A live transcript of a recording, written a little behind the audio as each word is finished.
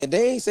And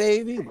they ain't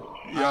save either.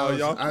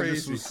 Y'all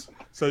crazy.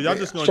 So y'all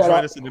just gonna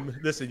join us in the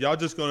listen. Y'all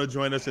just gonna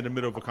join us in the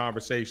middle of a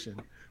conversation.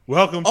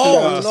 Welcome to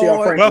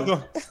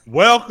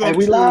welcome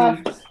we to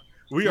live.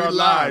 we are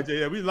live.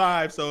 Yeah, we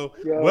live. So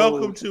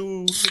welcome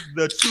to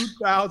the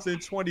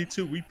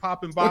 2022. We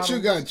popping bottles. What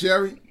you got,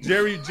 Jerry?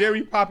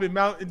 Jerry popping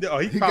Mountain. Oh,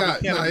 he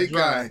got Canada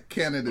Dry.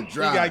 Canada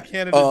Dry. He got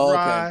Canada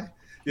Dry. Okay.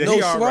 Yeah, No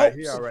he all sweats?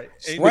 right. He all right.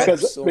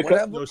 Because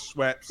No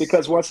sweats.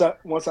 Because once I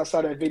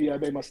saw that video, I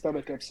made my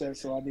stomach upset,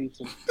 so I need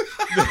to.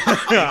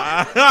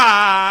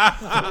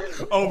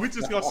 Oh, we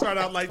just gonna start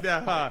out like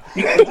that, huh?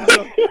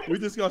 We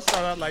just gonna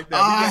start out like that.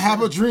 I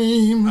have a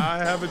dream. I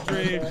have a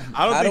dream.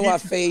 How do I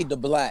fade the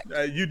black?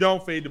 You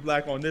don't fade the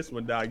black on this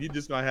one, dog. You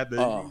just gonna have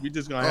to. We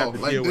just gonna have to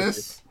like deal this? with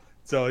it.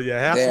 So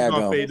yeah, Hassell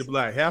gonna fade the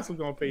black. Hassell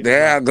gonna fade.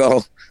 There the black. I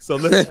go. So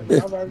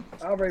listen.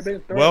 I already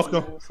been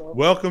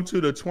Welcome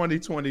to the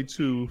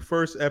 2022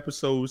 first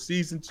episode,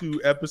 season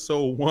 2,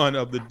 episode 1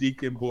 of the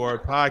Deacon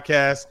Board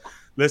podcast.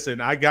 Listen,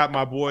 I got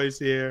my boys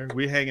here.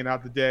 We're hanging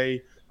out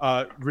today.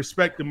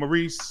 Respect to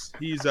Maurice.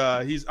 He's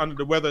under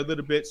the weather a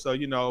little bit, so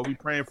we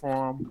praying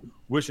for him,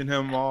 wishing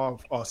him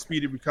all a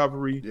speedy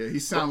recovery. Yeah, he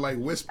sound like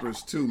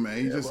whispers too, man.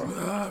 He just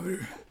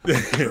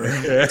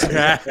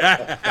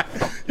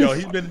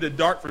he's been in the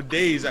dark for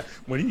days.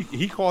 When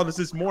he called us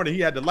this morning, he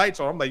had the lights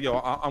on. I'm like,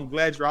 I'm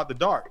glad you're out the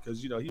dark,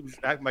 because he was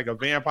acting like a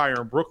vampire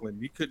in Brooklyn.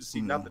 He couldn't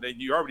see nothing.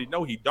 And you already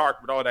know he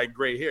dark with all that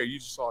gray hair. You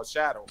just saw a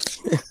shadow.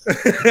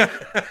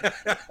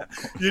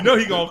 He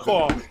gonna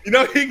call. He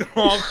gonna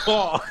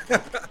call.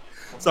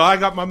 So I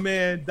got my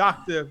man,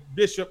 Dr.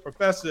 Bishop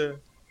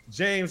Professor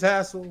James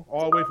Hassell,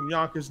 all the way from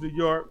Yonkers, New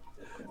York.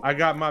 I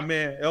got my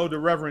man, Elder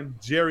Reverend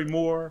Jerry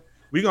Moore.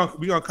 We're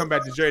gonna come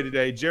back to Jerry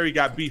today. Jerry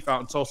got beef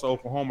out in Tulsa,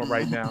 Oklahoma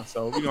right now,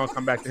 so we're gonna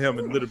come back to him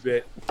in a little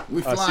bit.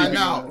 We flying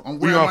out.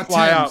 We're gonna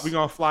fly out. We're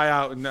gonna fly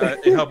out and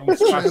help him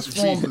squash the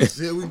Transformers.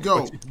 Here we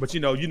go. But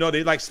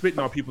they like spitting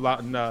on people out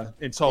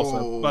in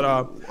Tulsa.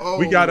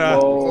 We got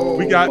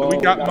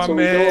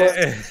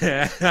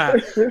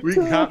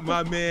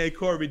my man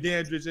Corey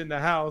Dandridge in the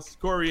house.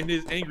 Corey and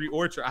his Angry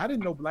Orchard. I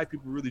didn't know black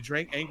people really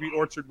drank Angry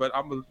Orchard, but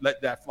I'm gonna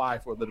let that fly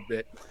for a little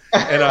bit.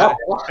 And of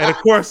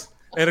course,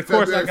 I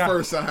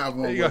have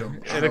one with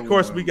him. And of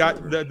course, we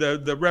got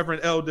the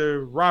Reverend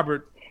Elder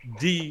Robert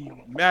D.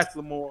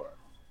 McLymore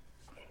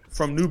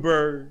from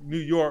Newburgh, New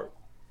York,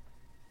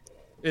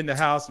 in the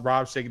house.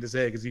 Rob shaking his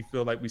head because he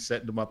feel like we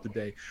setting them up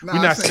today. Nah,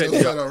 we're not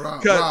setting them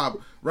up.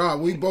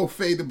 Rob, we both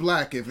fade to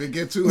black. If it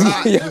get too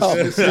hot,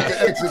 just hit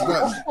the exit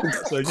button.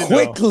 So,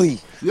 quickly.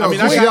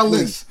 Yell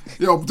this.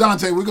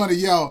 Dante, we're gonna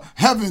yell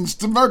heavens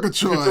to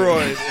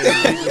Murgatroyd.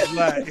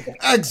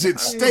 Exit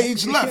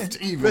stage left.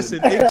 Even.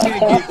 Listen, it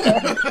can't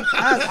get.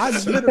 I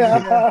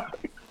literally.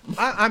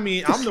 I'm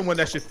the one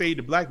that should fade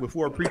to black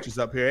before preachers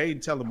up here. I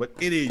ain't telling what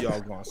any of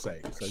y'all gonna say.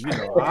 So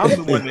I'm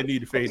the one that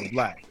need to fade to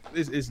black.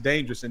 It's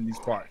dangerous in these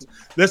parts.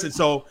 Listen,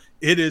 so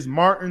it is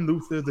Martin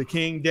Luther the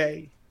King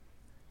Day,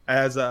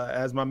 as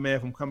my man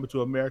from Coming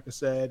to America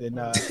said, and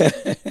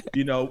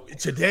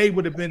today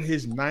would have been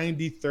his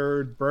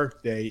 93rd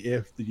birthday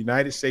if the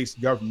United States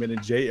government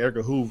and J.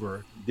 Edgar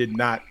Hoover did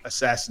not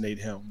assassinate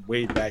him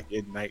way back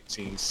in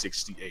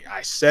 1968.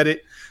 I said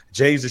it.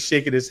 James is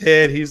shaking his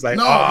head. He's like,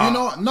 no, I'm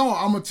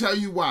gonna tell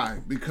you why.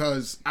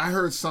 Because I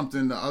heard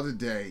something the other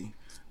day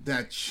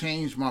that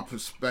changed my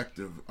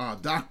perspective.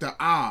 Dr.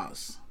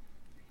 Oz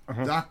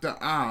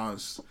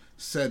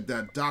said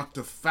that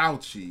Dr.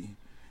 Fauci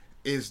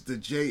is the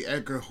J.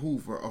 Edgar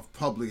Hoover of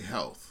public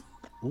health.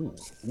 Ooh.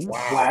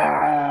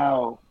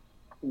 Wow.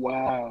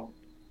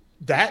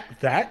 That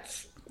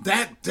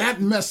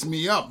messed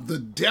me up. The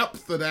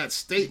depth of that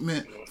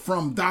statement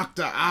from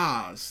Dr.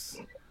 Oz.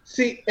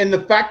 See, and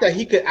the fact that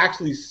he could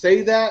actually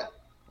say that.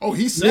 Oh,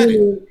 he said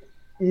it.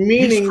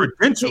 Meaning, He's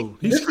credentialed.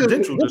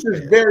 This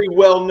is very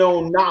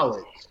well-known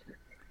knowledge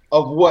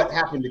of what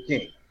happened to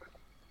King.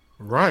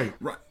 Right.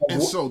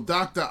 And so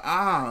Dr.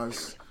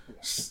 Oz,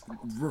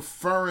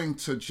 referring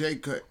to J.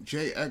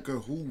 Edgar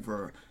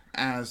Hoover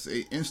as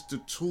an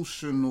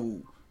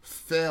institutional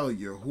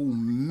failure who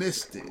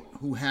missed it,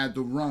 who had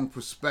the wrong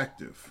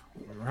perspective.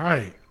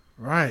 Right.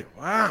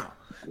 Wow.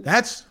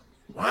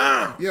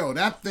 Wow. Yo,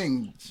 that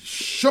thing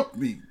shook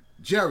me,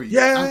 Jerry.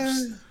 Yeah.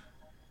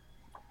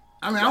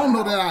 I don't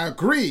know that I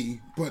agree,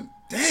 but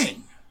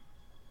dang.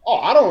 Oh,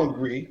 I don't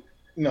agree.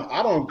 No,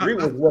 I don't agree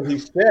with what he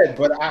said,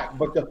 but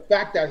the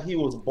fact that he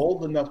was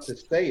bold enough to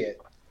say it.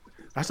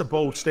 That's a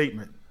bold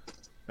statement.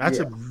 That's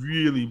a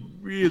really,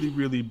 really,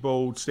 really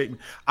bold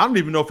statement. I don't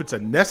even know if it's a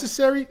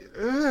necessary.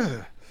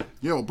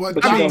 Yo, but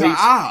Dr.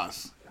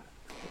 Oz.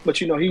 But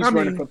he's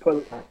running for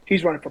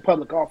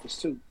public office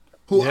too.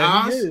 Who,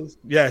 yeah, Oz? He is.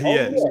 Yeah, he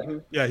is.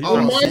 Yeah, he's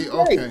running.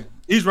 Okay.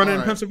 He's running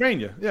in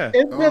Pennsylvania. Yeah.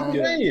 In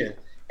Pennsylvania.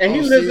 And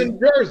he lives in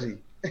Jersey.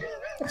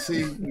 There's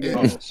the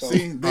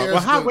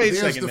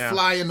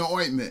fly in the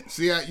ointment.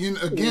 See,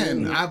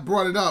 I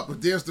brought it up,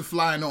 but there's the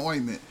fly in the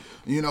ointment.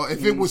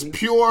 If it was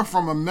pure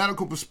from a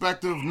medical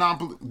perspective,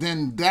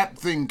 then that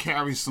thing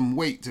carries some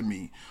weight to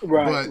me.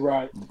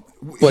 Right.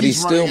 But he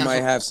still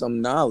might have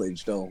some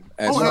knowledge, though,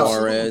 as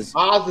far as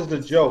Oz is a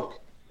joke.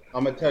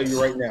 I'm gonna tell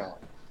you right now,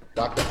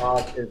 Dr.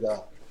 Oz is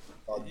a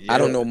I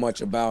don't know much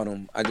about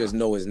him. I just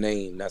know his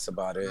name. That's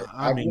about it.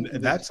 I mean,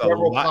 that's a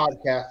several lot.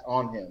 podcasts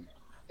on him,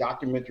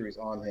 documentaries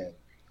on him.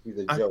 He's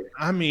a joke.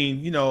 I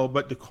mean,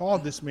 but to call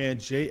this man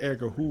J.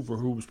 Edgar Hoover,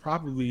 who was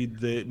probably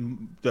the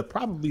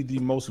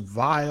most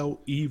vile,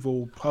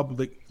 evil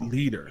public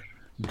leader,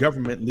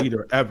 government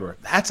leader ever,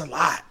 that's a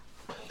lot.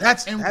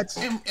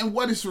 And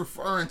what it's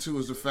referring to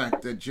is the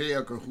fact that J.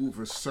 Edgar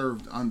Hoover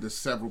served under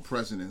several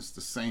presidents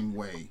the same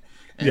way,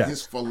 and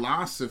his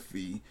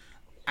philosophy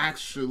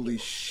actually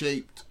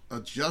shaped a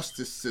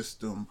justice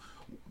system,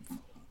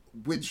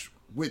 which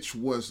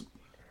was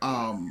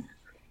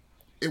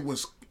it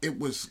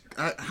was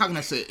how can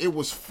I say it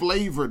was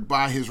flavored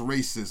by his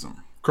racism.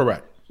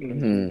 Correct.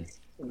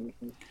 Mm-hmm.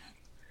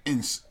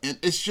 And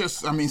it's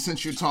just, I mean,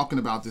 since you're talking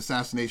about the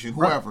assassination,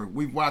 whoever,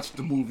 we've watched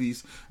the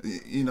movies,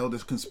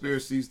 the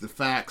conspiracies, the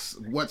facts,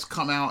 what's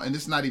come out, and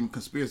it's not even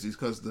conspiracies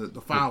because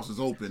the files is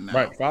open now.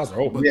 Right, files are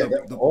open. But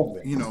they're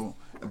open.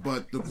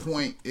 But the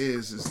point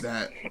is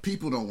that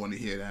people don't want to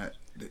hear that.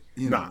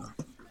 Nah.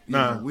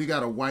 We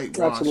got a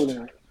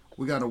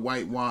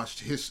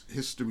whitewashed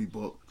history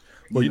book.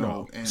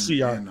 Well,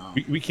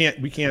 we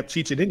can't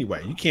teach it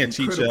anyway. You can't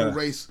teach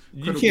race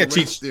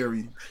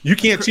theory. You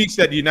can't teach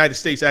that the United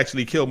States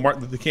actually killed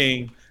Martin Luther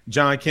King,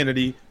 John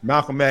Kennedy,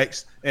 Malcolm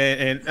X,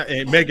 and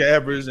Medgar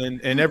Evers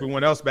and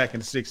everyone else back in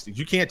the '60s.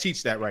 You can't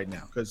teach that right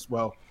now because,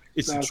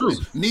 it's the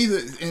truth. Neither,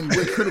 and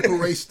with critical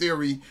race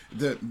theory,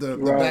 the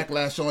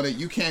backlash on it,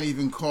 you can't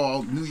even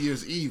call New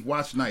Year's Eve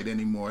watch night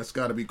anymore. It's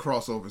got to be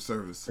crossover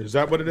service. Is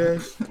that what it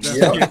is?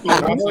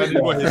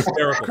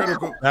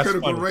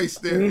 Critical race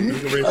theory.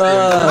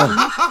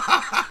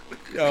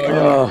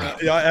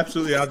 Y'all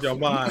absolutely out your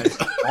mind.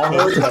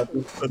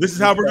 So this is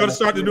how we're going to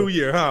start the new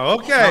year, huh?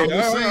 Okay.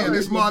 I'm saying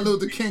it's Martin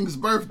Luther King's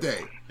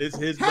birthday. It's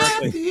his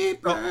birthday. Happy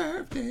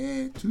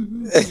birthday to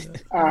you.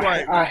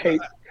 I hate.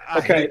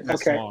 Okay. I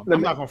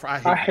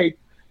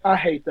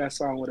hate that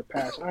song with a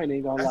passion. I ain't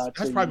even gonna lie to you.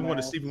 That's probably one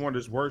of Stevie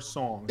Wonder's worst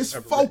songs. It's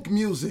folk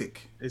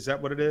music. Is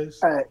that what it is?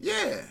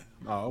 Yeah.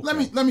 Oh,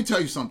 okay. Let me tell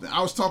you something.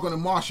 I was talking to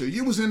Marsha.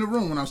 You was in the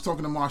room when I was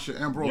talking to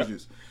Marsha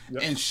Ambrosius,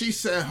 and she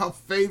said her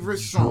favorite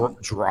song.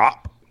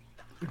 Drop.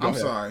 I'm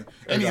sorry.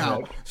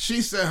 Anyhow,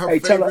 she said her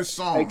favorite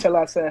song. Hey, tell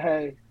her I said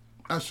hey.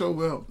 I sure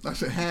will. I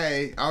said,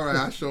 hey, all right,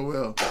 I sure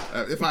will.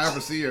 If I ever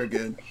see her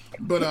again.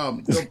 But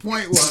the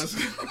point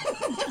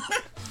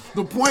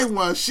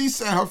was, she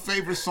said her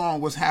favorite song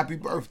was "Happy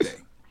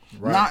Birthday."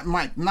 Right.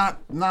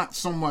 Not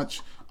so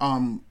much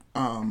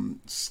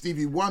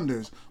Stevie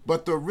Wonder's,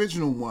 but the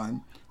original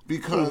one,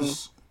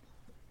 because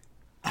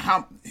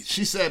how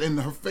she said in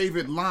her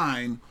favorite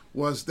line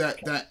was that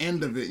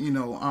end of it,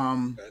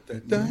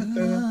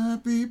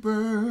 happy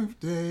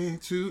birthday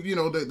to,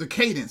 the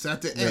cadence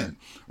at the end,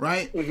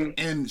 right? Mm-hmm.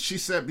 And she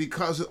said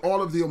because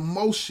all of the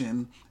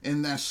emotion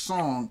in that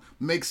song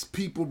makes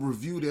people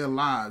review their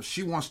lives,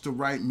 she wants to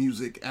write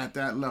music at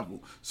that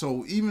level.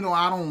 So even though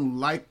I don't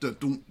like the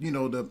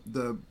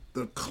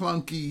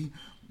clunky,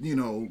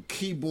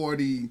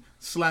 keyboardy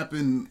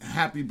slapping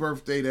happy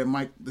birthday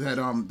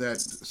that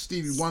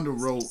Stevie Wonder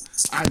wrote,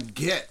 I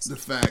get the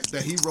fact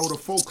that he wrote a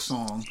folk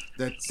song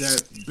that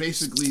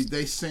basically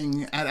they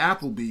sing at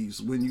Applebee's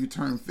when you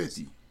turn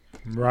 50.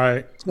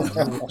 Right.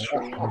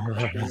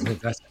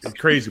 That's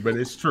crazy, but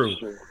it's true.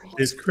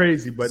 It's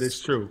crazy, but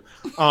it's true.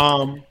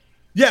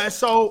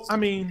 So I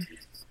mean,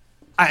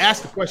 I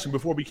asked the question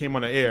before we came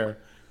on the air.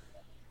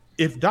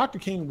 If Dr.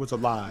 King was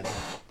alive,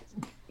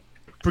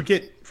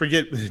 Forget.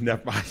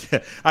 Never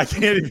mind. I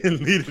can't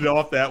even lead it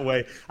off that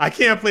way. I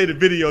can't play the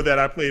video that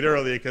I played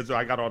earlier because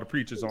I got all the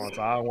preachers on,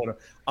 so I don't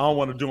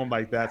want to do them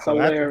like that. So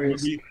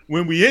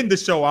when we end the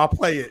show, I'll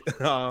play it.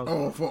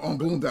 On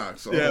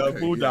Boondocks.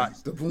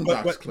 Boondocks. The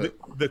Boondocks clip.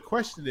 The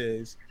question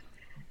is,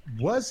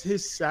 was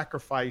his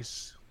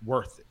sacrifice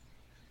worth it?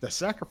 The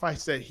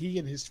sacrifice that he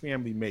and his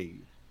family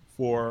made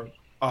for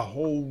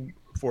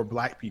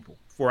Black people,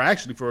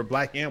 for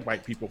Black and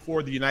white people,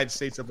 for the United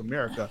States of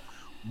America.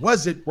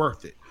 Was it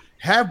worth it?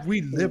 Have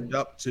we lived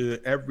up to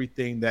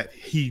everything that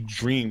he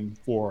dreamed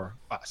for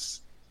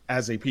us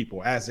as a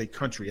people, as a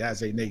country,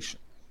 as a nation?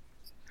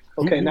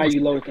 Okay, now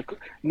you loaded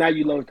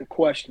the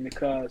question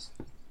because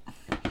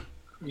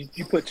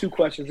you put two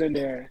questions in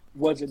there.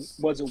 Was it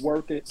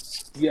worth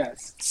it?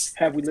 Yes.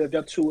 Have we lived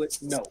up to it?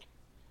 No.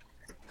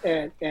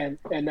 And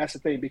that's the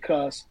thing,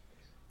 because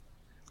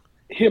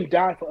him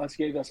dying for us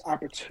gave us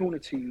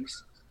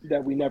opportunities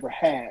that we never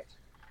had.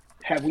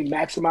 Have we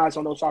maximized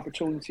on those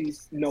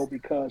opportunities? No,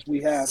 because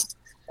we have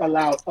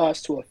allowed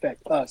us to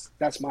affect us.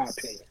 That's my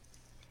opinion.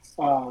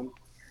 And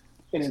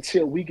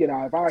until we get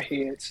out of our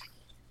heads,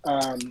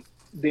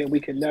 then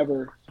we can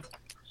never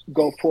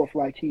go forth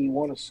like he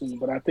wants us to.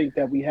 But I think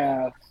that we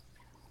have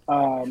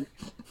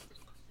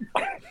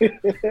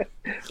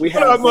we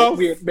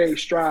have made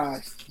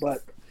strides, but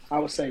I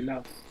would say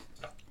no.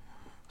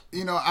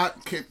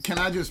 Can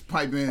I just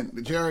pipe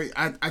in, Jerry?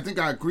 I think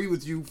I agree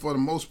with you for the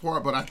most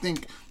part, but I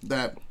think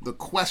that the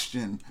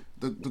question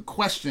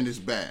is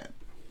bad.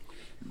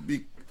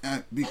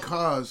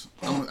 because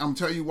I'm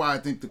telling you why I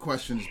think the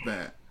question is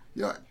bad.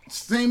 Yeah,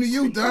 same to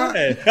you, Doc.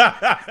 All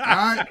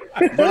right,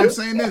 but I'm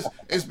saying this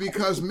is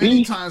because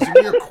many times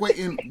we're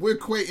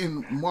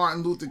equating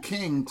Martin Luther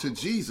King to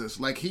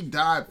Jesus, like he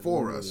died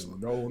for us.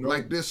 No.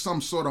 Like there's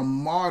some sort of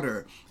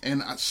martyr.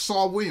 And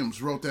Saul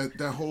Williams wrote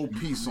that whole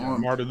piece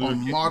on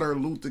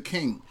Martin Luther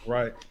King.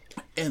 Right.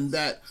 And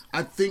that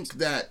I think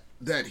that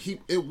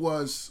it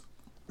was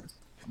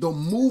the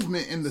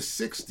movement in the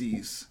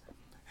 '60s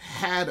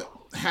had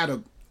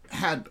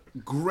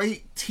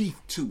great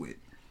teeth to it.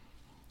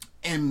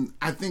 And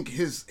I think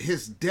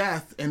his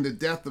death and the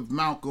death of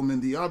Malcolm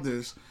and the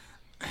others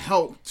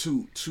helped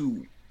to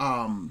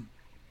kind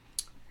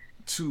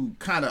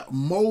of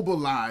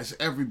mobilize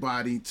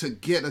everybody to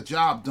get a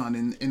job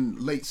done in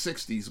late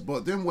 '60s.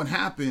 But then what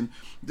happened?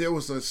 There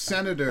was a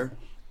senator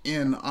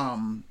in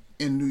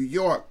New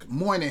York,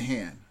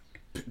 Moynihan,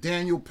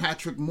 Daniel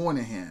Patrick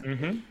Moynihan.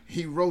 Mm-hmm.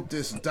 He wrote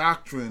this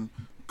doctrine.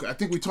 I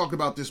think we talked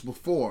about this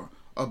before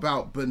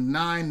about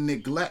benign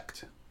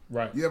neglect.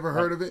 Right. You ever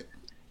heard of it?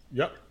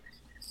 Yep.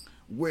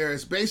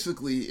 Whereas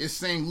basically it's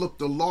saying, look,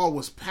 the law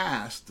was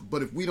passed,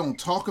 but if we don't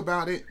talk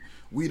about it,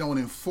 we don't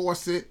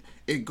enforce it,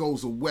 it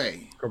goes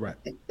away.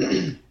 Correct.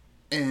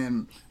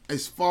 And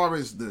as far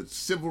as the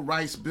Civil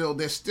Rights Bill,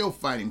 they're still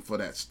fighting for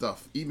that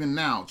stuff, even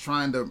now,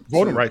 trying to...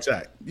 Voting Rights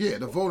Act. Yeah,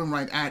 the Voting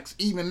Rights Acts,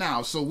 even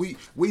now. So we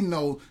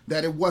know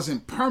that it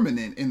wasn't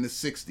permanent in the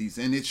 60s,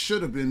 and it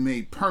should have been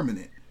made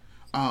permanent.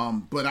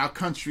 But our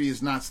country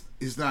is not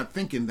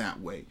thinking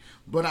that way.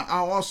 But I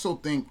also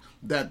think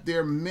that there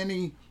are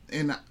many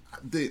in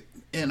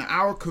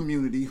our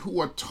community who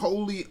are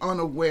totally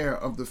unaware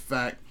of the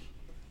fact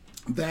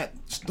that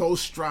those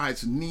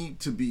strides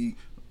need to be,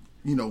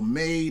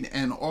 made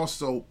and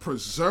also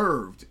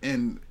preserved.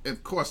 And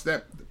of course,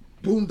 that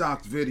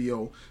Boondocks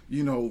video,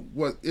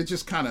 it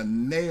just kind of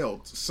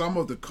nailed some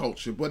of the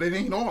culture, but it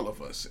ain't all of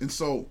us. And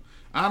so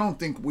I don't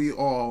think we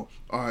all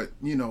are,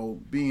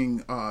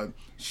 being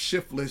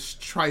shiftless,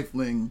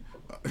 trifling,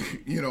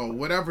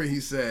 whatever he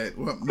said,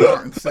 what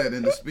Martin said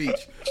in the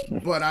speech.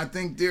 But I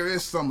think there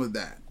is some of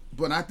that.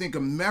 But I think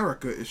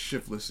America is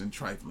shiftless and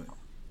trifling.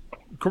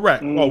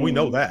 Correct. Well, we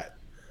know that.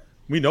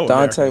 We know.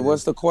 Dante,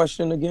 what's the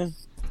question again?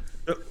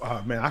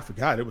 Man, I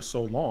forgot. It was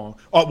so long.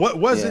 What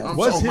was it?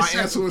 My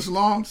answer was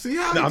long. See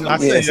how I'm not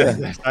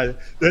saying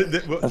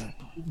that.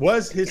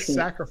 Was his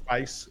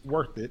sacrifice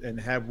worth it, and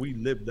have we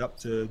lived up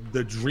to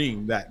the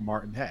dream that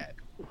Martin had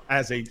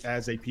as a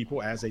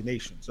people, as a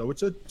nation? So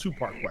it's a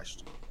two-part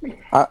question.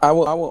 I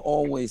will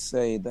always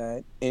say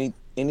that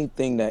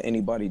anything that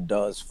anybody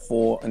does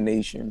for a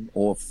nation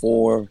or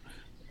for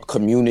a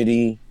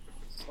community,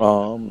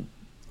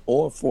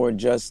 or for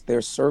just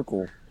their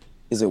circle,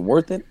 is it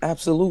worth it?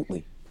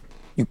 Absolutely.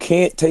 You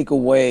can't take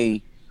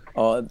away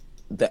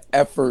the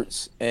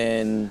efforts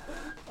and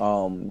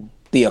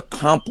the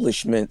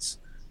accomplishments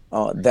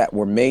that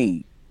were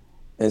made.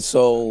 And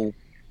so,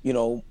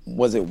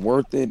 was it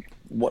worth it?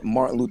 What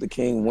Martin Luther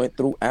King went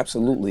through?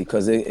 Absolutely,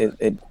 because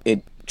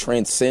it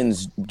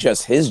transcends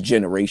just his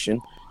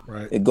generation.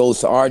 Right. It goes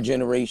to our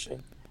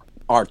generation,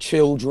 our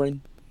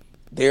children,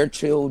 their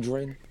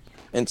children.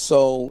 And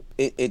so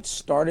it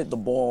started the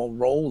ball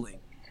rolling.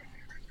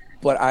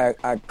 But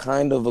I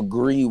kind of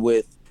agree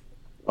with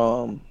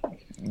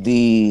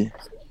the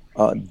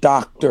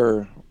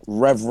Dr.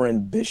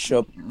 Reverend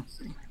Bishop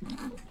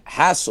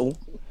Hassell,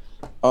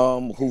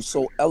 who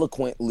so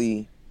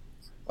eloquently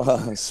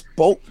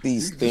spoke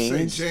these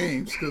things. Say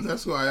James, because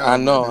that's who I am. I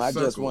know. I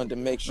just wanted to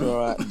make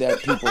sure that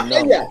people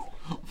know.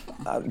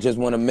 I just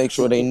want to make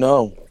sure they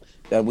know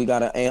that we got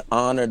to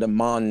honor the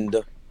mind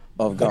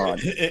of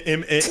God.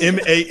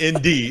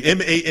 M-A-N-D.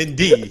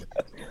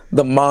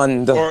 The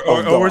mind of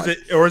God.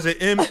 Or is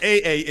it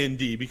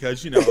M-A-A-N-D?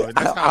 Because, that's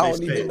how I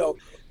don't even know.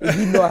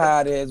 You know how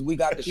it is. We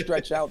got to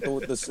stretch out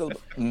the syllable.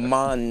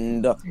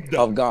 Mind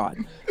of God.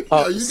 You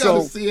got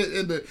to see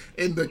it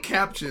in the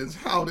captions,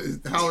 how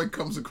it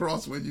comes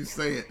across when you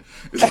say it.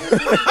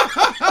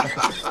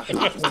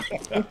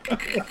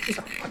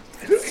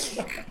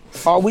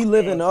 Are we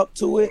living up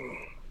to it?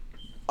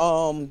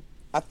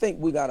 I think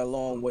we got a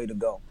long way to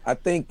go. I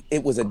think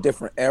it was a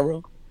different era.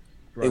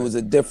 Right. It was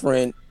a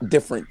different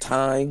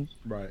time.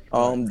 Right.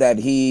 That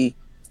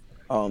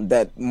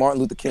Martin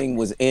Luther King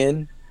was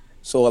in.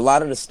 So a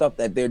lot of the stuff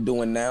that they're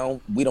doing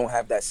now, we don't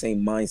have that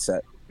same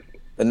mindset.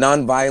 The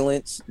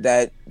nonviolence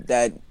that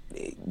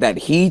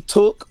he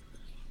took,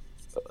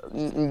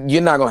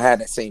 you're not gonna have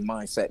that same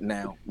mindset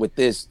now with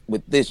this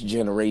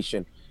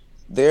generation.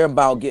 They're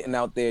about getting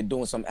out there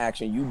doing some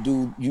action.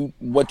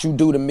 What you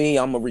do to me,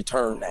 I'm gonna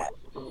return that.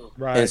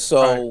 Right. And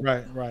so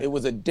right. It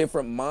was a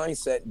different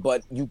mindset,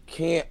 but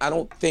I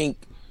don't think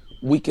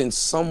we can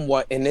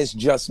somewhat, and it's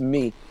just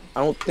me,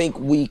 I don't think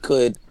we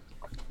could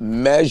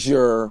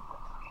measure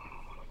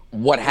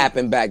what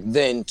happened back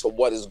then to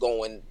what is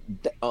going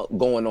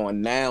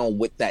on now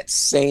with that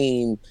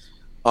same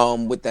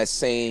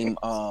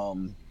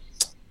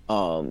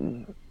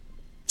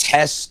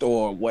test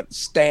or what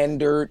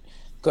standard,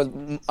 because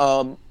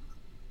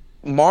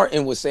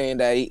Martin was saying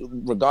that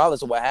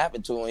regardless of what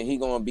happened to him, he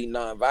gonna be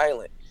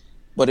nonviolent.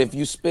 But if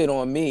you spit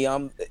on me,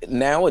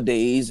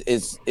 nowadays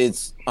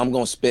I'm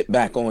gonna spit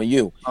back on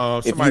you.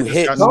 If you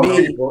hit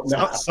me,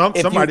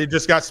 somebody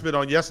just got spit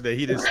on yesterday.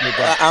 He didn't spit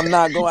back. I'm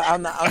not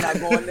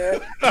going there.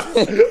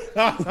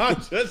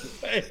 I'm just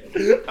saying.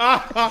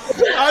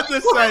 I'm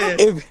just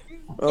saying.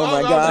 Oh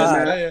my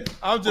God!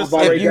 I'm just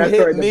saying. If you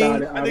hit me,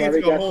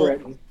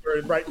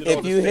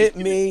 if you hit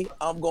me,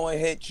 I'm going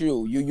to hit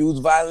you. You use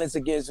violence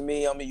against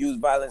me, I'm going to use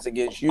violence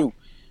against you.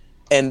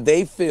 And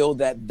they feel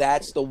that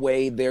that's the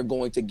way they're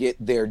going to get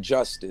their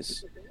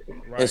justice.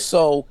 Right. And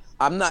so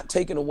I'm not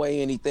taking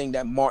away anything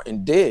that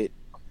Martin did.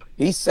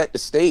 He set the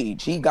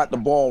stage. He got the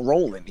ball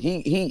rolling.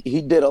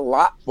 He did a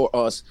lot for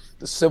us.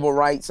 The Civil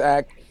Rights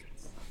Act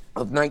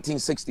of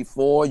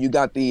 1964. You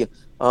got the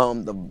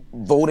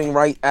Voting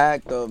Right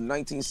Act of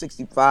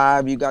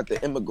 1965. You got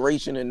the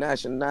Immigration and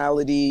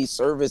Nationality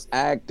Service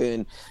Act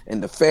and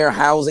the Fair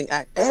Housing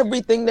Act.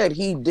 Everything that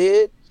he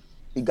did,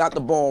 he got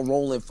the ball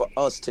rolling for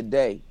us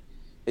today.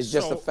 It's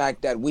just the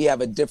fact that we have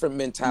a different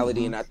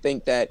mentality, and I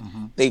think that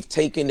they've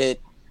taken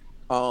it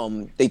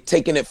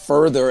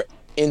further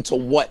into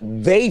what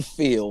they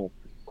feel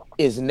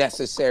is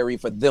necessary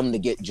for them to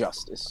get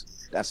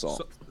justice. That's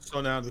all.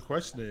 So now the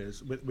question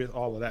is, with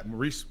all of that,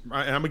 Maurice,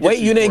 and I'm gonna wait.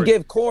 You didn't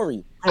give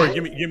Corey. Corey,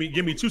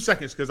 give me 2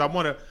 seconds because I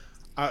want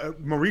to.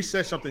 Maurice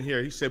said something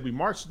here. He said we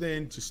marched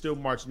then to still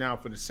march now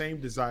for the same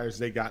desires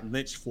they got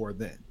lynched for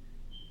then.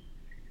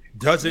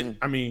 Does it?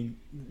 I mean,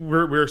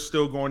 we're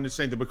still going the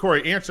same thing. But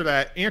Corey, answer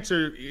that.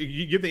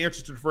 You give the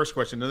answer to the first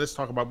question. Now let's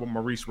talk about what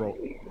Maurice wrote.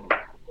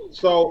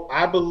 So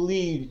I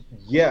believe,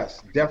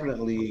 yes,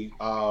 definitely,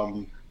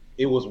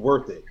 it was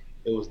worth it.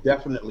 It was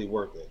definitely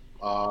worth it.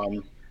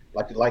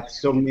 Like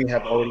so many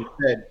have already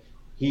said,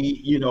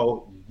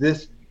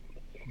 this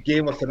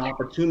gave us an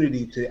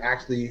opportunity to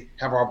actually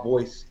have our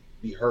voice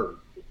be heard.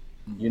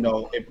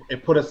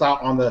 It put us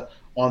out on the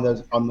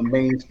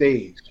main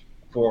stage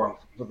for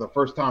the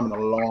first time in a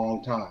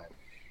long time.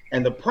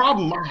 And the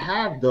problem I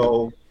have,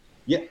 though,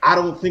 I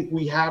don't think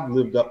we have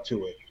lived up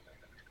to it.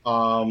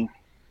 A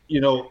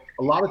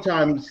lot of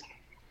times,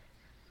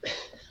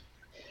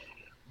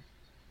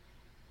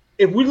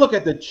 if we look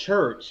at the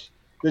church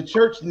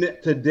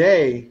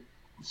today,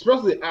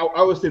 especially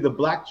I would say the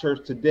Black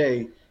church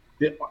today,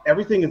 that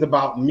everything is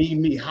about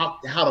me, how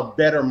to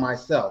better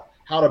myself,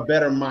 how to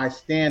better my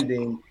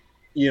standing,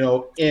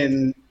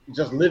 in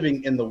just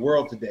living in the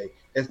world today.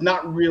 It's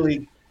not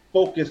really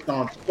focused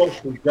on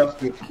social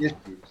justice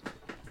issues.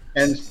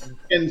 And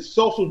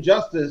social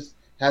justice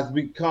has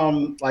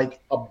become like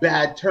a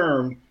bad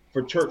term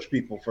for church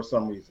people for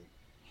some reason.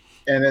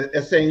 And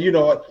it's saying,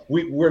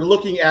 we're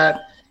looking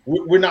at,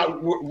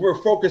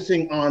 we're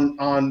focusing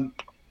on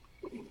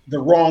the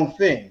wrong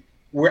thing.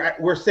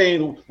 We're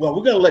saying, well,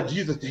 we're going to let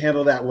Jesus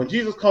handle that. When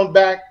Jesus comes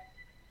back,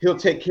 he'll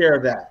take care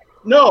of that.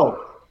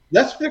 No,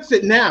 let's fix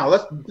it now.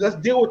 Let's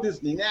deal with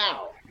this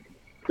now.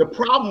 The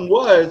problem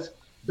was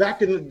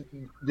back in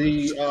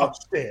the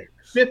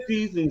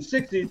 50s and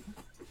 60s,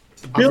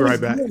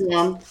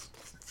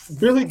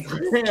 Billy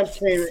Graham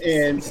came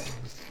in.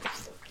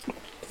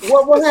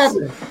 What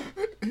happened?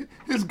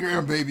 His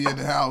grandbaby in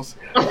the house.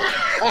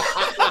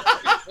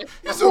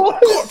 He said,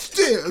 go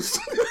upstairs.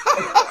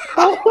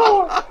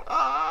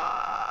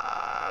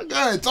 Go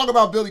ahead, talk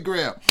about Billy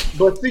Graham.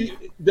 But see,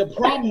 the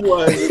problem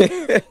was,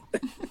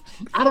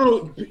 I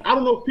don't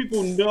know if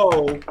people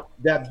know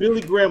that Billy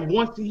Graham,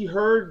 once he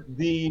heard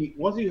the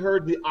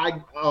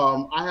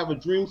I Have a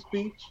Dream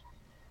speech,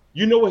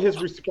 you know what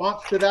his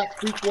response to that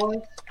speech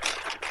was?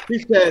 He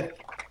said,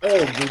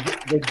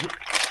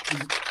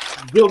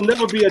 there'll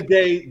never be a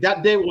day,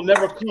 that day will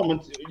never come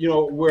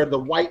until, where the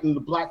white and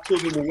the Black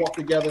children will walk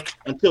together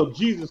until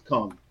Jesus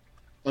comes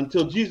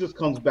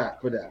back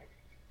for that.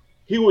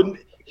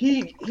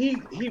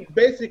 He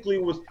basically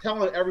was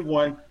telling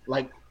everyone,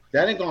 like,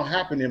 that ain't gonna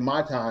happen in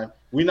my time.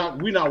 We're not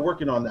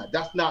working on that.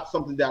 That's not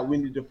something that we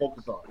need to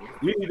focus on.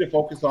 We need to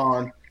focus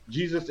on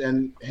Jesus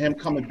and him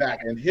coming back,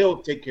 and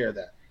he'll take care of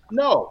that.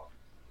 No,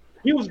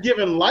 he was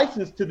giving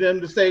license to them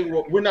to say,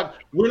 well, we're not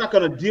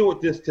going to deal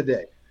with this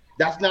today.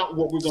 That's not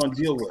what we're going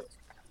to deal with.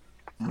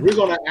 We're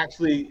going to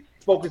actually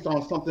focus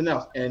on something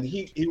else. And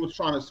he was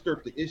trying to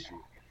skirt the issue.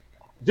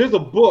 There's a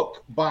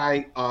book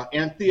by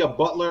Anthea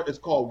Butler. It's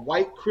called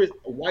White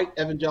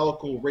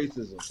Evangelical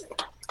Racism.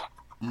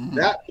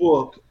 That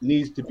book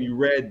needs to be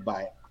read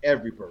by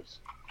every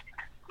person.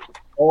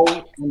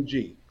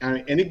 OMG.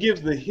 And it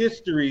gives the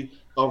history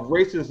of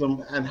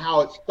racism and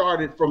how it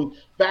started from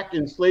back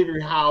in slavery,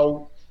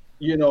 how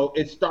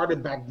it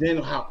started back then,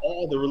 how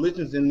all the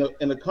religions in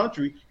the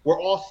country were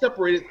all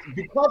separated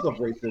because of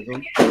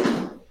racism.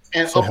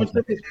 And up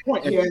until this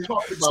point, and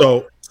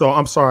so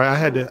I'm sorry, I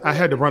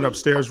had to run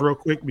upstairs real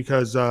quick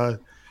because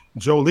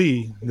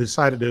Jolie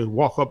decided to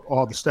walk up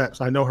all the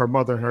steps. I know her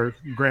mother and her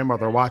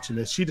grandmother are watching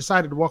this. She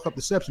decided to walk up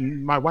the steps,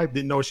 and my wife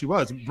didn't know where she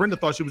was. Brenda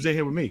thought she was in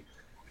here with me.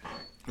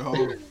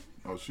 Oh,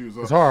 Oh, she was.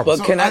 It's horrible.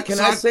 But can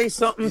I say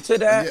something to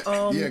that?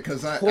 Yeah,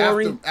 because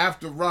Corey?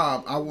 after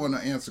Rob, I want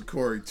to answer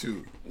Corey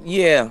too.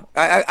 Yeah,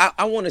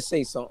 I want to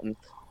say something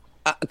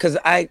because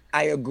I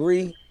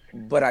agree,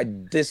 but I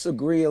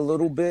disagree a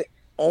little bit.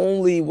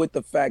 Only with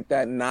the fact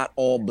that not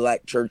all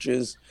black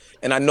churches,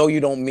 and I know you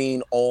don't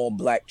mean all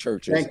black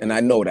churches, and I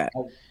know that.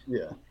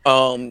 Yeah.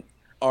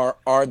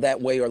 Are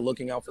that way or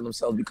looking out for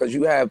themselves, because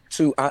you have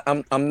two.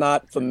 I'm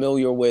not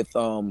familiar with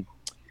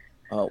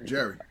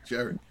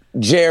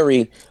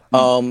Jerry,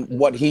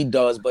 what he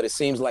does, but it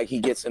seems like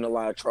he gets in a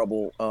lot of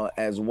trouble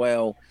as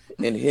well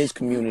in his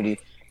community.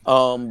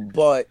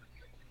 But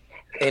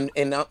and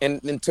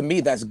to me,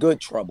 that's good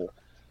trouble.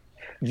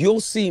 You'll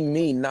see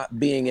me not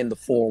being in the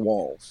four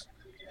walls.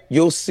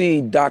 You'll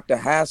see Dr.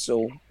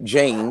 Hassell,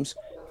 James,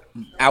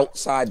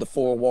 outside the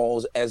four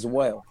walls as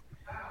well.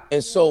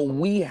 And so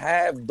we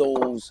have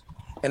those,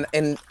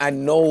 and I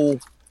know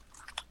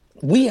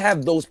we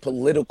have those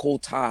political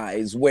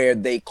ties where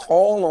they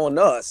call on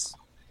us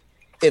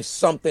if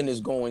something is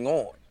going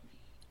on,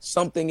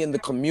 something in the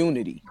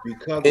community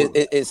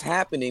is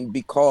happening,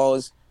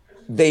 because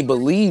they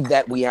believe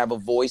that we have a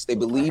voice. They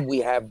believe we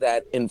have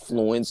that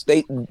influence.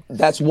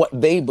 That's what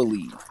they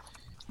believe.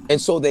 And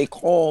so they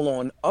call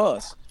on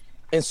us.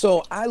 And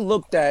so I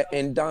looked at,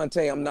 and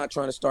Dante, I'm not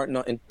trying to start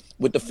nothing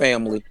with the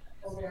family,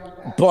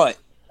 but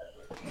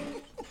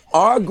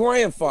our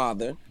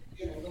grandfather,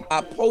 I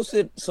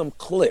posted some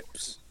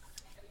clips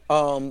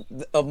of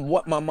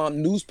what my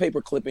mom,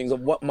 newspaper clippings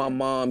of what my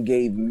mom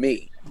gave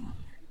me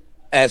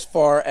as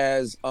far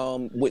as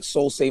with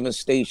Soul Saving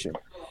Station.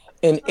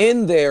 And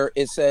in there,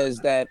 it says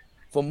that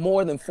for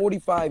more than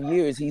 45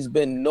 years, he's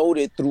been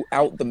noted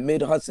throughout the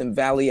Mid-Hudson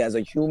Valley as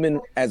a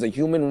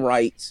human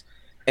rights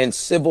and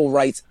civil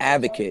rights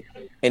advocate,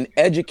 an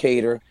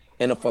educator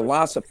and a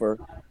philosopher,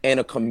 and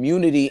a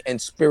community and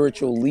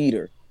spiritual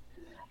leader.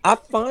 I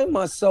find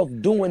myself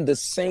doing the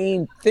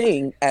same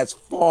thing as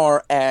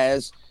far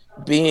as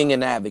being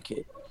an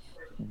advocate,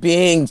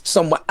 being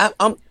someone.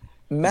 I'm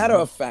matter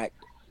of fact,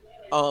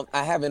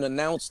 I haven't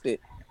announced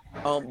it,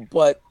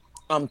 but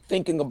I'm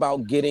thinking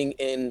about getting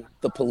in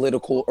the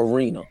political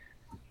arena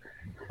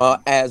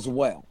as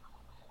well.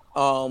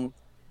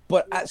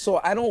 But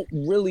I don't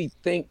really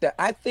think that.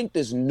 I think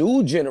this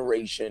new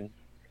generation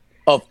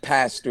of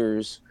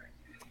pastors,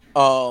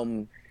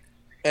 and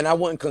I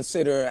wouldn't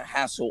consider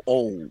Hassell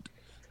old,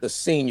 the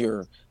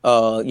senior,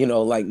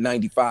 like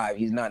 95.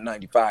 He's not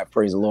 95,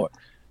 praise the Lord.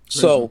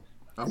 So,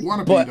 I want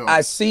to but be, though.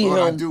 I see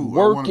him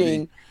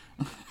working.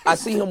 I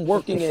see him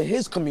working in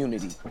his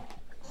community.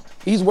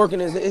 He's working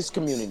in his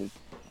community.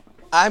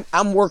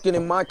 I'm working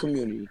in my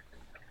community.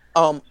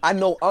 I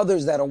know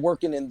others that are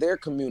working in their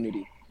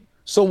community.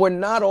 So we're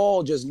not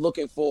all just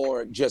looking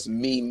for just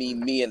me,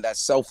 and that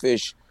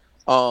selfish,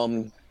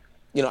 that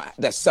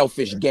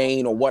selfish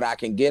gain or what I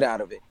can get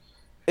out of it.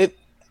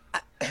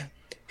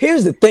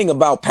 Here's the thing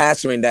about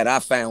pastoring that I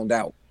found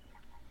out.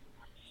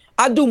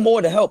 I do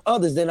more to help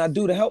others than I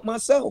do to help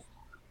myself.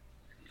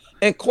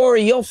 And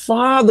Corey, your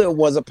father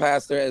was a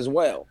pastor as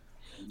well.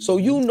 So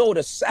you know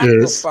the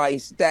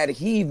sacrifice that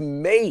he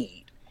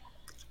made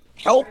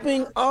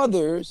helping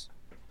others,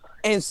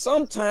 and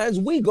sometimes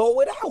we go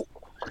without.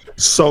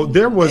 So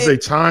there was a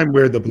time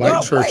where the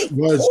black church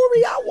was.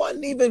 Corey, I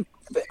wasn't even.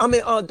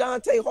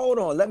 Dante, hold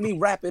on. Let me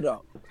wrap it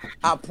up.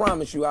 I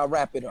promise you, I'll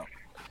wrap it up,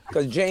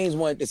 because James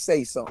wanted to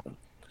say something.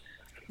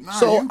 Nah,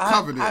 so you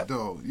covered it,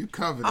 though. You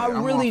covered it. I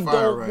really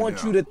don't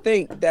want you to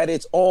think that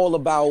it's all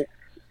about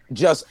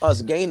just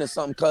us gaining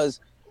something, because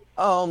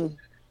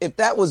if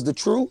that was the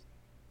truth,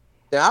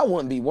 then I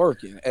wouldn't be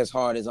working as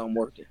hard as I'm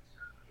working.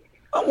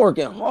 I'm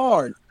working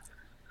hard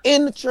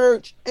in the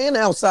church and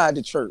outside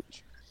the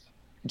church,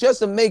 just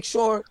to make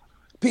sure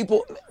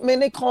people, man,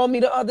 they called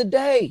me the other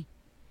day.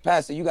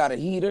 Pastor, you got a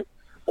heater?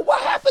 Well,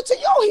 what happened to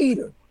your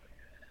heater?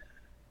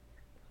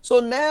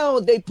 So now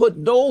they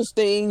put those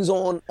things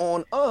on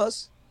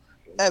us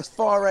as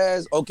far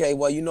as, okay,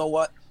 well, you know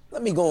what?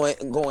 Let me go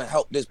and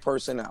help this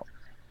person out.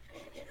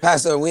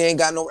 Pastor, we ain't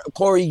got no,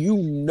 Corey, you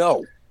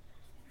know.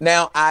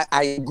 Now,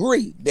 I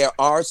agree. There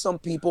are some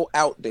people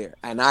out there,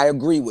 and I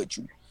agree with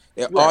you.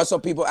 There are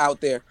some people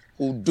out there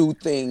who do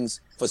things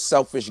for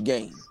selfish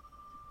gain.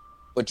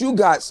 But you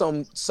got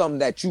some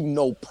that you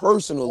know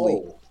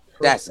personally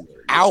that's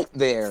out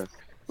there,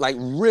 like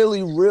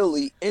really,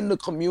 really in the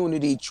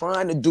community,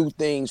 trying to do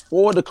things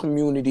for the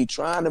community,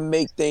 trying to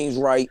make things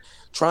right,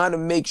 trying to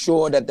make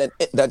sure that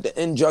the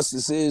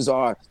injustices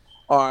are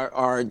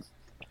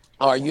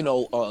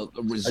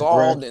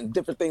resolved and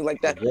different things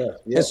like that.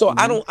 Yeah. And so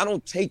I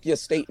don't take your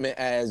statement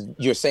as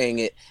you're saying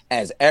it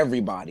as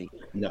everybody.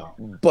 No.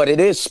 But it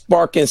is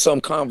sparking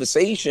some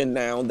conversation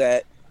now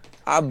that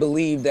I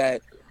believe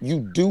that you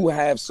do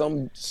have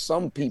some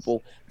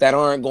people that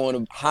aren't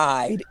going to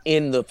hide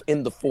in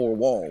the four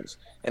walls.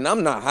 And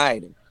I'm not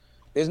hiding.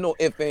 There's no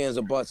ifs, ands,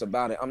 or buts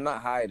about it. I'm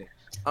not hiding.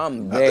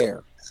 I'm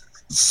there.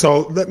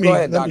 So let me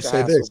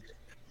say this.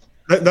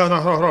 No,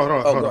 hold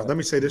go on. Let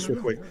me say this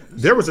real quick.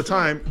 There was a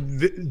time,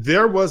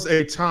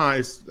 it's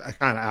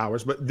kind of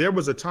hours, but there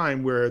was a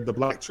time where the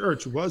black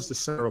church was the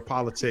center of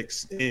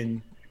politics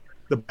in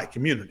the black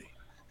community.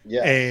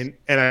 Yeah. And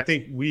I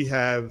think we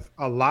have,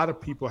 a lot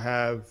of people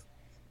have,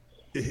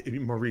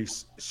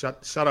 Maurice,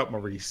 shut up,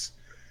 Maurice.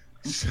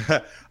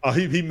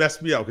 He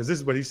messed me up because this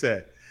is what he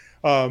said.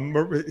 But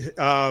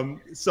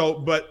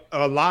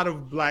a lot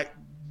of black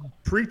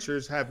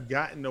preachers have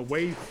gotten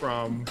away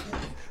from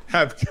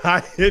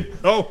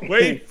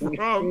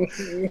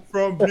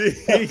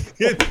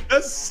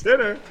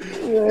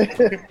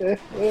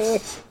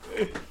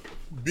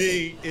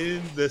being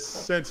in the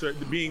center,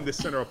 being the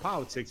center of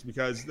politics,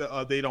 because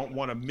they don't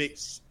want to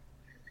mix,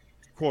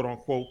 quote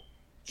unquote,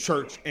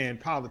 church and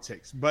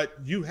politics. But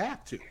you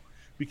have to,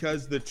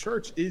 because the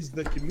church is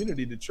the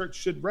community. The church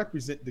should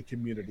represent the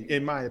community,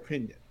 in my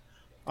opinion.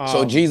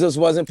 So Jesus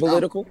wasn't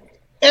political?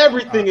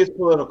 Everything is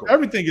political.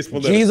 Everything is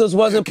political. Jesus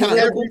wasn't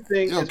political.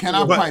 Can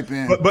I pipe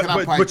in?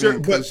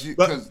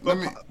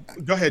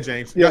 Go ahead,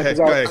 James. Go ahead.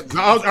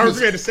 I was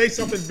ready to say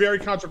something very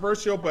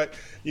controversial, but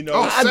you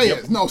know. Say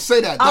it. No,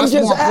 say that. That's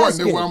more important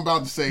than what I'm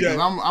about to say.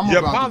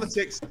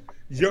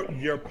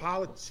 Your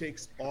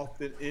politics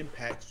often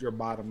impacts your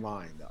bottom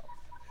line, though.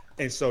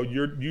 And so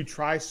you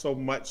try so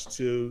much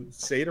to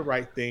say the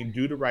right thing,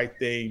 do the right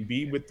thing,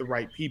 be with the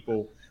right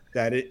people,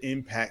 that it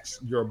impacts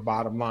your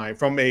bottom line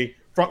from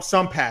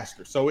some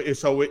pastors. So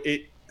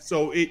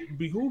it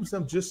behooves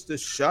them just to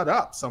shut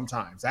up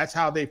sometimes. That's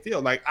how they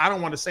feel. Like, I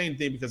don't want to say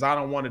anything because I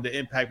don't want it to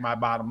impact my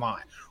bottom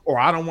line, or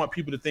I don't want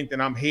people to think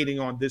that I'm hating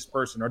on this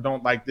person or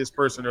don't like this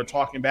person or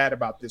talking bad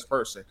about this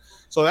person.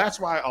 So that's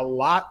why a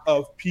lot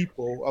of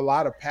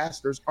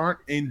pastors aren't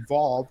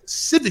involved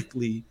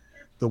civically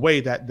the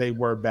way that they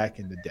were back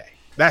in the day.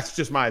 That's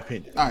just my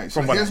opinion. All right,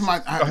 so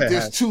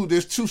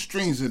there's two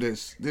streams of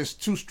this. There's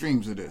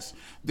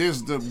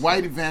the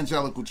white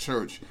evangelical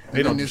church,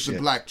 and then there's the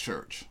black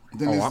church.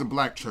 The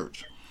black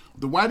church.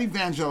 The white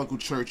evangelical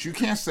church, you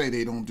can't say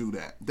they don't do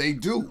that. They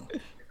do.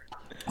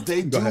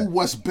 They do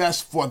what's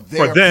best for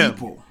their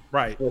people.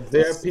 Right. For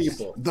their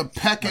people. The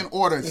pecking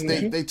order.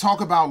 They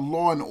talk about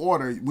law and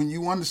order. When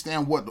you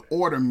understand what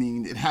order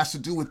means, it has to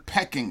do with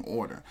pecking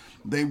order.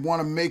 They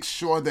want to make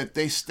sure that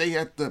they stay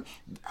at the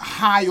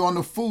high on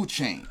the food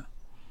chain.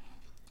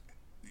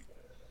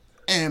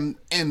 And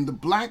the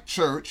black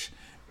church,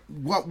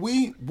 what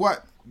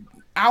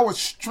our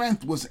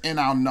strength was in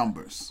our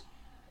numbers.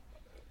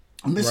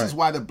 And this is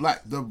why the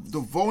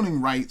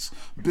voting rights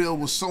bill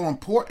was so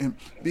important,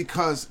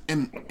 because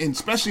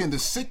especially in the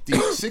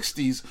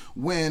 60s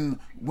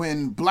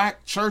when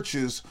black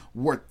churches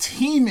were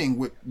teeming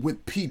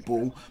with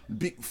people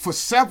for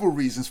several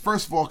reasons.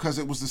 First of all, because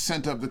it was the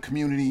center of the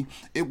community.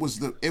 It was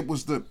the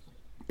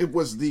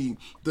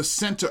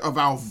center of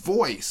our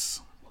voice.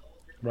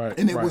 Right,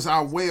 and it was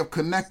our way of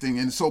connecting.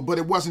 And so, but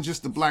it wasn't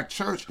just the black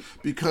church,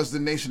 because the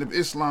Nation of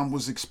Islam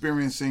was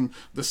experiencing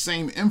the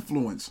same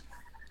influence.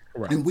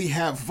 Right. And we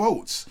have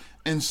votes.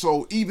 And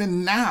so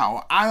even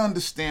now, I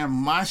understand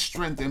my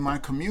strength in my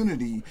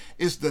community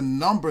is the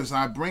numbers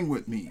I bring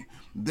with me.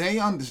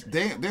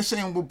 They're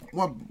saying,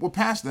 well,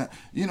 Pastor,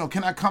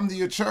 can I come to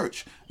your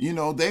church?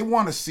 They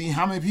want to see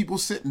how many people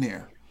sitting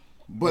there.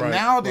 But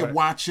now they're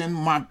watching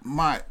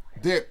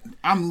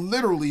I'm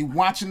literally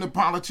watching the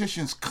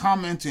politicians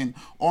commenting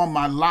on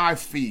my live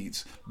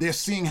feeds. They're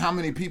seeing how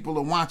many people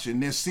are watching.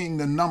 They're seeing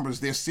the numbers.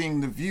 They're seeing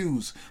the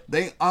views.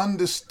 They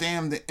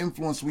understand the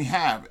influence we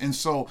have. And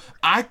so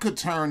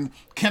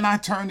can I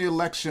turn the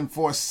election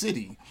for a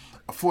city,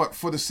 for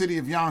the city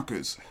of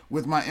Yonkers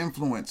with my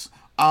influence?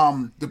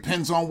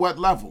 Depends on what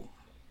level.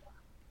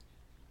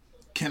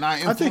 Can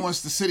I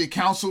influence the city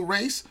council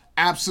race?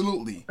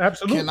 Absolutely.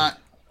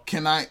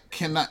 Can I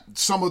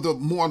some of the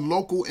more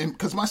local,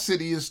 because my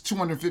city is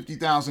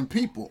 250,000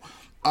 people.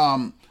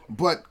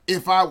 But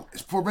if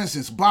for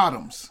instance,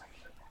 Bottoms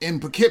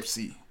in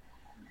Poughkeepsie,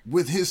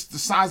 with the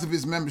size of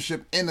his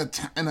membership in a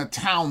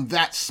town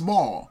that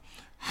small,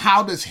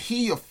 how does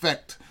he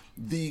affect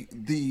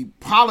the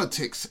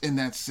politics in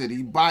that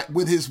city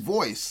with his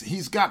voice?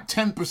 He's got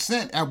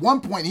 10%. At one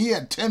point, he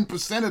had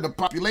 10% of the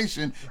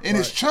population in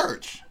his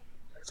church.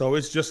 So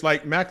it's just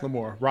like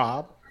McLymore,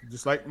 Rob.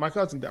 Just like my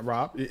cousin,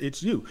 Rob,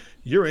 it's you.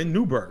 You're in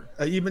Newburgh,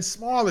 an even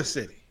smaller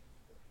city.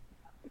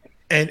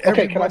 And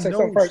okay, can I say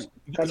something first?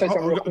 Can I say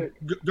something real quick?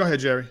 Go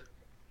ahead, Jerry.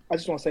 I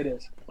just want to say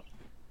this.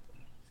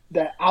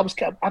 That I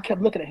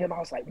kept looking at him. I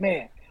was like,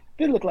 man,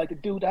 this look like the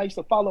dude that I used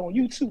to follow on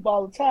YouTube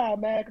all the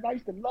time, man, because I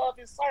used to love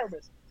his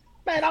sermons.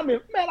 Man.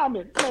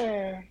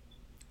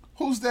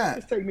 Who's that?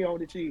 Just take me on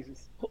to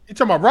Jesus. You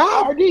talking about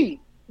Rob? RD.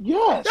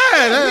 Yes.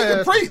 Yeah, he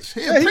can preach.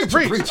 He can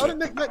preach.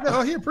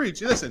 He'll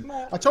preach. Listen,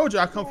 I told you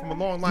I come from a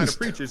long line of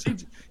preachers.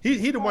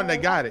 He the one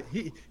that got it.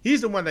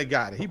 He's the one that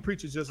got it. He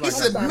preaches just like. He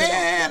said,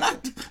 "Man,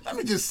 let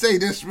me just say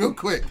this real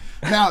quick."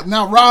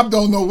 Now Rob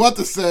don't know what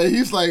to say.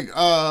 He's like,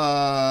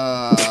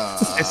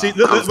 And see,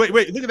 look,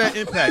 wait, look at that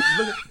impact.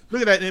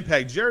 Look at that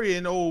impact. Jerry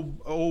in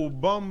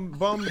old bum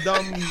dumb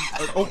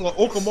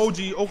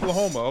Okamoji,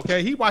 Oklahoma.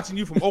 Okay, he watching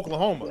you from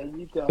Oklahoma. There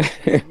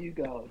you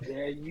go.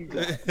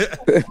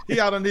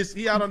 He out on this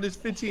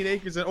 15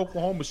 acres in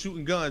Oklahoma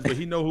shooting guns, but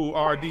he know who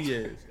RD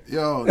is.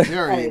 Yo,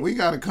 Jerry, we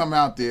gotta come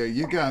out there.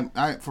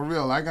 For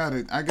real. I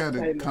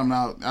gotta come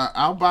out.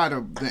 I'll buy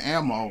the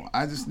ammo.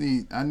 I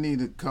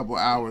need a couple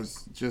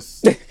hours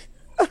just.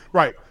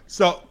 Right.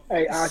 So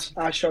hey,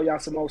 I'll show y'all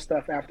some more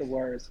stuff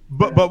afterwards.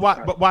 But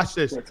watch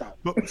this.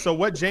 So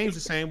what James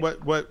is saying,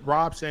 what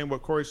Rob's saying,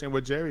 what Corey's saying,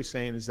 what Jerry's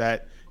saying is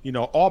that, you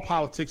know, all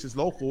politics is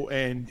local,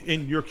 and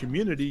in your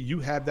community you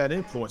have that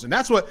influence, and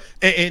that's what.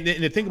 And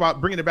the thing about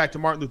bringing it back to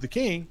Martin Luther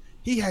King,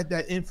 he had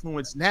that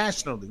influence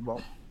nationally.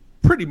 Well,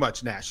 pretty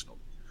much nationally.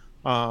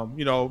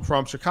 You know,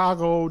 from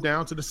Chicago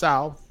down to the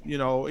South. You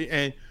know,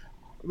 and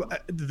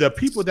the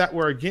people that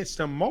were against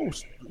him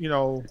most, you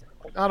know,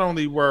 not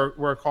only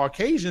were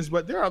Caucasians,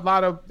 but there were a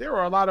lot of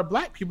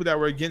black people that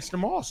were against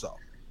him also,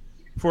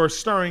 for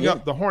stirring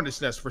up the hornet's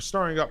nest, for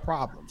stirring up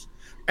problems.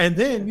 And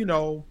then, you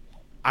know,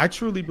 I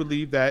truly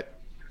believe that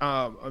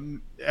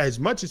as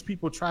much as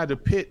people try to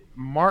pit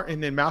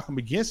Martin and Malcolm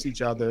against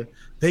each other,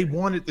 they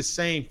wanted the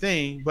same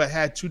thing, but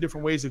had two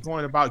different ways of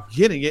going about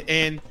getting it.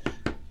 And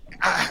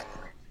I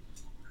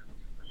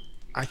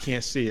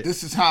can't see it.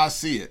 This is how I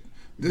see it.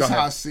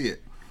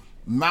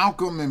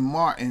 Malcolm and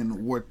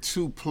Martin were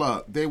two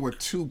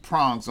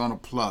prongs on a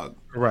plug.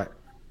 Correct.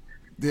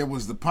 There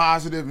was the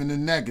positive and the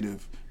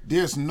negative.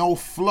 There's no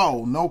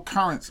flow, no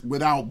currents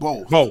without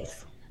both.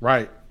 Both.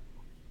 Right.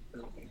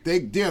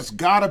 There's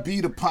got to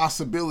be the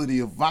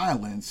possibility of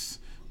violence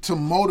to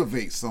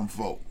motivate some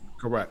folk.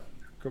 Correct.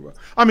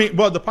 I mean,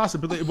 well, the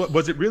possibility,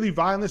 was it really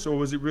violence, or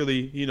was it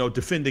really, you know,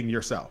 defending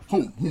yourself?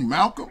 Who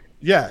Malcolm?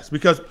 Yes,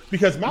 because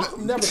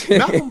Malcolm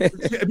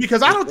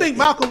because I don't think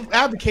Malcolm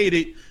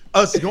advocated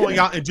us going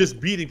out and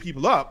just beating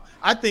people up.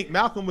 I think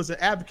Malcolm was an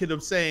advocate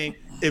of saying,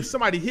 if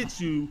somebody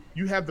hits you,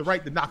 you have the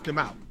right to knock them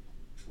out.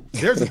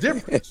 There's a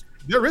difference.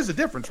 There is a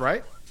difference,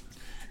 right?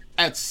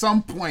 At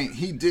some point,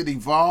 he did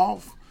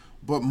evolve,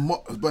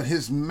 but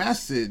his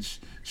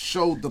message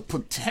showed the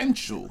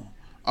potential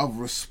of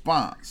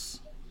response.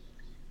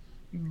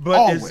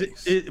 But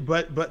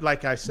but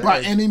like I said,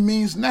 by any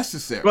means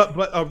necessary.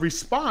 But a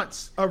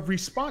response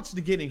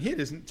to getting hit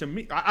isn't, to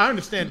me. I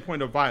understand the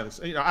point of violence.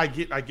 You know, I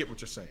get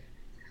what you're saying.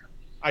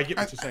 I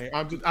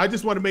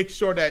just want to make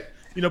sure that,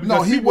 you know.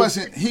 No, he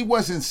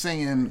wasn't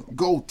saying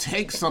go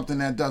take something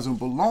that doesn't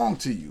belong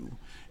to you.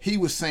 He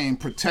was saying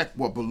protect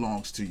what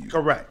belongs to you.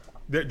 Correct.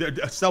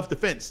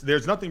 Self-defense.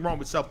 There's nothing wrong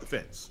with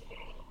self-defense.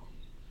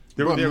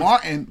 But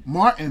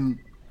Martin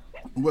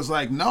was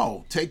like,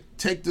 no, take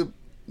that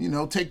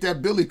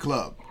billy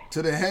club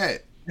to the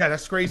head. Yeah,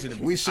 that's crazy to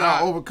me. We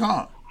shall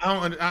overcome. I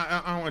don't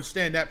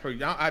understand that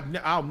part.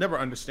 I'll never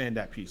understand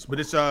that piece. But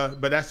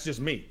but that's just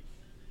me.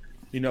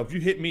 You know, if you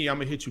hit me, I'm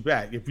gonna hit you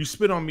back. If you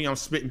spit on me, I'm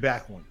spitting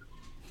back on you.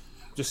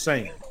 Just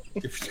saying.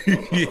 Even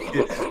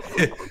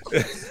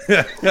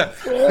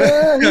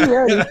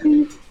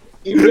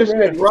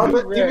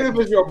if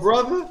it's your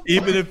brother,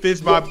 even if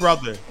it's my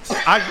brother,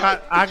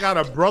 I got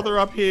a brother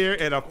up here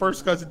and a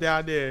first cousin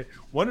down there.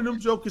 One of them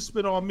jokers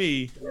spit on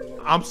me,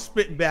 I'm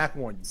spitting back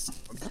on you.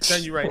 I'm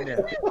telling you right now.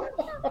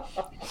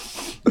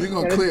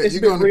 It's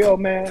been real,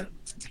 man.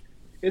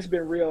 It's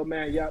been real,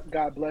 man. Y'all,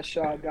 God bless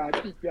y'all. God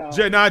keep y'all.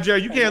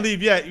 Jerry, you can't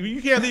leave yet.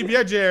 You can't leave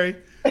yet, Jerry.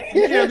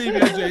 You can't leave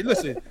yet, Jerry.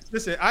 Listen.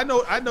 I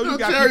know you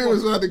got Jerry people.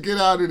 was about to get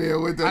out of there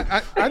with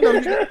that. I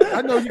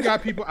know you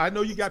got people. I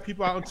know you got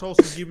people out in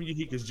Tulsa giving you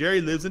heat because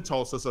Jerry lives in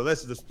Tulsa. So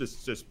let's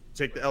just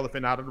take the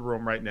elephant out of the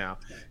room right now.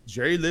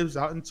 Jerry lives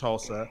out in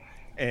Tulsa,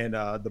 and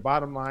the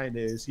bottom line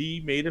is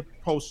he made a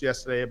post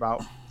yesterday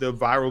about the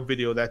viral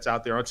video that's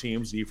out there on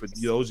TMZ. For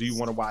those of you who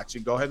want to watch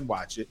it, go ahead and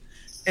watch it.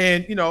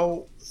 And you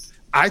know,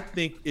 I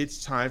think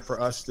it's time for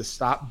us to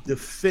stop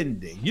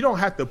defending. You don't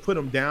have to put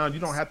them down. You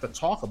don't have to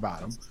talk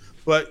about them.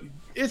 But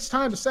it's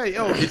time to say,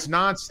 oh, it's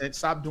nonsense.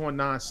 Stop doing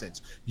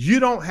nonsense.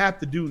 You don't have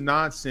to do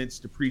nonsense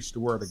to preach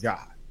the word of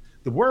God.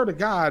 The word of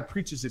God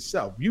preaches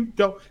itself.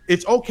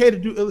 It's okay to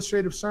do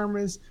illustrative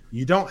sermons.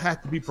 You don't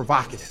have to be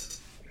provocative.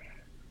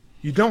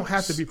 You don't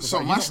have to be provocative.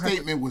 So my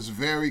statement was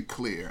very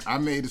clear. I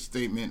made a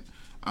statement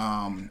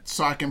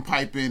so I can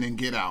pipe in and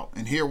get out.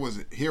 And here was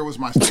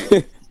my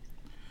statement.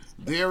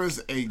 There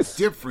is a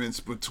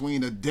difference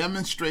between a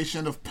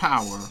demonstration of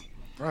power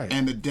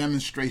and a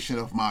demonstration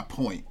of my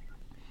point.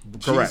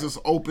 Correct. Jesus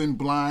opened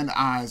blind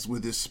eyes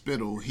with his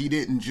spittle. He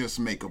didn't just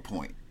make a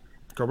point.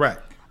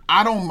 Correct.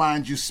 I don't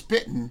mind you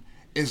spitting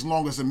as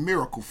long as a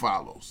miracle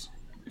follows.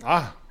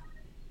 That's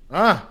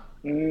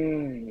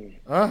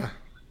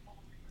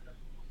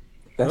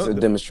a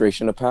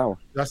demonstration of power.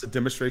 That's a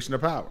demonstration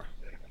of power.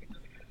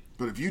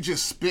 But if you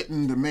just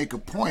spitting to make a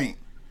point,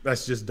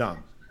 that's just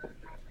dumb.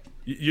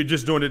 You're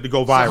just doing it to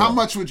go viral. So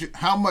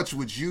how much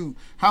would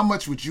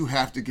you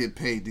have to get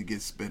paid to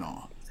get spit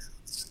on?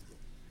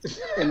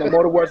 In the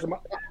mortal words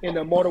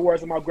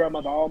of my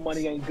grandmother, all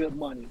money ain't good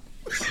money.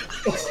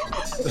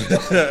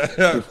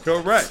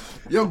 Correct.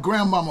 Your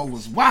grandmama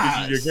was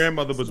wise. Your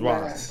grandmother was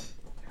wise.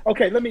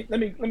 Okay, let me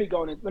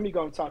go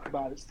and talk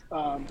about it.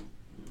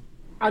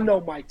 I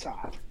know Mike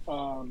Todd.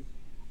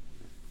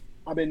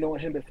 I've been knowing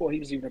him before he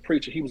was even a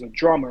preacher. He was a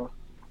drummer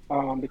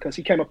because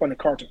he came up under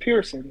Carter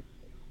Pearson,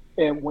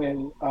 and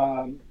when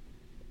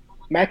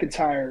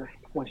McIntyre,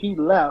 when he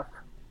left,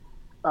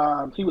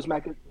 he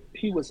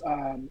was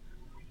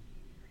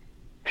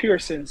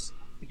Pearson's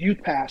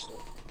youth pastor.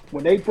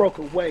 When they broke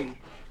away,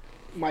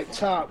 Mike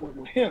Todd went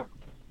with him.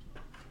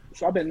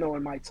 So I've been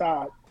knowing Mike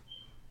Todd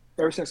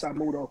ever since I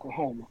moved to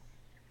Oklahoma.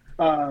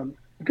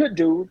 Good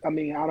dude. I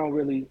mean, I don't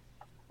really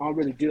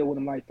deal with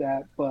him like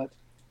that. But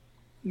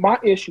my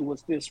issue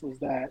was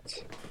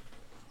that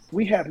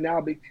we have now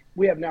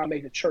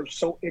made the church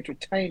so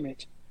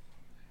entertainment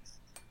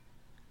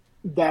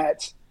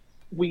that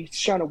we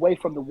shun away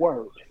from the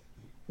word.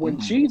 When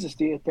Jesus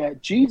did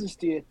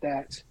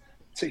that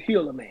to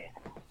heal a man.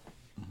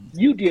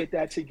 You did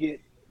that to get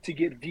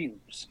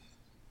views.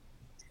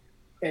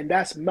 And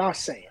that's my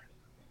saying.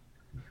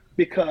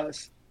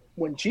 Because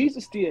when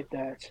Jesus did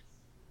that,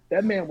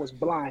 that man was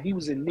blind. He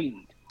was in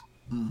need.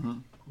 Mm-hmm.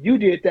 You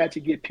did that to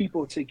get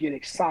people to get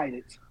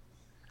excited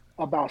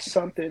about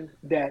something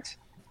that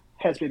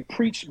has been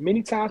preached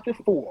many times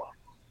before,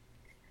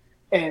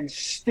 and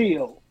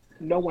still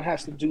no one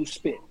has to do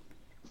spit.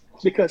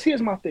 Because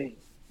here's my thing.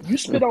 You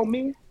spit on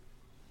me,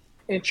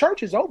 and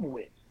church is over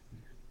with.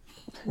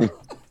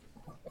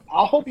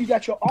 I hope you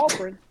got your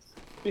offering,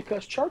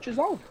 because church is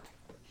over.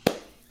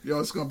 Yo,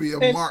 it's gonna be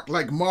a Mark,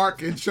 like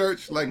Mark in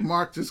church. Like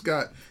Mark just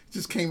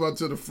came up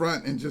to the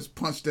front and just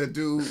punched that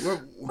dude.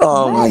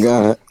 Oh my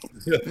God!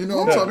 You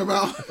know what I'm talking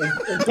about?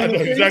 I know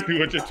exactly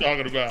what you're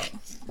talking about.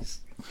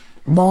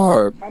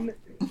 Mark, Come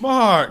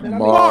on,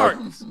 Mark.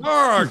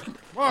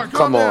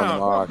 Come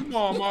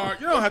on, Mark.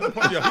 You don't have to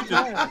punch. Yo,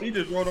 he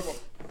just rolled up.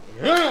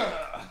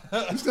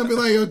 He's gonna be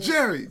like, yo,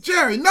 Jerry,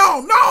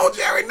 no,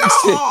 Jerry, no.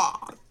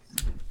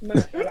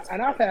 Man,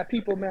 and I've had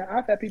people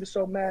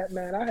so mad,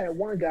 man. I had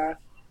one guy.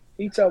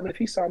 He told me if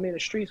he saw me in the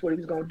streets, what he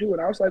was going to do.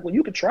 And I was like, well,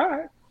 you can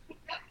try.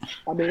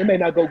 I mean, it may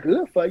not go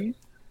good for you.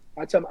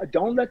 I tell him,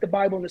 don't let the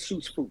Bible and the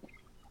suits fool.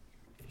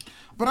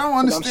 But I don't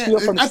understand.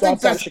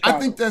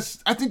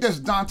 I think that's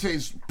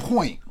Dante's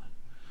point.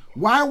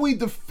 Why are we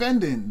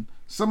defending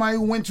somebody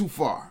who went too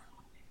far?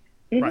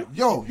 Right.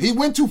 Yo, he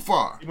went too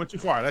far. He went too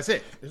far. That's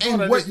it.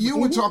 And what you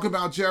were talking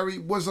about, Jerry,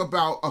 was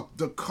about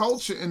the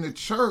culture in the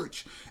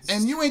church.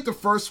 And you ain't the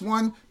first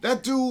one.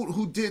 That dude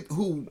who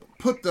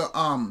put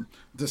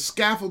the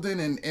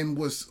scaffolding and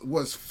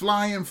was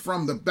flying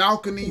from the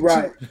balcony.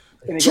 Right.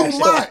 Too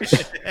much.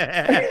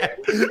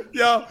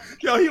 Yo,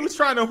 he was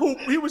trying to hoop.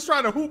 He was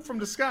trying to hoop from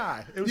the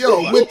sky.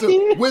 Yo, with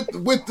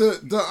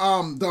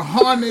the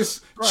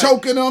harness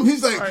choking him,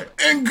 he's like,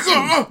 and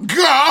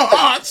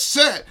God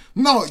said,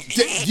 no,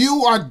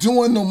 you are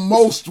doing the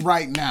most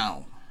right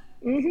now.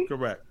 Mm-hmm.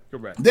 Correct.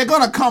 They're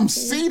gonna come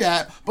see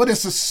that, but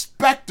it's a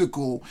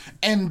spectacle,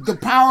 and the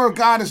power of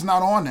God is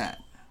not on that.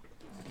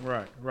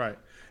 Right.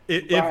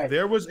 If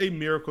there was a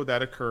miracle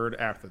that occurred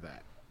after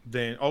that,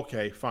 then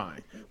okay,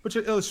 fine. But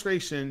your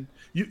illustration,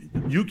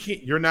 you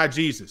can't. You're not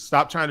Jesus.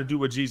 Stop trying to do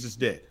what Jesus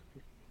did.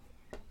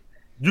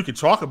 You can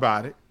talk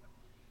about it.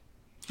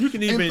 You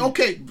can even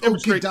okay,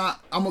 Don.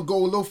 I'm gonna go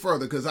a little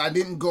further because I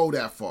didn't go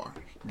that far,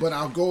 but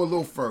I'll go a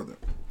little further.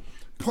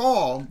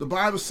 Paul, the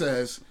Bible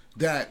says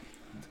that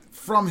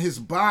from his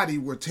body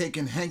were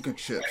taken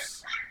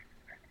handkerchiefs,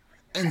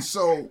 and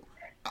so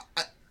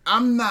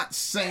I'm not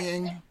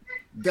saying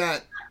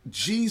that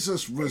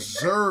Jesus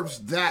reserves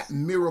that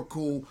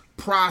miracle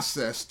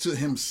process to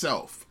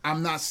himself.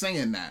 I'm not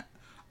saying that.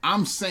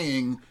 I'm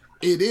saying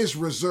it is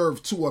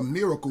reserved to a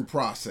miracle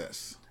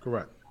process.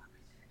 Correct.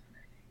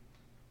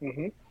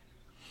 Mm-hmm.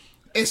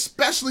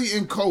 Especially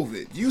in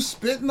COVID. You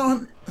spitting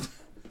on...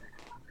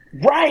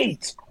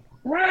 Right.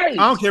 I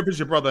don't care if it's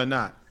your brother or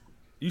not.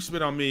 You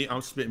spit on me,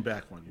 I'm spitting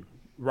back on you.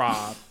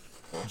 Rob,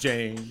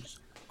 James,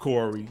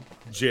 Corey,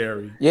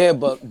 Jerry. Yeah,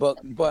 but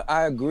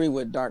I agree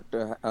with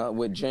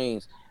with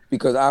James,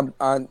 because I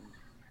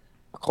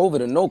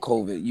COVID or no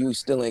COVID, you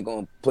still ain't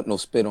gonna put no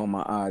spit on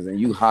my eyes, and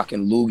you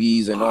hocking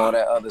loogies and all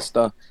that other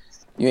stuff.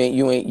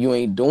 You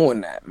ain't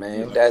doing that,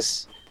 man.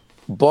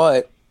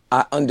 But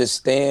I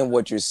understand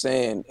what you're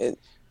saying.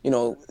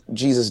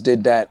 Jesus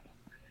did that,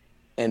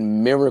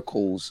 and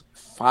miracles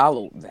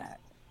followed that,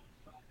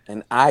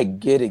 and I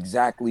get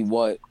exactly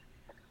what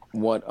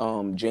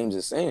James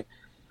is saying.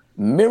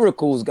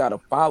 Miracles got to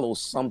follow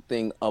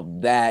something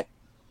of that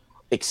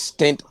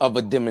extent of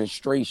a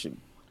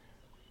demonstration.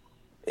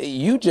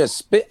 You just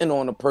spitting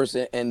on a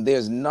person and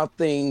there's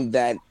nothing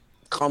that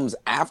comes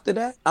after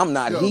that. I'm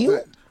not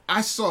healed.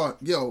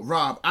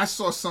 Rob, I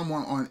saw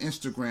someone on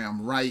Instagram,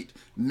 right?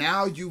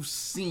 Now you've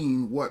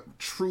seen what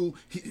true,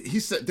 he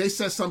said, they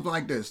said something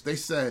like this. They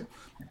said,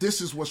 this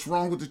is what's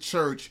wrong with the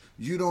church.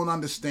 You don't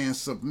understand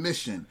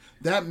submission.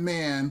 That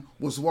man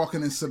was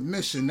walking in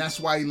submission. That's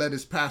why he let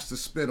his pastor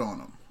spit on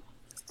him.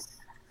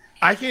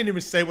 I can't even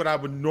say what I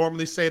would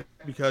normally say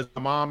because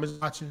my mom is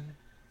watching.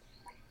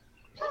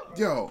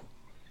 Yo.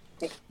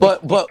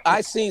 But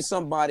I seen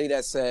somebody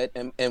that said,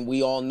 and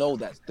we all know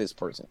that this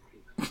person,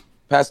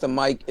 Pastor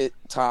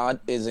Todd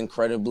is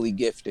incredibly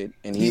gifted,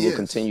 and he will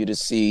continue to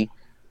see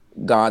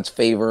God's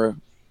favor,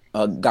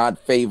 God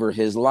favor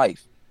his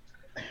life.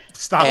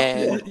 Stop.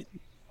 And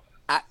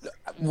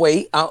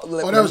wait, that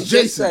was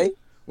Jason.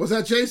 Was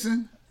that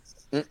Jason?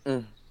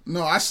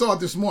 No, I saw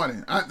it this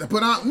morning. I'm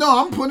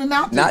putting it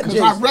out there because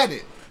I read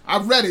it. I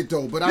read it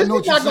though, but I know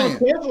what you're saying.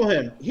 He's not going to cancel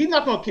him. He's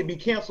not going to be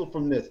canceled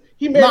from this.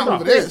 He made not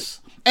over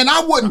this. And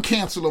I wouldn't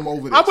cancel him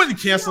over this. I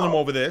wouldn't cancel him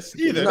over this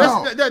either.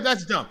 No.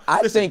 That's dumb.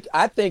 I think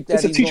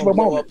that he's going to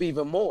blow up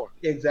even more.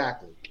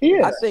 Exactly.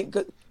 Yeah. I think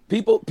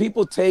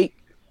people take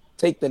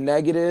the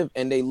negative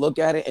and they look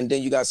at it, and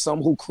then you got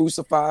some who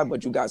crucify,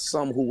 but you got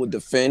some who would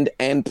defend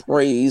and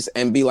praise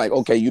and be like,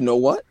 okay, you know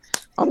what?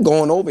 I'm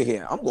going over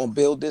here. I'm going to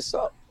build this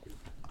up.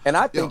 And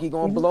I think he's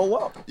gonna blow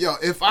up.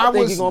 I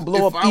think he's gonna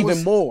blow up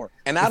even more.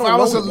 And I don't know. If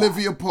I was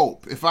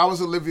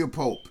Olivia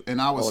Pope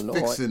and I was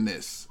fixing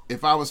this,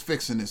 if I was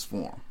fixing this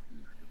for him,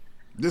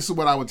 this is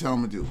what I would tell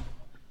him to do.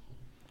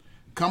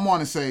 Come on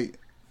and say,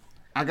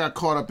 I got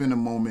caught up in the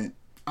moment.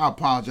 I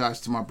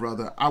apologize to my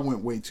brother. I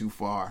went way too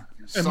far.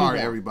 Sorry,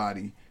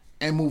 everybody.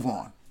 And move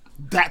on.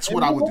 That's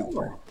what I would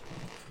do.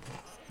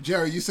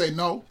 Jerry, you say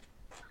no?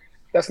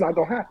 That's not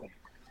gonna happen.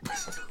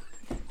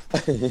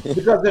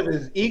 Because of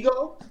his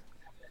ego?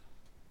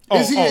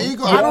 Is he an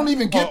ego? I don't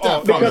even get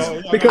that.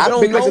 Because I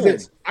don't know.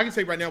 I can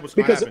say right now what's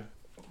going to happen.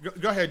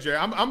 Go ahead, Jerry.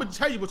 I'm going to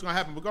tell you what's going to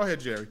happen, but go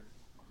ahead, Jerry.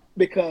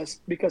 Because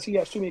he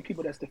has too many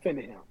people that's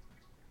defending him.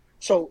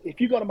 So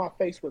if you go to my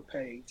Facebook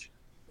page,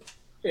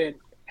 and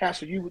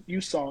Hassell,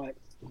 you saw it,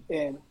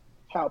 and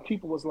how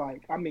people was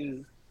like, I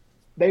mean,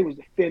 they was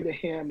defending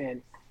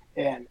him,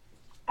 and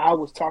I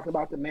was talking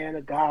about the man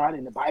of God,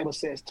 and the Bible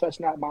says,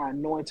 touch not my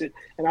anointed.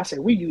 And I said,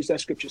 we use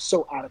that scripture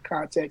so out of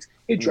context,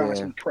 it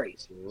drives me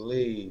crazy.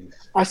 Please.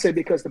 I said,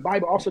 because the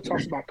Bible also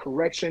talks about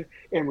correction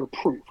and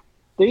reproof.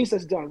 Things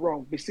that's done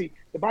wrong. But see,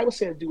 the Bible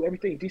says do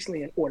everything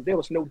decently in order. There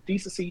was no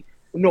decency,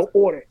 no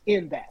order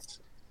in that.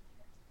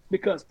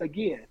 Because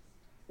again,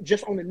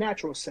 just on the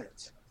natural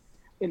sense,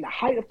 in the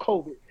height of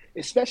COVID,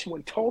 especially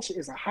when Tulsa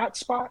is a hot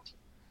spot,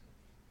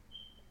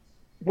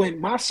 when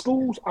my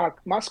schools are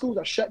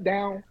shut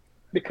down,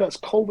 because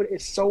COVID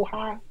is so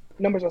high,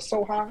 numbers are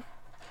so high,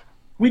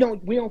 we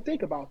don't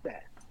think about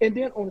that. And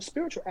then on the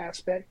spiritual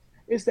aspect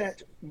is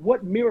that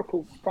what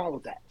miracle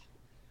followed that?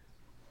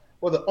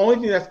 Well, the only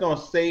thing that's going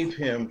to save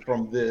him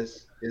from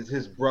this is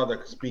his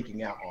brother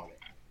speaking out on it.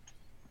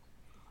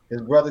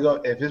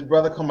 If his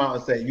brother come out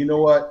and say, you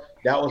know what,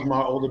 that was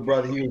my older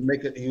brother. He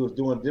was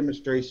doing a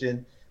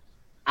demonstration.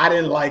 I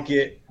didn't like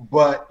it,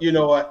 but you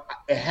know what,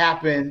 it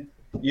happened.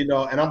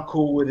 And I'm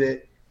cool with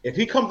it. If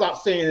he comes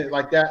out saying it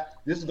like that,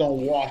 this is gonna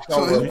wash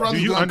over. So his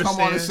brother's gonna come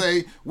on and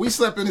say, "We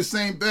slept in the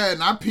same bed,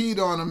 and I peed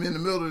on him in the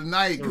middle of the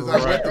night because I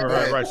wet the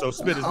bed." Right. So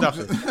spit is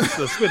nothing.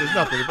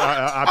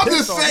 I'm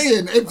just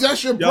saying, if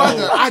that's your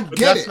brother, I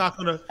get it. Not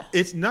gonna.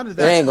 It's none of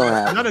that. Ain't gonna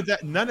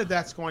happen. None of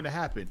that's going to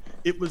happen.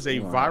 It was a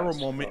viral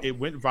moment. It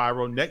went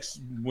viral. Next,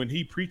 when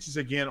he preaches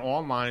again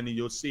online, and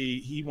you'll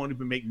see he won't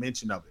even make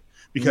mention of it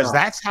because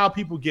that's how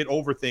people get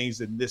over things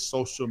in this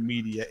social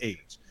media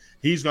age.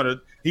 He's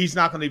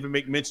not gonna even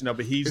make mention of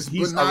it. He's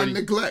benign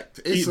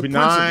neglect. It's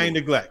benign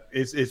neglect.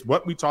 It's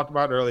what we talked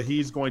about earlier.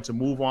 He's going to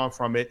move on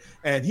from it,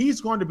 and he's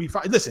going to be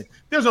fine. Listen,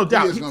 there's no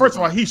doubt. First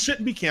of all, he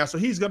shouldn't be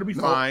canceled. He's going to be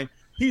fine.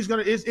 It's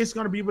going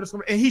to be what it's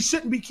going to be, and he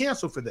shouldn't be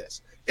canceled for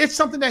this. It's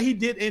something that he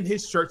did in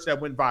his church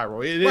that went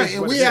viral. It is,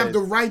 and we have the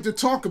right to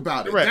talk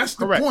about it. That's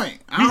the point.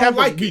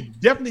 We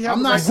definitely have.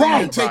 I'm not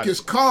saying take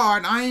his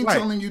card. I ain't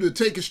telling you to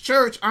take his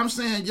church. I'm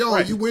saying,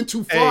 you went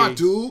too far,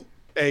 dude.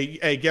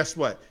 Hey, guess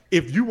what?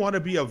 If you want to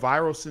be a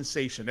viral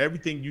sensation,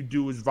 everything you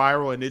do is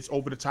viral and it's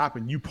over the top,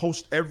 and you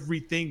post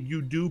everything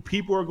you do,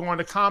 people are going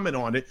to comment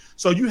on it.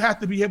 So you have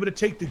to be able to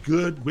take the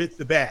good with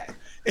the bad.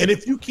 And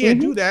if you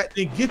can't do that,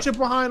 then get your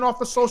behind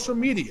off of social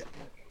media.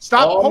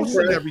 Stop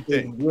posting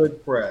everything.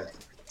 Good press.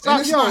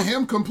 And it's not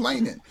him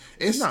complaining.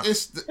 It's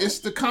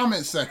the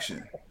comment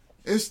section.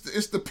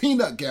 It's the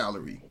peanut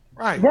gallery.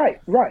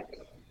 Right.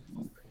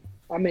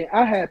 I mean,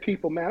 I had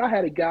people, man. I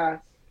had a guy.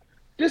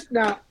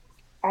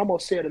 I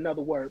almost said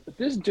another word, but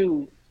this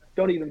dude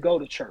don't even go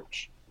to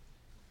church.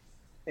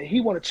 And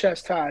he want to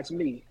chastise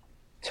me,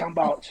 talking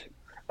about,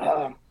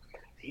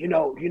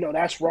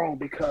 that's wrong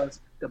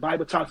because the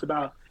Bible talks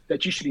about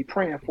that you should be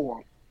praying for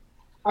him.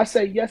 I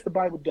say, yes, the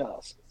Bible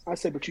does. I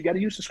say, but you got to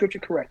use the scripture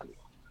correctly.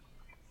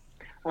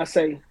 I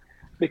say,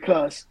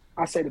 because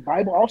the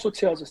Bible also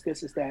tells us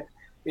this is that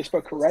it's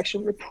for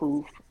correction,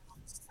 reproof.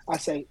 I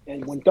say,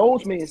 and when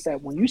those means that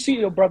when you see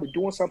your brother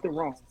doing something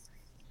wrong,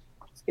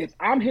 if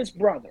I'm his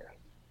brother,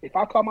 if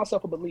I call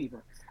myself a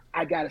believer,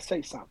 I got to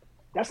say something.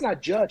 That's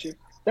not judging.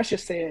 That's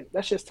just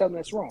telling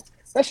that's wrong.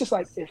 That's just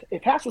like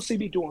if Hassell see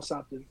me doing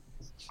something,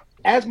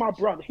 as my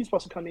brother, he's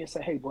supposed to come in and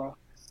say, hey, bro,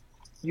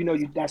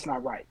 that's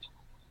not right.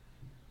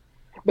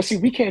 But see,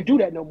 we can't do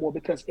that no more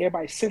because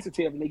everybody's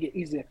sensitive and they get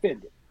easily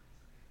offended.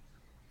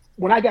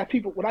 When I got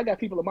people in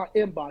my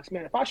inbox,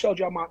 man, if I showed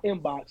y'all my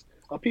inbox,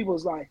 people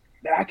was like,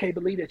 man, I can't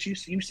believe that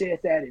you said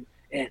that,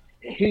 and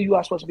here you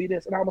are supposed to be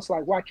this. And I was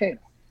like, why can't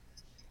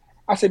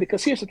I? I say,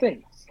 because here's the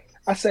thing.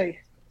 I say,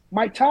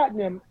 Mike Todd and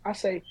them, I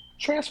say,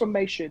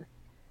 Transformation,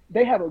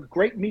 they have a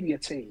great media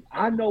team.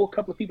 I know a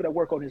couple of people that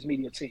work on his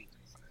media team.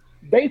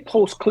 They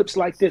post clips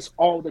like this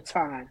all the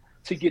time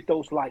to get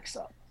those likes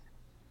up.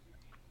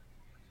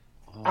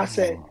 I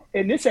said,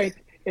 and this ain't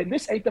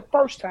the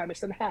first time it's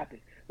gonna happen.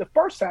 The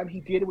first time he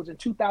did it was in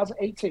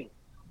 2018.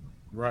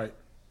 Right.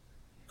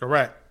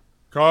 Correct.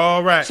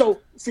 So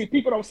see,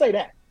 people don't say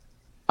that.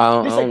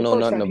 I don't know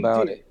nothing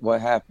about it.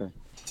 What happened?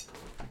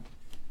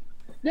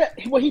 Yeah,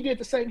 well, he did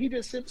the same. He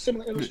did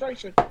similar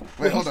illustration.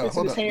 Wait, hold on.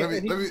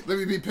 Let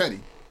me be petty.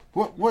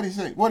 What did he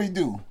say? What did he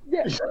do?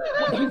 Yeah,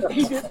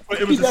 he did.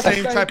 It was the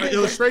same type of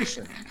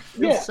illustration.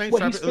 Yeah, he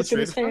spits in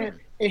his hand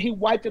and he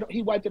wiped it.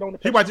 He wiped it on the.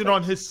 He wiped it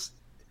on his.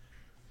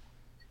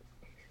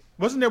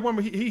 Wasn't there one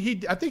where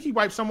he I think he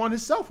wiped some on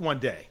himself one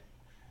day.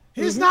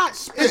 It's not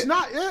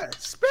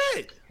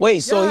spit.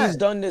 Wait, so he's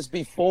done this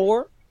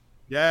before?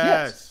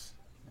 Yes.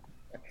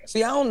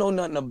 See, I don't know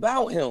nothing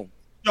about him.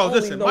 Yo,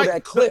 listen, Mike,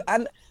 that clip.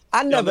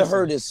 I never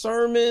heard his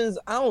sermons.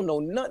 I don't know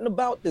nothing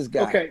about this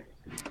guy. Okay,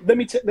 let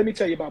me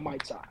tell you about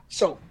Mike Todd.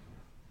 So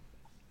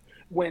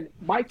when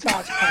Mike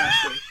Todd's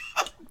pastor,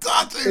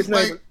 Dante's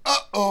like,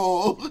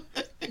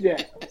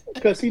 yeah,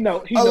 because he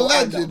know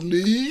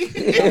allegedly.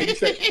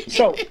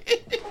 So,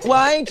 well,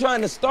 I ain't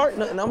trying to start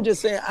nothing. I'm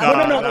just saying.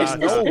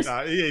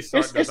 It's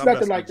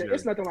nothing like that.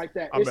 It's nothing like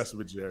that. I'm messing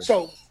with Jerry.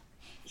 So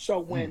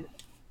when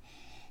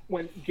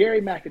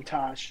Gary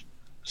McIntosh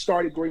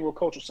started Greenwood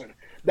Cultural Center,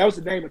 that was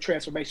the name of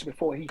Transformation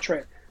before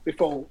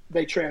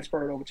they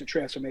transferred over to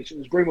Transformation. It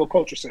was Greenwood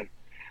Cultural Center.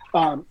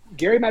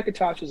 Gary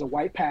McIntosh is a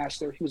white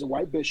pastor. He was a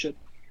white bishop,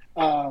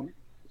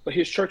 but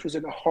his church was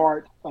in the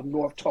heart of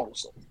North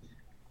Tulsa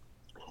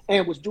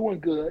and was doing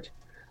good.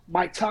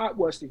 Mike Todd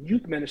was the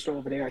youth minister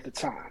over there at the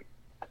time.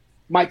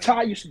 Mike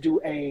Todd used to do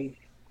a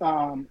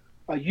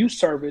youth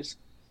service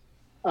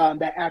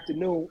that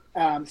afternoon,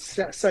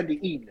 Sunday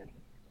evening.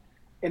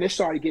 And it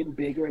started getting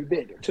bigger and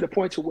bigger to the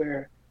point to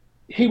where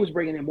he was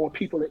bringing in more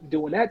people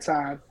during that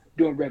time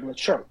doing regular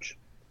church.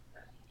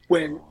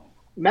 When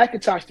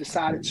McIntosh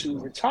decided to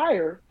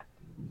retire,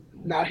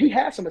 now he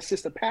had some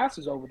assistant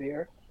pastors over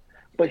there,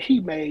 but he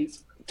made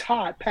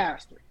Todd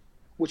pastor,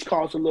 which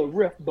caused a little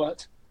rift,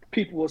 but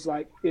people was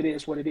like, it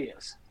is what it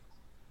is.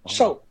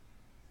 So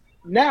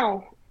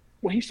now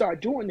when he started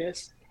doing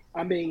this,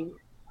 I mean,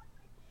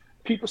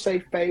 people say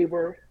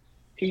favor,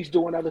 he's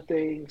doing other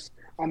things.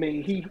 I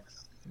mean,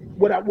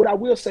 what I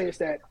will say is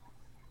that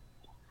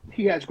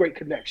he has great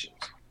connections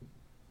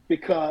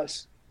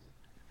because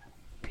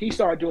he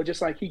started doing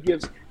just like he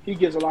gives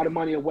a lot of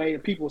money away,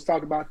 and people was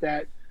talking about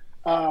that.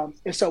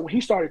 And so when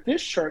he started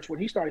his church,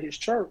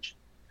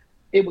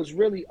 it was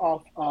really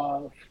off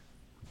of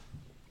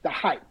the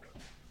hype,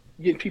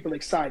 getting people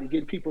excited,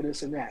 getting people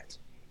this and that.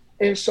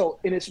 And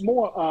it's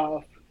more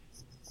of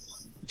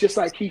just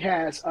like he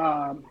has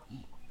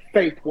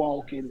faith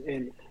walk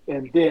and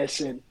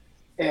this and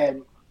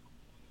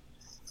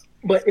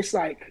but it's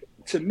like,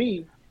 to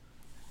me,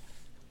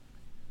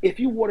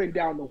 if you watering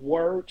down the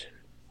word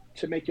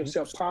to make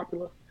yourself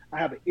popular, I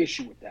have an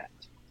issue with that.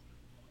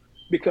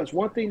 Because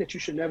one thing that you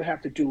should never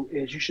have to do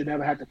is you should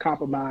never have to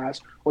compromise,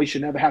 or you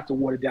should never have to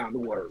water down the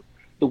word.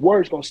 The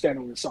word's going to stand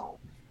on its own.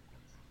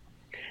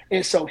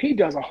 And so he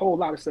does a whole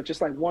lot of stuff.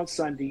 Just like one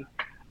Sunday,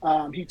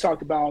 he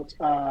talked about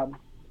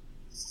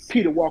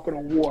Peter walking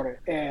on water.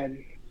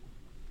 And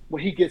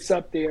when he gets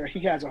up there, he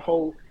has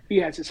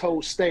his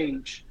whole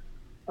stage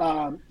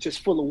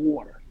just full of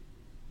water.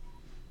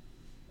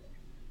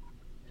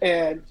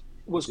 And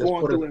was just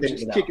going through and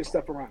just kicking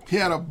stuff around. He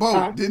had a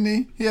boat, didn't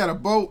he? He had a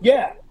boat.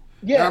 Yeah.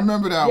 I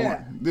remember that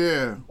one.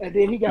 Yeah. And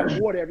then he got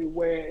water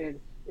everywhere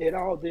and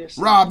all this.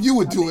 Rob, you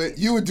would do it.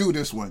 You would do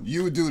this one.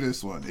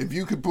 If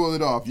you could pull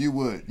it off, you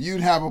would.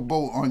 You'd have a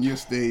boat on your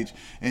stage,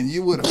 and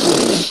you would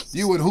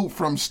hoop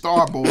from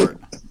starboard.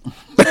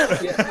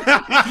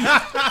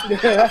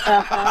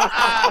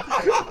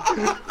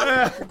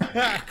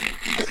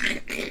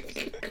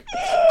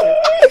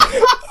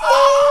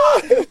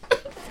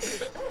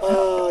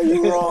 Oh,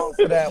 you're wrong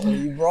for that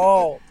one. You're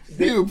wrong.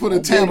 He would put a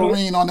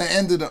tambourine on the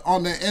end of the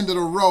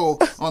row,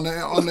 on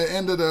the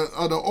end of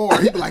the oar.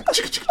 He'd be like,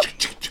 yeah,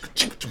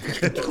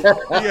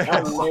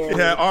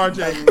 RJ.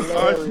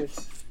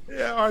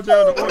 Yeah, RJ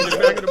on the oar,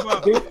 back of the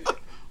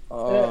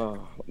boat.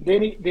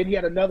 Then he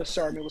had another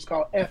sermon. It was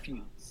called F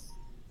You.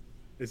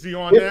 Is he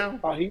on now?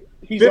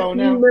 He's on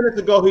now. 15 minutes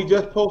ago, he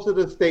just posted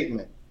a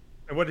statement.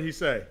 And what did he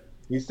say?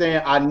 He's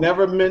saying, I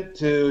never meant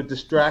to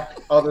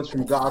distract others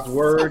from God's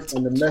word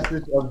and the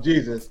message of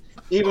Jesus,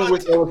 even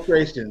with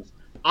illustrations.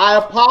 I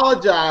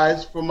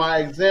apologize for my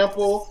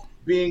example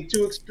being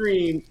too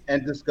extreme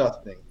and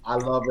disgusting. I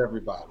love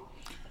everybody.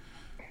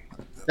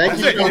 Thank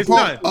you.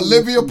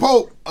 Olivia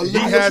Pope. He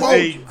has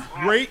a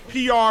great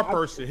PR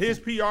person. His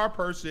PR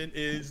person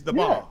is the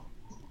bomb.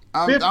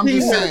 I'm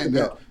just saying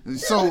that.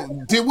 So,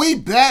 did we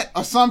bet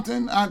or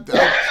something? Y'all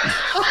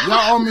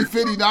owe me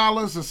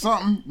 $50 or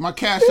something. My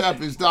cash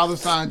app is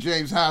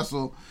 $James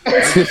Hassell.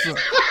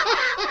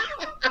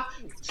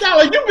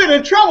 Scholar, you've been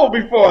in trouble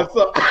before,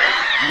 so.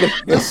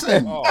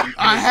 Listen,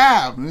 I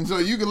have, and so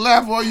you can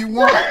laugh all you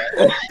want.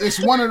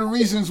 It's one of the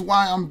reasons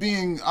why I'm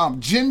being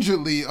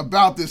gingerly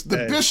about this.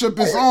 The bishop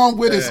is on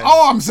with his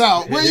arms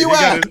out. Where you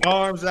at? His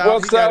arms out.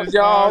 What's up,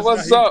 y'all?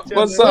 What's up?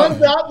 What's up?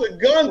 Guns out, the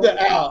guns are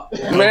out.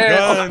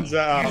 Guns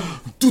out.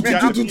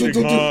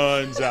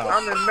 Guns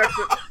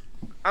out.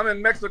 I'm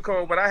in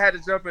Mexico, but I had to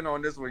jump in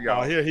on this one,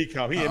 y'all. Oh, here he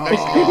come. He in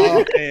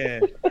Mexico.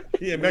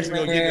 He in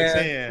Mexico getting his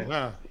hand,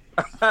 huh?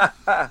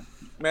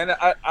 Man,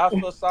 I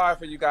feel sorry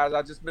for you guys.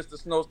 I just missed a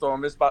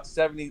snowstorm. It's about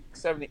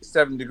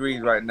 77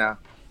 degrees right now.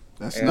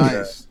 That's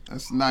nice.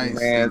 That's nice.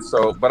 Man,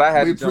 so, but I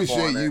had we to jump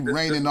appreciate on you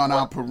raining on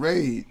our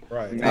parade.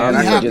 Right. Man,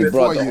 I just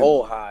brought the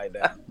whole high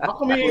down. How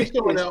come he ain't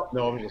showing out?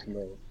 No, I'm just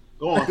no.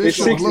 Go on.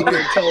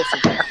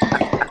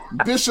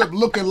 Bishop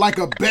looking like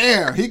a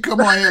bear. He come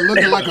on here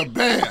looking like a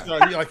bear.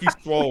 Like he's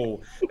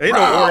swole. Ain't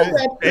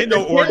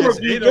no organs.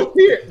 There's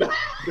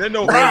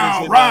no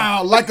organs.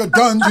 Round like a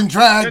dungeon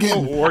dragon.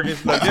 There's no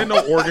organs. There's no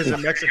organs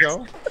in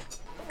Mexico.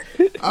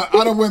 I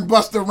done went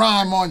bust a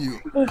rhyme on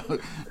you.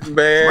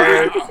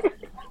 Man.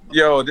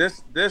 Yo,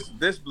 this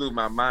blew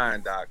my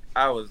mind, Doc.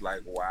 I was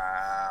like,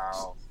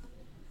 wow.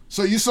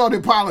 So you saw the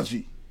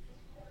apology?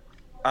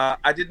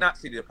 I did not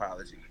see the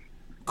apology.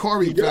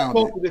 Corey He just found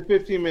posted it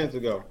 15 minutes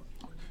ago.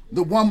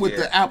 The one with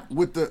the app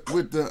with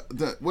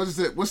the what is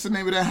it? What's the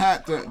name of that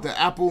hat? The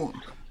Apple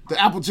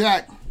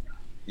Jack.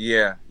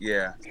 Yeah.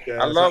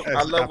 I love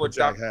what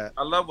Dr.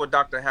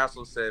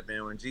 Hassell said,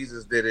 man. When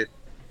Jesus did it,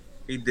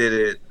 he did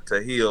it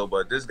to heal,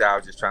 but this guy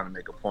was just trying to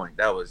make a point.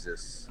 That was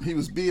just he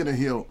was being a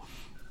heel.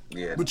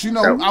 Yeah. But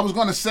I was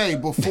gonna say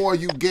before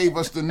you gave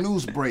us the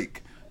news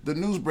break, this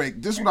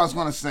is what I was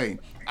gonna say.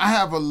 I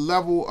have a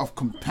level of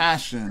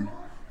compassion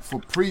for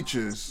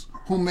preachers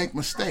who make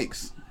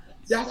mistakes.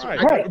 That's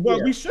right.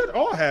 Well, we should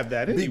all have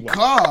that anyway.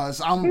 Because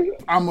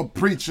I'm a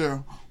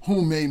preacher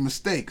who made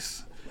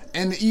mistakes.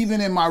 And even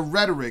in my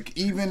rhetoric,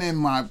 even in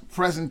my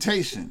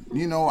presentation,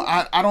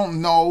 I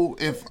don't know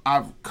if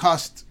I've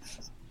cussed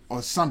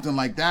or something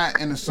like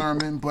that in a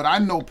sermon, but I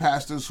know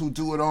pastors who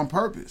do it on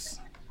purpose.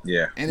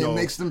 Yeah. And it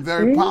makes them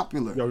very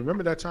popular. Yo,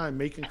 remember that time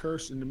Macon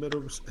curse in the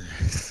middle of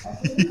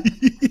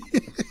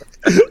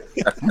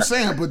I'm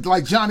saying, but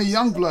like Johnny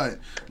Youngblood,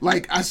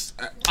 like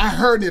I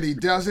heard that he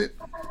does it.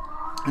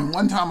 And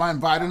one time I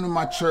invited him to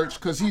my church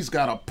because he's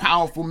got a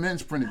powerful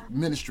men's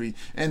ministry,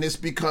 and it's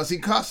because he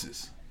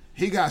cusses.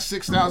 He got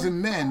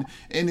 6,000 men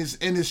in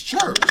his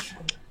church.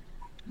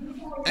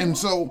 And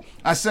so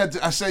I said,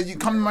 you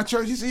come to my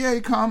church? He said, yeah,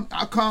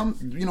 I'll come.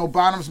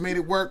 Bottoms made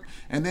it work.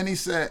 And then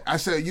I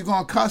said, you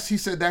gonna cuss? He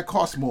said, that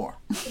costs more.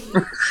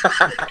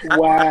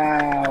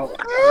 Wow.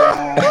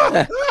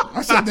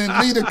 I said, then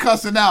leave the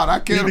cussing out. I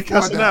can't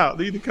afford that.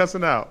 Leave the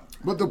cussing out.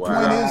 But the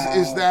point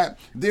is that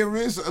there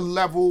is a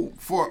level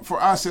for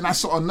us, and I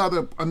saw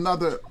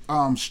another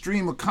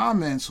stream of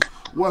comments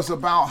was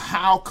about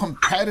how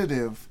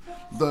competitive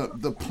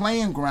the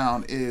playing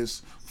ground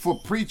is for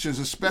preachers,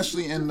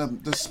 especially in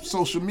the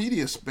social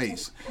media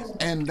space,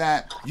 and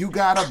that you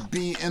gotta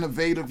be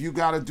innovative, you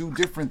gotta do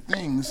different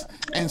things.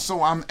 And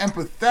so I'm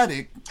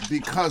empathetic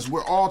because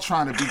we're all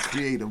trying to be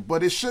creative,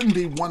 but it shouldn't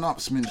be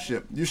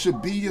one-upsmanship. You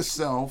should be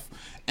yourself,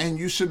 and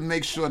you should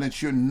make sure that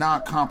you're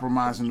not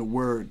compromising the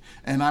word.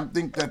 And I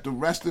think that the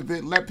rest of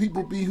it, let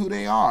people be who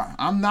they are.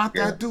 I'm not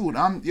that dude.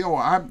 I'm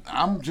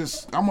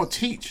gonna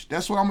teach.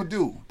 That's what I'm gonna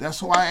do. That's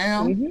who I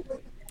am.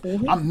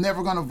 Mm-hmm. I'm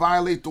never gonna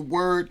violate the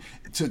word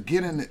to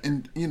get an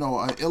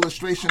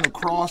illustration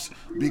across,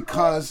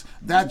 because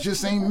that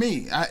just ain't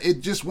me. It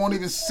just won't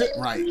even sit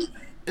right.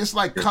 It's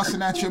like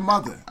cussing at your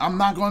mother. I'm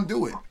not gonna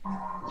do it.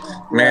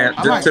 Man,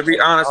 to be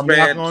honest,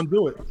 man, I'm not gonna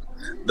do it.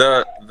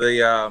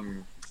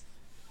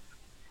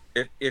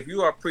 If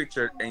you are a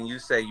preacher and you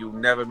say you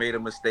never made a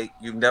mistake,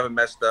 you never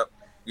messed up,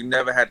 you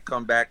never had to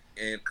come back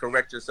and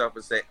correct yourself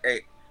and say,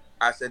 hey,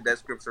 I said that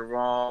scripture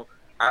wrong,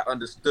 I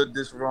understood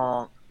this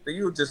wrong, then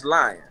you're just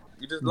lying.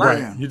 You're just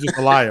lying. Right. You're just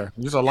a liar.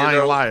 You're just a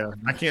lying liar.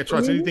 I can't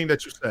trust anything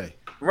that you say.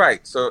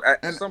 Right. So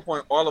at some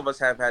point, all of us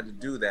have had to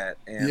do that.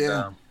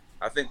 And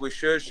I think we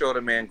should show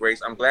the man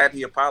grace. I'm glad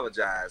he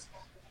apologized,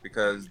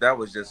 because that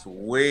was just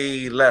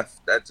way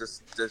left. That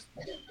just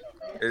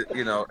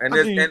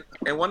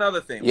and one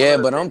other thing. Yeah,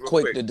 but I'm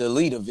quick to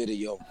delete a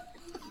video.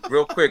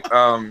 Real quick.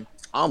 I'm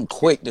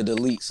quick to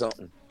delete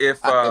something.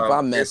 If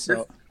I mess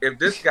up. If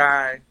this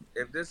guy,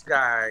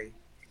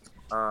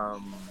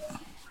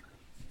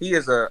 he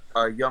is a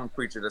young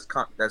preacher that's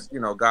God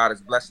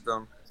has blessed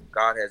him.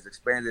 God has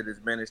expanded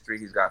his ministry.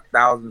 He's got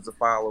thousands of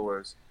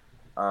followers.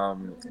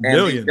 And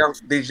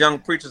these young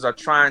preachers are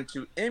trying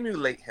to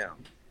emulate him.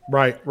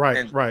 Right.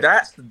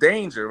 That's the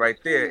danger right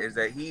there, is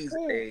that he is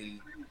a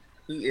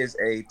template. He's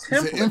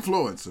an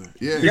influencer.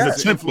 Yeah, he's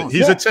a template.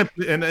 He's a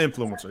template and an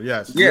influencer.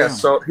 Yes. Yeah.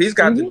 So he's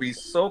got to be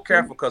so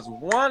careful, because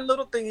one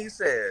little thing he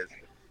says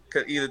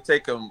could either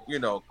take him,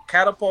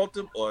 catapult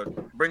him or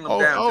bring him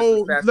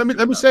down.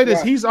 Let me say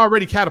this. He's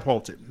already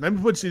catapulted. Let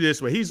me put it this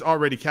way. He's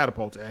already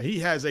catapulted. He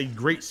has a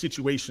great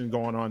situation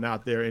going on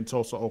out there in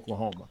Tulsa,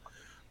 Oklahoma.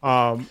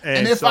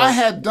 And if so, I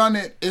had done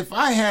it, if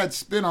I had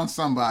spit on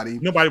somebody,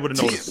 nobody would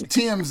have noticed.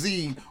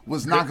 TMZ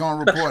was not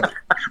going to report it.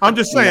 I'm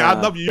just saying, I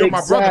love you. You're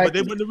my brother, but they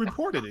Exactly. wouldn't have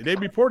reported it. They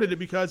reported it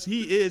because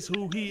he is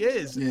who he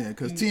is. Yeah,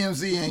 because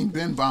TMZ ain't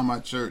been by my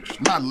church,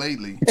 not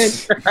lately.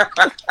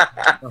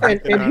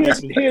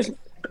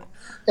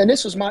 And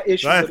this was my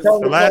issue.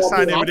 The last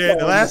time they were there,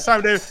 the last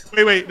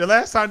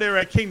time they were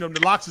at Kingdom, the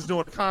Locks is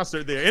doing a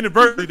concert there.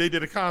 Inadvertently, they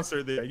did a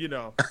concert there. You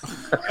know.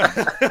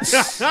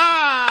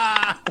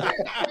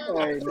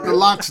 The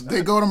Locks,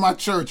 they go to my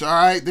church. All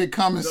right, they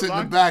come and sit in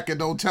the back and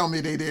don't tell me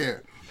they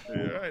there. Yeah,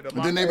 right,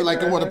 And then they be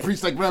like, I want to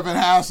preach like Reverend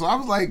Hassell. I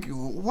was like,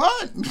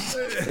 what?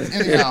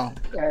 Anyhow.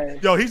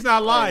 Yo, he's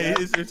not lying.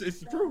 It's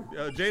the truth.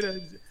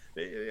 Jada,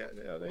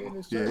 they in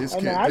this church. It's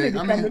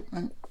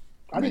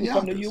I need to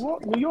come to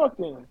New York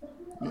then.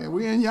 Yeah,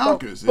 we in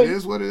Yonkers. But- It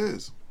is what it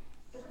is.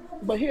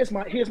 But here's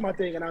my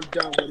thing, and I'm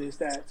done with it, is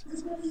that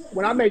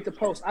when I make the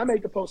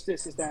post,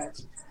 this is that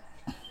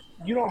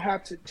you don't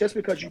have to, just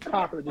because you're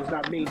popular does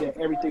not mean that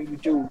everything you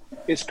do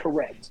is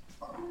correct.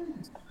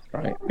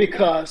 Right.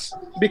 Because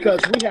we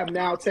have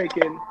now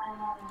taken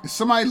Is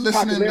somebody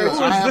listening to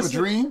Popularity. I Have a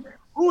Dream?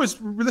 Who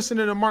is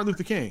listening to Martin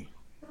Luther King?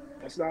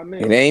 that's not me.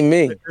 It ain't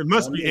me. It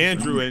must be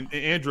Andrew in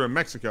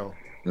Mexico.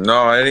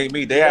 No, it ain't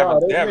me. They have a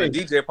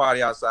DJ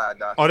party outside,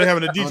 Doc. Oh, they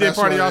having a DJ that's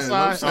party what it is.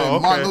 outside? I'm saying Oh,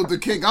 Martin okay. Luther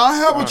King, I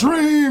have a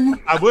dream.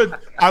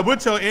 I would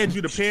tell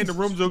Andrew to pan the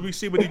rooms so we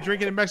see what he's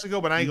drinking in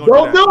Mexico, but I ain't gonna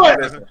Don't do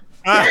that.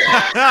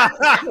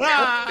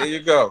 There you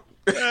go.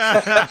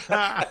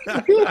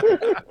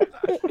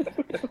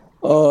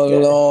 Oh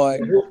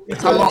Lord.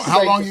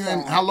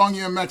 How long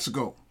you in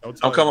Mexico?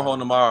 I'm coming home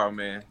tomorrow,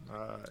 man.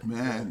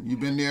 Man, you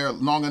been there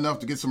long enough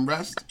to get some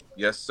rest?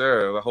 Yes,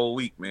 sir. A whole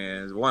week,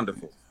 man. It's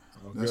wonderful.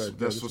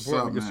 That's what's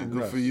up, man.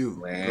 Good for you.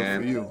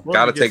 Man, Good for you.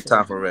 gotta take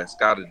time for rest.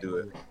 Gotta do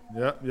it.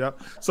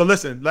 Yep. So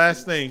listen,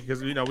 last thing,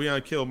 because we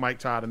done killed Mike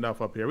Todd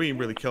enough up here. We didn't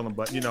really kill him,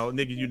 but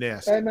nigga, you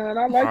nasty. Hey man,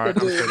 I like that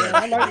dude, man.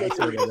 I like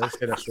that dude. Let's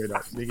say that straight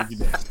up. Nigga, you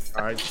nasty.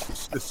 All right.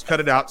 Just cut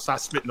it out. Stop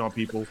spitting on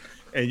people.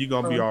 And you're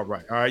gonna be all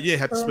right. All right. You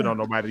ain't have to spit on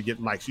nobody to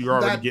get likes. You're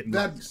already getting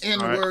likes. That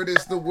N all right? word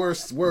is the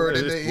worst word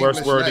in the It's the worst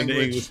English word language. in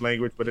the English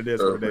language, but it is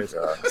what it is.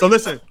 God. So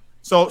listen.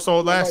 So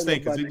last thing,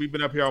 because nobody. we've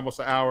been up here almost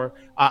an hour.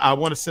 I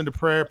want to send the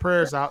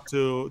prayers out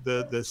to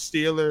the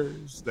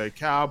Steelers, the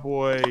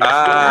Cowboys, the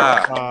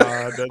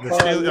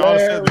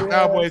Steelers, the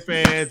Cowboy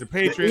fans, the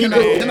Patriots.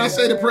 Can I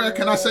say the prayer?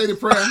 Can I say the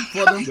prayer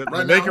for them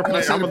right now? Laker Can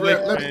I fan. say I'm the a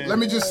prayer? Laker fan. Let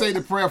me just say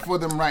the prayer for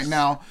them right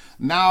now.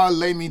 Now I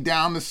lay me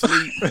down to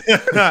sleep. Pray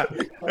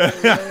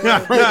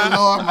the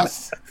Lord.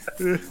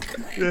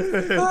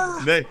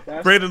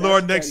 Pray the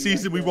Lord next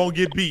season we won't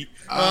get beat.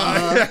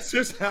 That's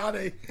just how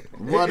they.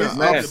 What it's an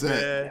not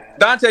upset. bad.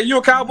 Dante, you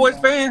a Cowboys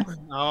fan?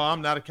 No,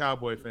 I'm not a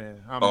Cowboy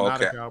fan. I'm Oh, not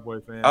okay. a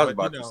Cowboy fan. I was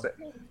but, about to say.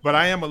 But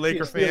I am a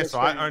Laker fan, Steelers so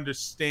I fan.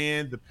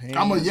 understand the pain.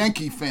 I'm a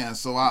Yankee fan,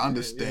 so I Yeah,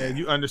 understand.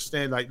 you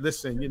understand. Like,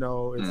 listen,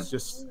 it's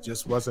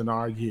just wasn't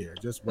our year.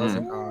 Just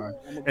wasn't our.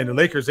 And the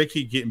Lakers, they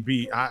keep getting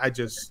beat.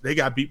 They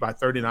got beat by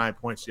 39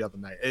 points the other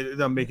night. It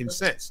doesn't make any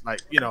sense.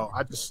 Like,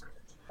 I just.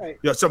 Right.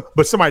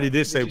 But somebody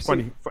did say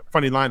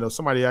funny line though.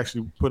 Somebody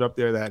actually put up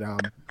there that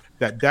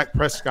that Dak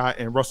Prescott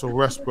and Russell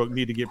Westbrook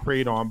need to get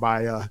prayed on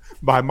by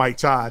Mike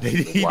Todd. He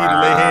need to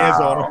lay hands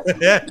on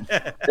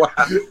them. Wow.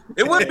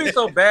 It wouldn't be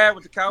so bad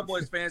with the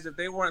Cowboys fans if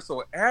they weren't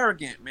so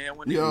arrogant, man.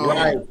 When they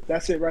Right.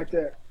 That's it right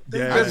there.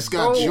 Yeah. I just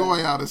got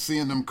joy out of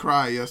seeing them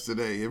cry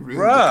yesterday.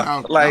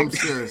 Bruh, I'm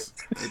serious.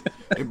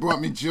 It brought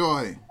me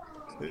joy.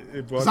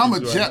 It brought Because I'm a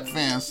you joy. Jet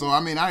fan, so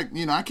I mean,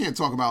 I can't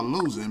talk about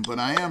losing, but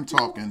I am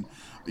talking,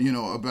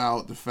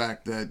 about the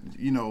fact that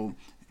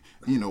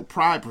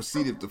pride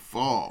proceeded to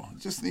fall.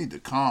 Just need to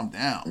calm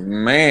down.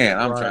 Man,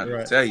 I'm trying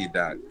right. to tell you,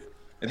 Doc.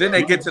 And then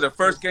they get to the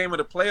first game of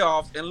the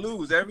playoffs and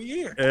lose every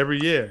year. Every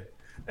year.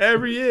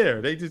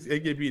 They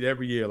get beat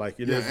every year. Like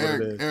it is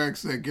what it is. Eric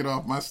said, "Get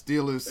off my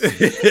Steelers."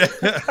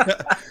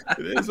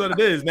 It is what it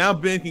is. Now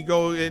Ben can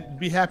go and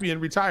be happy in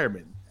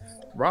retirement.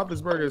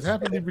 Roethlisberger is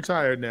happily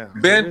retired now.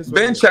 Ben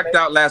checked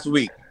out last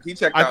week. He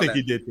checked out. I think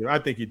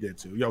he did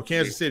too. Yo,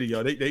 Kansas City,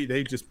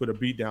 they just put a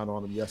beat down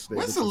on him yesterday.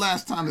 When's the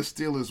last time the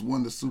Steelers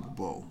won the Super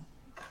Bowl?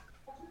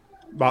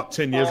 About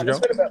 10 years ago.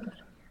 It's been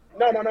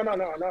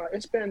no.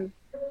 It's been.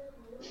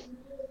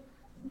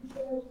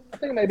 I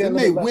think maybe. Didn't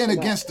they win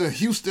against the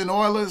Houston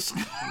Oilers?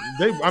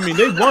 They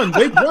won.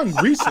 They won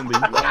recently.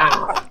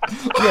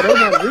 Yeah, they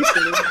won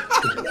recently.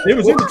 It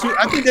was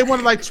I think they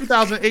won like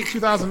 2008,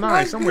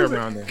 2009, somewhere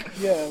around there.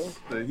 Yeah.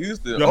 The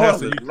Houston Yo, Hassell,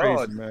 Oilers, you crazy,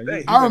 Lord, man.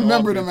 dang. I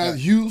remember them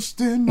as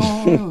Houston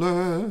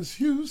Oilers,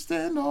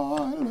 Houston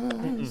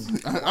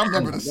Oilers. I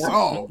remember the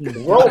song.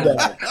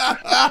 Rollback.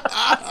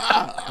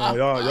 Oh,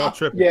 y'all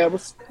tripping. Yeah, it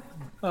was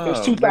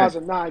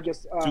 2009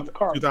 against the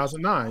Cardinals.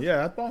 2009.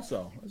 Yeah, I thought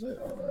so. That's it.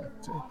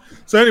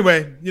 So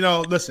anyway,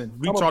 listen,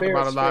 we I'm a talked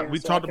about a Bears lot. fan, We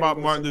so talked I about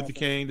can't Martin really Luther say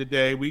King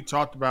today. We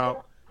talked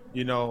about,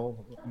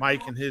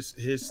 Mike and his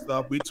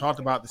stuff. We talked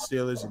about the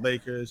Steelers, the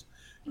Lakers.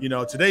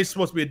 Today's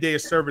supposed to be a day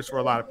of service for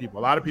a lot of people.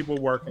 A lot of people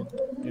are working.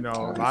 A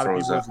lot of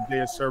people, it's a day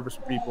of service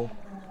for people.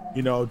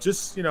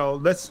 just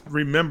let's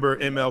remember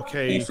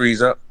MLK. You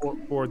freeze up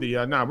for the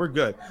we're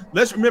good.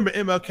 Let's remember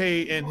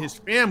MLK and his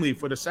family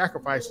for the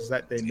sacrifices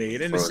that they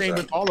made, and the same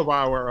with all of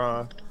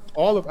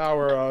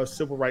our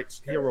civil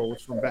rights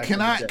heroes from back.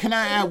 Can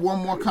I add one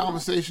more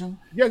conversation?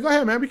 Yeah, go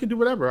ahead, man. We can do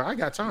whatever. I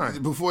got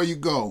time. Before you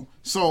go,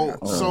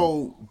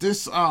 so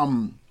this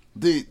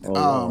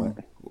no,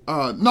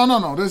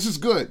 this is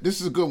good.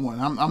 This is a good one.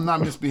 I'm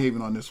not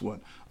misbehaving on this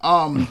one.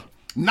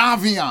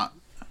 Navient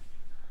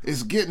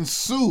is getting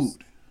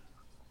sued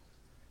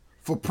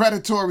for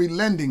predatory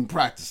lending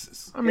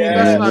practices. I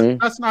mean,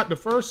 that's not the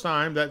first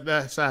time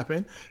that's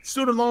happened.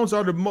 Student loans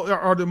are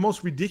the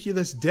most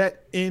ridiculous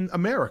debt in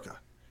America.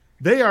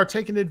 They are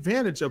taking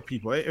advantage of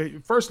people.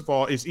 First of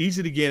all, it's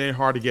easy to get in,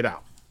 hard to get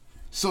out.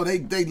 So they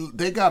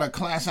got a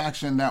class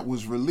action that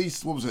was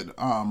released. What was it?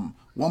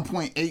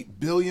 $1.8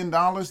 billion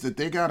that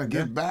they got to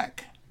give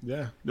back.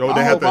 Yeah.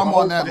 I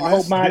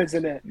hope mine is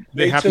in it.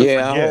 I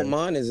hope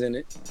mine is in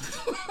it.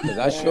 Because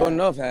I sure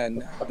enough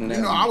had.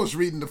 I was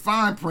reading the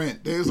fine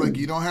print. There's like,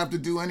 you don't have to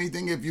do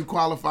anything if you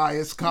qualify.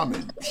 It's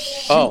coming.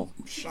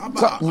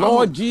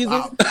 Lord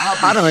Jesus.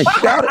 I done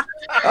shot it.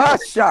 I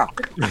shot.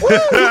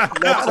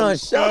 I done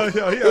shot.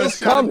 It's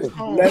coming.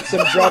 Let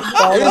some drugs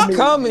follow me. It's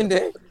coming,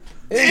 then.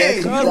 Hey,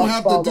 you don't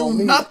have to do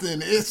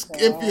nothing. It's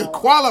if you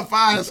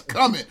qualify, it's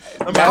coming.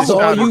 That's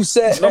all you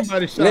said.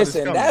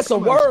 Listen, that's a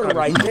word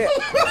right there.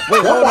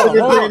 Wait, hold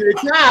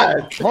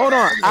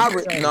on.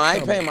 I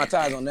ain't paying my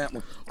tithes on that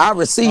one. I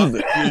receive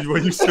it.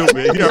 Well, you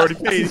stupid. You already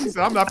paid.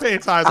 So I'm not paying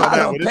tithes on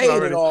that one. I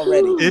paid it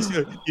already.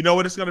 You know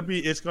what it's going to be?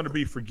 It's going to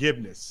be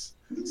forgiveness.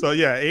 So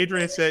yeah,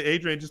 Adrian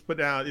just put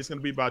down it's going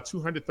to be about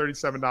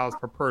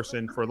 $237 per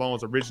person for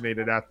loans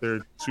originated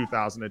after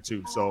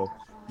 2002. So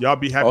y'all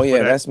be happy. Oh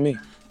yeah, that's me.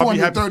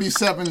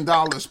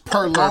 $237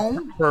 per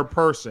loan per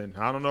person.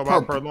 I don't know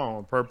about per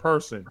loan, per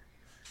person.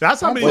 That's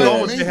how many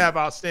loans they have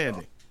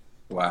outstanding.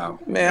 Wow,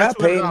 man, I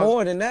paid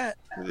more than that.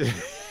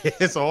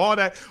 So all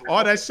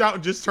that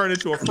shouting just turned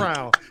into a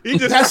frown.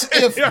 That's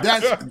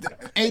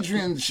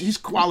Adrian. She's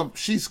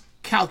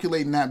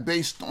calculating that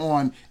based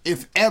on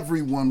if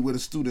everyone with a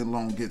student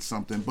loan gets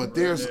something, but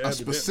there's a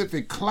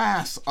specific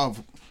class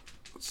of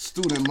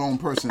student loan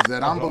persons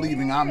that I'm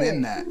believing I'm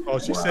in that. Oh,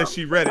 she said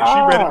she read it. She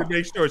read it to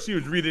make sure. She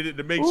was reading it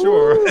to make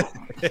sure.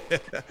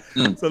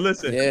 So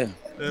listen. Yeah.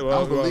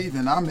 I'm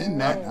believing I'm in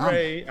that.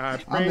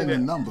 I'm in the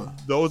number.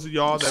 Those of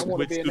y'all that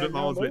with student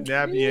loans with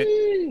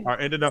Navient are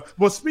ending up.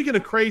 Well, speaking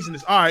of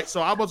craziness, all right.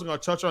 So I wasn't going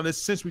to touch on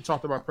this since we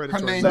talked about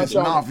predatory. Her name is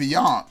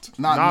Navient,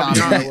 not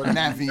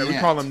Navient. Yeah, we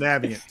call him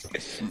Navient.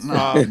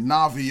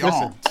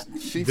 Navient.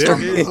 She's from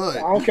the hood.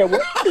 I don't care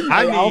what.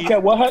 I don't care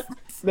what her.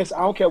 Listen,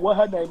 I don't care what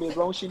her name is, as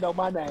long as she know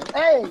my name.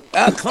 Hey,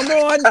 come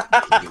on,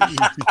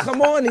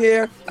 come on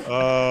here.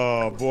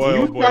 Oh boy!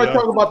 You started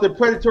talking about the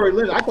predatory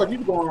lending. I thought you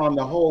were going on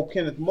the whole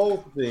Kenneth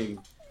Mose thing.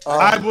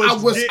 I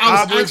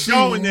was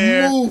going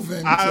there.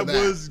 I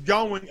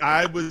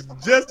was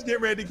just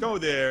getting ready to go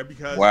there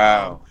because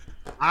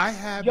I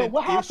have an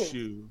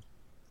issue.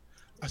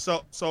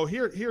 So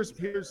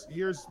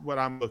here's what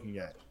I'm looking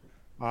at.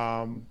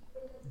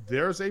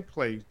 There's a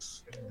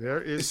place. There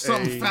is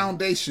some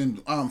foundation.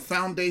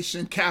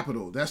 Foundation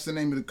Capital. That's the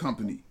name of the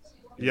company.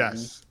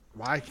 Yes.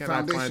 Why can't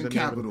I find the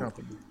name of the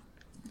company?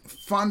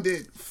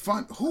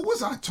 Who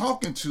was I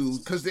talking to?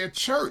 Because their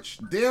church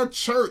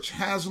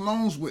has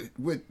loans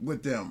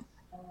with them.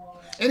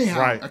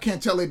 Anyhow, I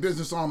can't tell their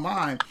business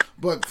online,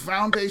 but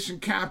Foundation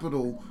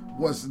Capital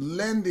was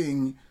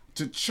lending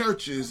to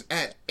churches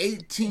at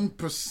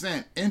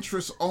 18%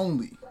 interest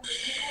only.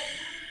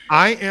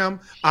 I'm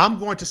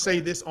going to say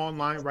this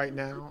online right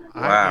now.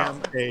 Wow.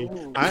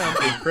 I am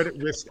a credit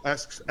risk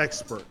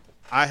expert.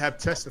 I have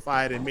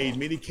testified and made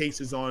many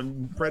cases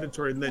on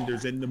predatory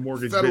lenders in the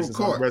mortgage business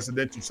on the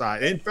residential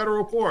side in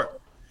federal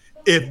court.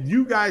 If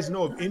you guys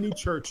know of any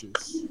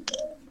churches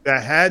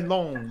that had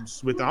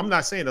loans with, I'm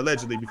not saying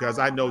allegedly because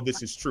I know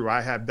this is true. I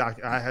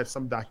have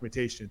some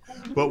documentation,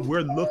 but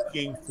we're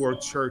looking for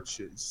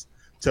churches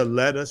to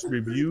let us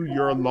review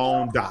your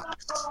loan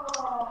docs.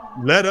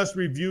 Let us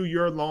review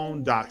your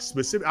loan docs.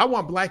 I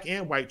want black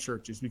and white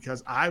churches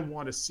because I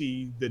want to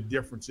see the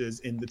differences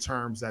in the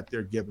terms that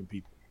they're giving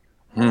people.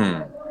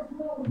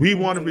 We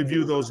want to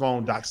review those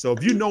loan docs. So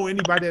if you know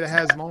anybody that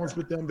has loans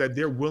with them that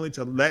they're willing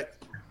to let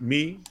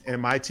me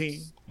and my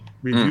team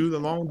review the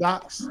loan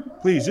docs,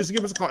 please just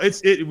give us a call.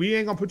 We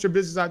ain't gonna put your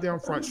business out there on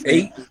Front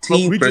Street.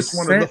 18%. We just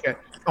want to look at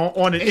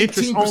on an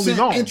interest only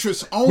loan,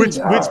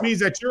 which means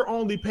that you're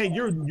only paying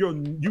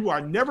you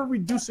are never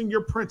reducing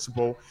your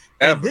principal,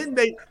 and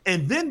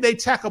then they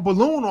tack a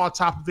balloon on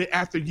top of it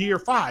after year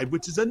 5,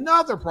 which is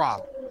another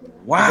problem.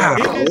 Wow,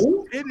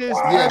 it is.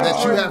 Yeah,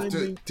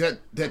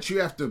 that you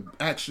have to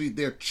actually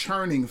they're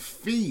churning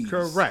fees.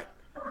 Correct.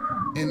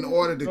 In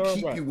order to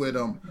keep you with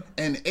them,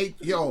 and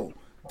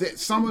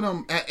some of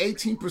them at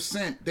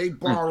 18%, they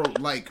borrowed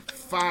like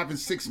 5 and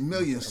 6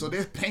 million, so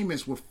their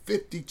payments were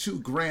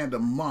 $52,000 a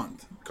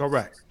month.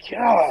 Correct.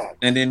 God.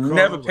 And then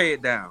never pay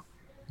it down.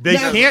 They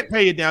can't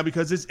pay it down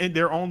because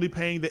they're only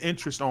paying the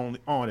interest on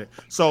it.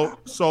 So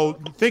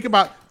think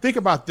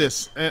about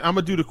this, and I'm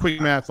gonna do the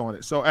quick math on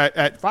it. So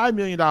at $5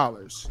 million,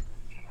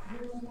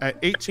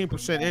 at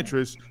 18%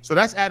 interest, so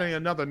that's adding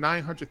another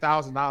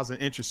 $900,000 in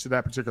interest to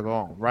that particular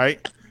loan,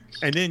 right?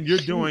 And then you're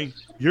doing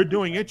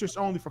interest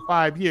only for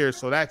 5 years,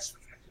 so that's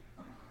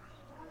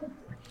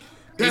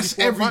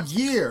every months?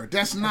 year.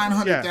 That's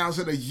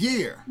 $900,000 a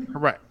year.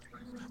 Correct.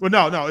 Well,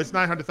 no, it's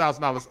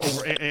 $900,000 over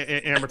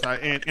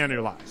amortized and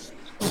annualized.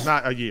 It's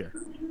not a year.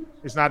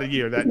 It's not a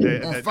year. That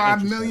on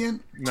 $5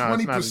 million, no,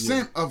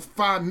 20% of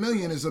 $5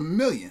 million is $1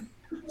 million.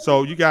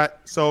 So you got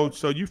you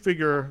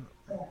figure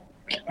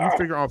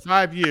on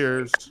 5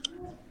 years,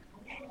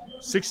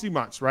 60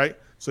 months, right?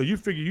 So you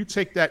figure you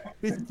take that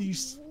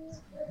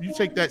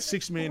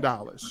 $6 million,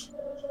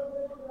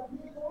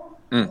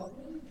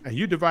 and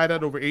you divide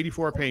that over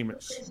 84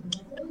 payments.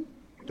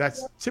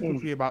 That's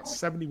typically about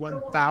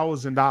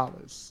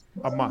 $71,000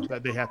 a month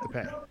that they have to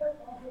pay.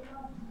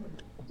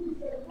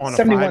 On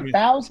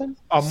 71,000?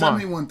 A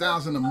month.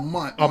 $71,000 a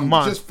month. A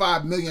month. Just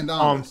 $5 million.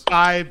 On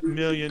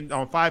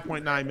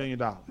 $5.9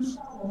 million.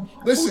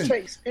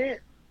 Listen,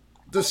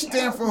 the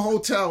Stanford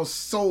Hotel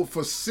sold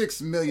for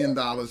 $6 million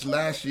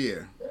last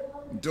year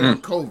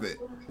during COVID.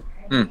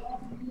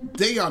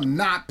 They are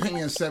not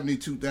paying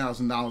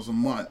 $72,000 a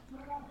month.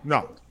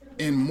 No.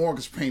 In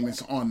mortgage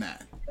payments on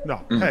that.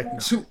 No. Heck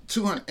no.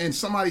 200 and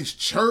somebody's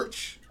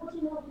church.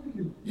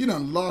 You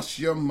done lost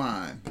your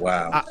mind.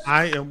 Wow.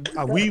 I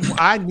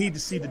need to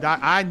see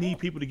I need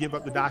people to give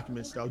up the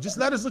documents though. Just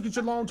let us look at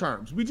your loan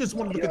terms. We just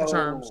want to look at the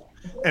terms,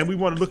 and we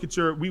want to look at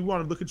your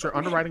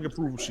underwriting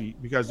approval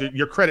sheet, because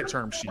your credit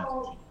term sheet.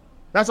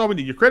 That's all we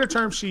need. Your credit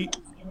term sheet,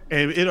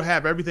 and it'll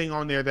have everything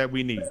on there that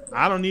we need.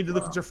 I don't need to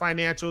look at your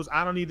financials.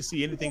 I don't need to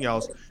see anything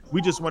else. We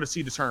just want to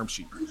see the term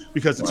sheet,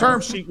 because the term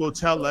sheet will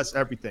tell us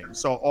everything.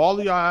 So all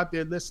of y'all out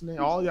there listening,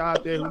 all y'all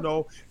out there who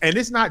know, and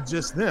it's not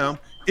just them,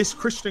 it's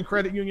Christian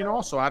Credit Union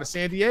also out of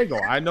San Diego.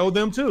 I know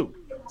them too.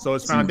 So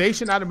it's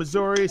Foundation out of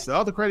Missouri. It's the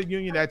other credit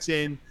union that's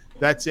in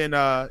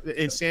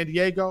San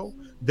Diego.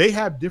 They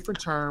have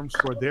different terms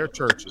for their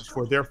churches,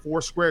 for their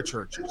Foursquare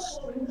churches,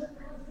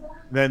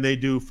 than they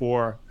do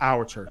for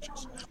our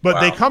churches.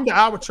 But they come to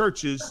our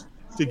churches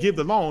to give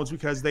the loans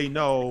because they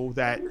know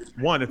that,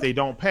 one, if they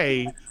don't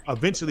pay,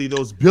 eventually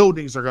those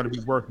buildings are going to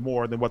be worth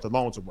more than what the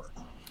loans are worth.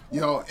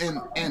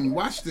 And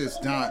watch this,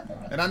 Don.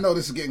 And I know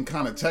this is getting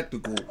kind of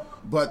technical,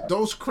 but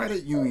those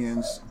credit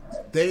unions,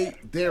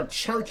 their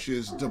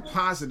churches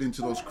deposit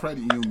into those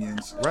credit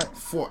unions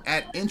for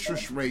at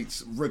interest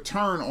rates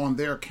return on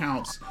their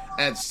accounts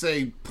at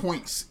say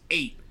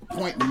 0.8,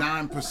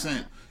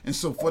 0.9%. And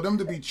so for them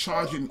to be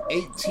charging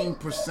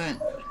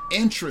 18%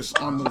 interest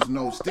on those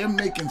notes, they're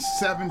making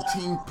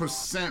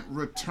 17%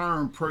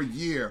 return per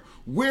year.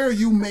 Where are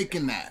you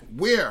making that?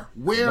 Where?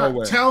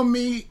 Nowhere. Tell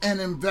me an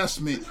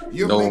investment.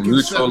 You're no making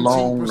mutual 17%.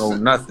 loan, no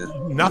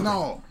nothing.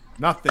 Nothing.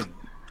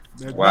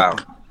 Wow.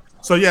 Nothing.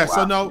 So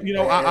so no,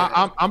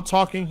 I'm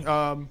talking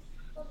to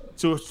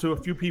a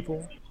few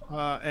people,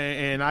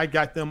 and I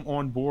got them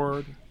on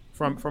board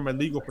from a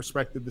legal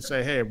perspective to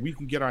say, hey, if we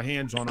can get our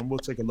hands on them, we'll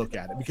take a look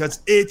at it,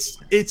 because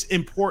it's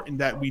important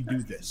that we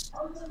do this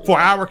for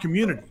our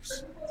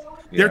communities.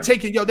 They're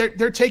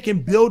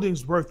taking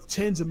buildings worth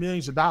tens of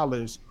millions of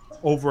dollars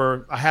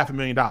over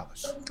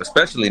 $500,000,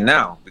 especially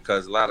now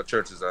because a lot of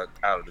churches are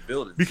out of the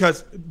building.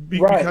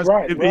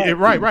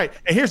 Right.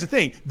 And here's the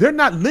thing: they're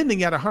not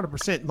lending at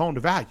 100% loan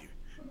to value;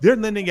 they're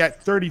lending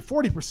at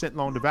 30-40%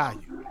 loan to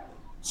value.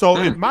 So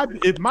if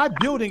my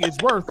building is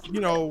worth,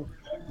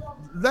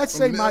 let's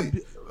say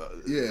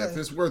if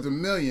it's worth $1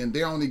 million,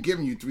 they're only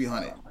giving you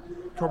 $300.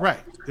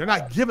 Correct. They're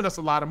not giving us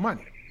a lot of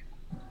money,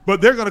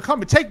 but they're going to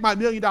come and take my $1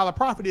 million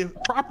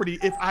property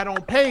if I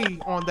don't pay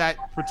on that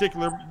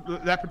particular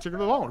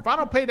loan. If I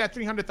don't pay that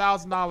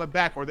 $300,000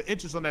 back, or the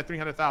interest on that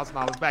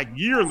 $300,000 back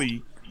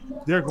yearly,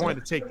 they're going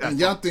to take that. And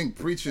y'all think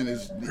preaching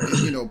is,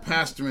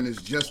 pastoring is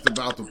just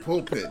about the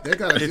pulpit? They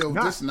got to deal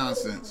with this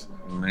nonsense.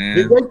 Man.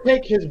 Did they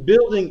take his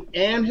building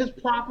and his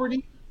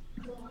property?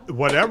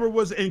 Whatever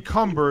was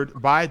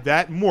encumbered by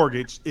that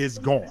mortgage is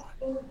gone.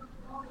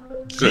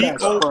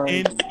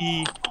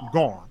 Gone.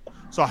 Gone.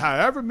 So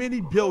however many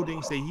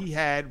buildings that he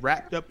had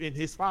wrapped up in,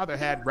 his father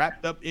had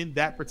wrapped up in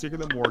that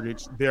particular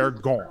mortgage, they're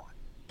gone.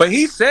 But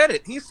he said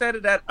it. He said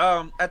it at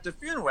the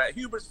funeral, at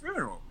Hubert's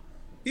funeral.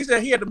 He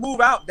said he had to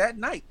move out that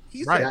night.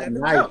 He said that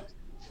night.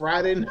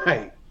 Friday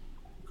night.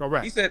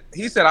 Correct.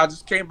 He said I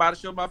just came by to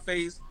show my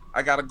face.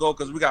 I gotta go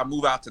because we gotta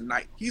move out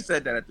tonight. He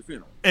said that at the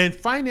funeral. And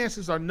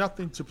finances are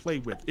nothing to play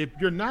with. If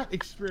you're not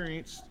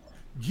experienced,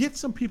 get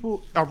some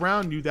people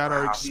around you that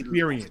are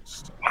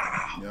experienced.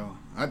 Yo,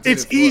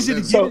 it's easy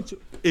to get into.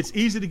 It's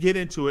easy to get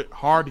into it.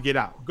 Hard to get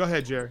out. Go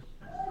ahead, Jerry.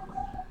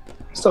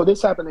 So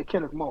this happened to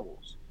Kenneth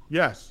Moles.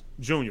 Yes,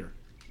 Junior.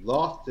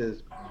 Lost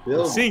his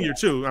building. Senior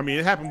too. I mean,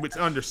 it happened with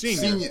under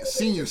senior.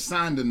 Senior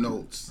signed the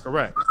notes.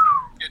 Correct.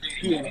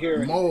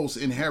 Moles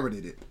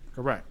inherited it.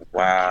 Correct.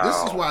 Wow. This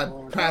is why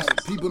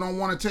people don't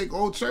want to take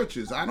old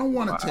churches. I don't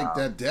want to take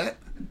that debt.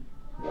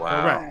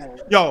 Wow.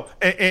 Correct. Yo,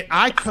 and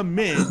I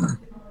commend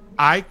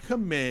I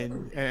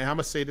commend, and I'm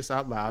gonna say this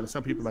out loud, and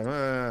some people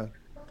are like,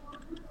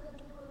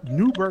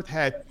 New Birth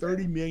had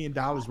 $30 million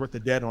worth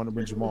of debt on it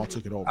when Jamal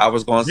took it over. I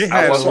was going They to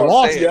had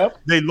lost. say it.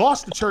 They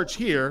lost the church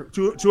here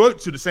to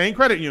the same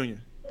credit union,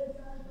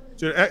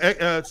 to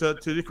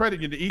the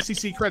credit union, the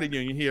ECC credit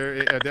union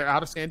here. They're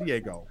out of San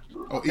Diego.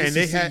 Oh, ECCU. And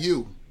they had,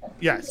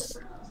 yes.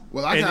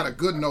 Well, I got a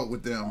good note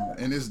with them,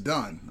 and it's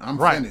done. I'm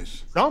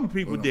finished. Some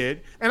people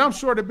did, and I'm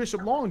sure that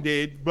Bishop Long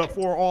did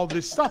before all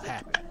this stuff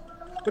happened.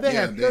 But they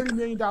had $30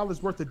 million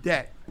worth of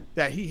debt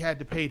that he had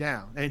to pay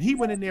down. And he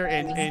went in there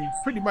and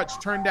pretty much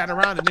turned that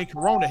around, and then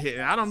Corona hit.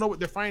 And I don't know what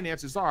their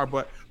finances are,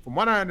 but from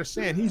what I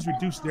understand, he's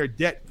reduced their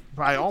debt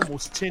by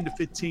almost $10 to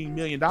 $15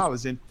 million in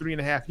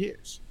 3.5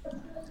 years.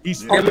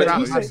 He's figured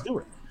out how to do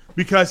it.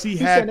 Because he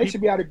said they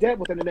should be out of debt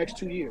within the next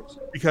 2 years.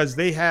 Because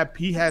he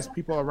has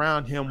people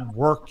around him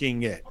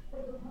working it.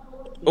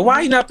 But why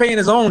are you not paying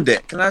his own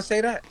debt? Can I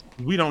say that?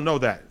 We don't know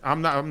that.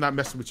 I'm not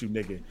messing with you,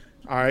 nigga.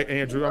 All right,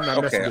 Andrew, I'm not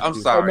messing with you. I'm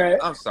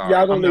sorry. I'm sorry.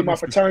 Y'all gonna leave my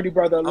fraternity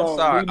brother alone.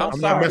 I'm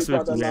not messing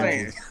with you,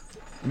 Andrew.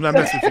 I'm not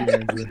messing with you,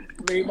 Andrew.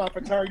 Leave my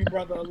fraternity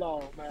brother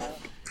alone, man.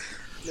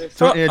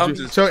 Tell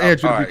Andrew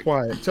to be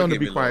quiet. Tell him to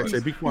be quiet. Say,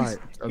 be quiet.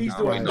 He's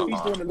doing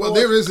well,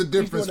 there is a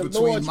difference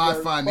between my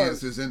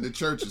finances and the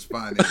church's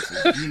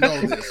finances. You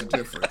know there's a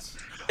difference.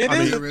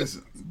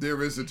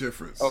 There is a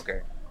difference.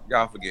 Okay.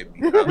 Y'all forgive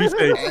me.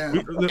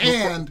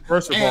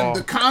 First of all,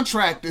 the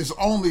contract is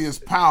only as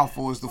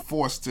powerful as the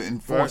force to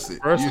enforce it.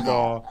 First of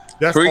all,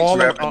 that's all.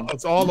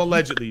 It's all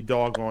allegedly.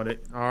 Doggone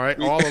it. All right,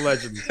 all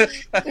allegedly.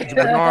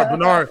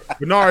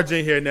 Bernard's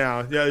in here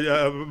now.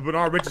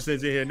 Bernard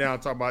Richardson's in here now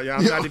talking about.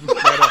 I'm not even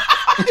putting that up.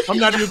 I'm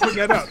not even putting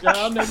that up.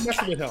 I'm not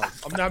messing with him.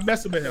 I'm not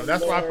messing with him.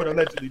 That's why I put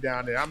allegedly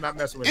down there. I'm not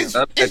messing with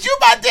him. Is you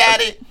my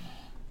daddy?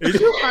 Is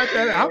you my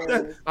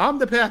daddy? I'm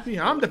the pappy.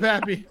 I'm the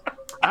pappy.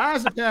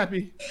 I's a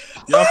pappy.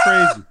 Y'all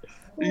crazy.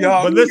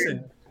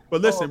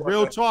 But listen,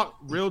 real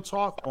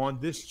talk on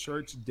this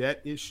church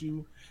debt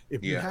issue.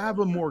 If you have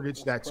a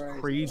mortgage that's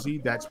crazy,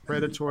 that's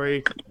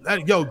predatory,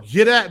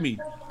 get at me.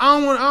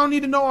 I don't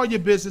need to know all your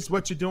business,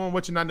 what you're doing,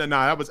 what you're not.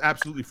 Nah, that was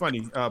absolutely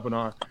funny,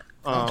 Bernard.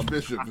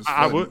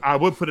 I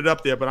would put it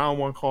up there, but I don't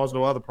want to cause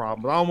no other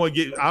problem. I don't want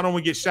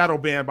to get shadow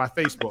banned by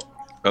Facebook.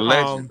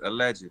 Allegedly.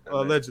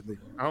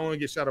 I don't want to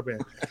get shadow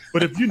banned.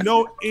 But if you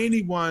know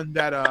anyone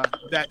that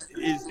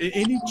is in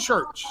any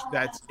church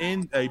that's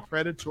in a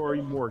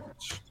predatory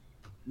mortgage,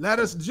 let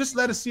us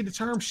see the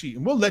term sheet,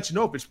 and we'll let you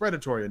know if it's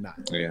predatory or not.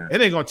 Yeah. It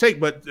ain't gonna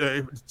take but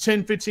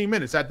 10, 15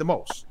 minutes at the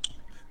most,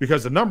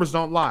 because the numbers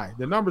don't lie.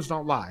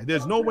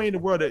 There's no way in the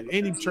world that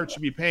any church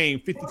should be paying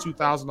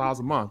 $52,000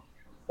 a month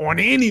on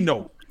any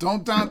note.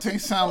 Don't Dante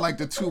sound like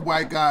the two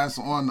white guys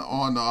on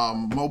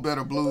Mo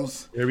Better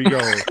Blues? Here we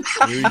go.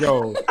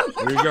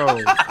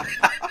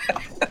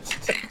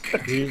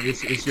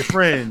 It's your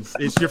friends.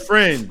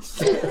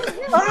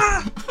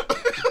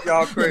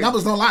 Y'all crazy. The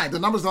numbers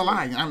don't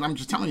lie. I'm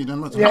just telling you.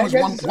 One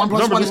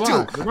plus one is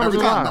 2. Every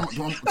time.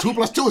 2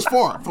 plus 2 is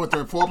 4. 4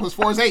 plus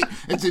 4 is 8.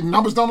 The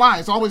numbers don't lie.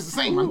 It's always the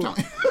same. I'm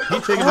telling you.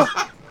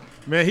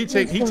 He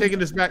taking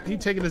this back. He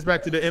taking this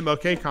back to the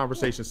MLK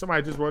conversation.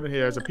 Somebody just wrote in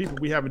here, as a people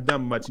we haven't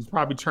done much. He's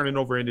probably turning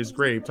over in his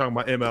grave talking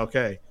about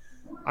MLK.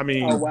 I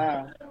mean, oh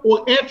wow.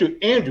 Well, Andrew,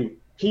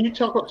 can you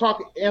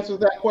answer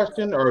that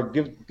question or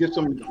give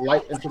some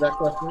light into that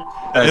question?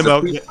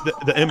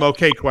 The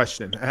MLK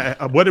question.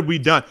 What have we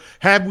done?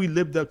 Have we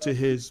lived up to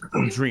his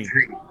dream?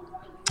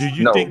 Do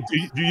you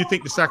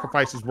think the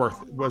sacrifice was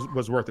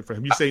worth it for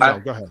him? You say no.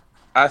 Go ahead.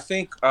 I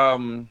think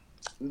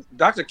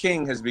Dr.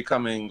 King is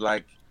becoming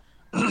like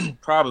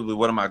probably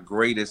one of my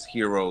greatest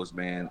heroes,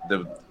 man.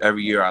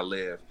 Every year I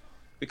live,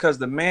 because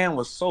the man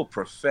was so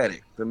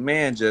prophetic. The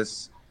man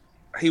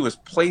he was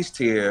placed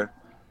here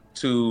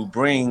to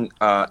bring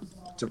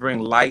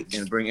light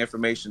and bring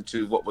information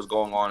to what was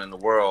going on in the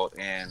world.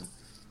 And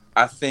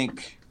I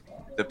think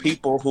the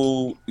people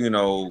who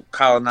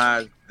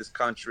colonized this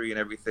country and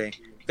everything,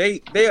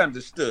 they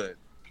understood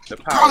the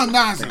power.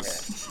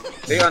 Colonizers.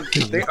 They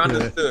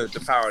understood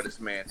the power this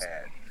man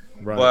had.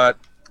 Right. But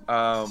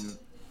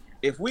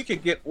if we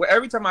could get,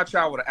 every time I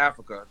travel to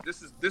Africa,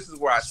 this is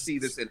where I see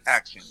this in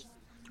action.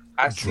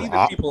 I see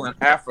the people in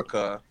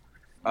Africa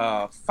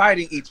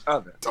fighting each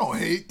other. Don't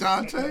hate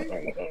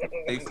Dante.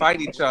 They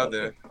fight each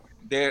other.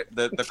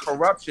 The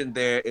corruption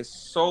there is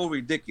so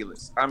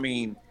ridiculous. I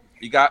mean,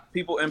 you got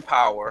people in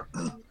power,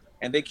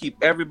 and they keep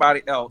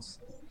everybody else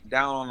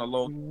down on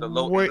the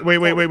low.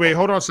 Wait.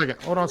 Hold on a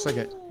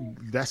second.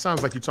 That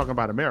sounds like you're talking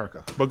about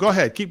America. But go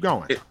ahead, keep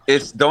going.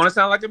 Don't it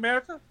sound like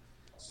America?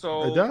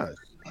 So it does.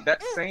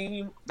 That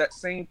same.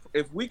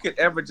 If we could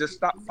ever just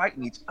stop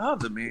fighting each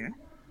other, man,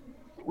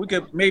 we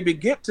could maybe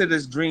get to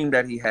this dream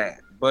that he had.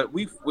 But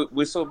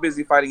we're so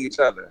busy fighting each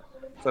other.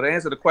 So to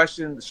answer the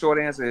question, the short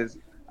answer is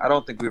I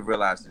don't think we've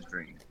realized his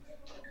dream.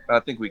 But I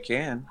think we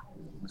can.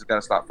 We just got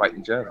to stop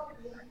fighting each other.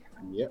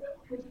 Yep.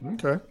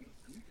 Okay.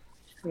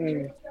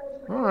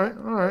 All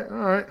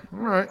right.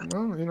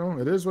 Well,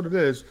 it is what it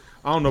is.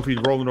 I don't know if he's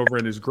rolling over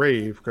in his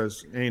grave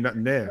because ain't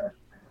nothing there.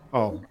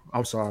 Oh,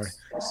 I'm sorry.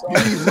 You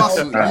need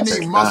muscles. You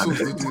need muscles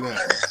to do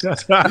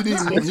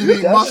that. You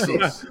need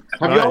muscles.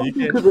 Have y'all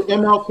listened to the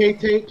MLK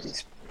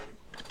tapes?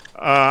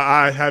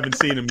 I haven't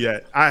seen them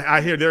yet.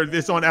 I hear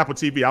it's on Apple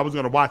TV. I was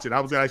going to watch it. I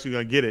was actually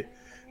going to get it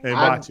and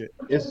watch it.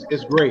 It's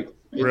great.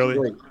 It's really?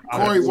 Great.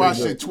 Corey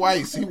watched it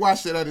twice. He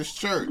watched it at his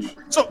church.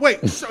 So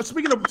wait. So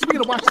speaking of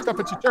watching stuff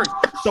at your church,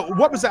 so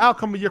what was the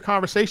outcome of your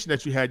conversation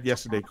that you had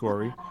yesterday,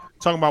 Corey?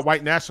 Talking about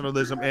white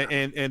nationalism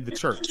and the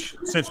church.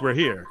 Since we're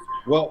here.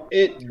 Well,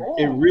 it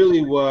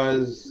really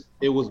was.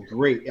 It was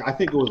great. I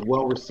think it was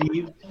well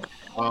received.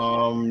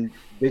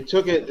 They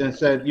took it and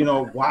said,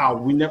 wow,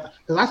 we never.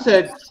 Because I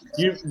said,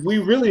 we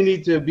really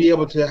need to be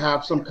able to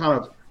have some kind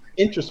of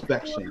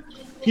introspection.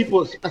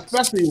 People,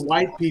 especially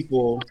white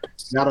people,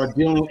 that are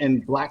dealing in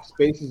black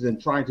spaces and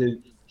trying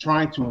to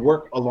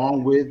work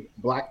along with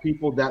black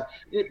people.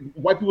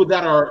 White people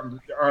that are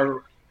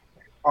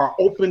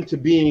open to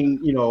being,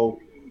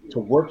 to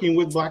working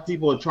with black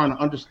people and trying to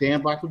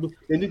understand black people.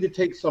 They need to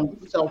take some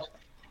self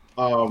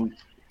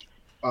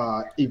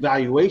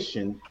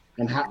evaluation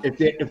and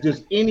if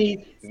there's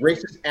any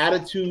racist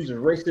attitudes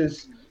or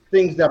racist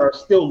things that are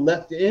still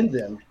left in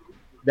them,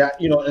 that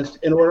in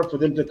order for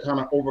them to kind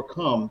of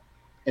overcome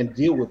and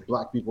deal with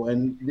black people.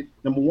 And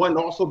number one,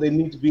 also they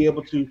need to be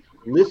able to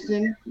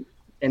listen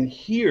and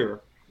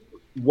hear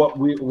what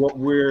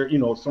we're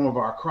some of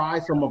our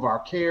cries, some of our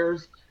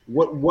cares,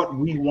 what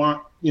we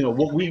want,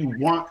 what we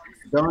want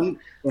done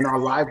in our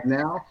lives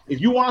now.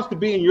 If you want us to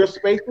be in your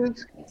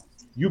spaces,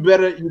 you got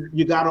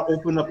to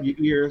open up your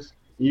ears.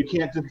 You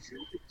can't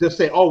just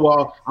say, oh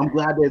well, I'm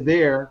glad they're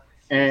there,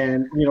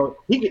 and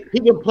he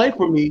can play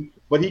for me,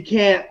 but he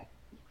can't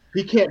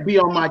be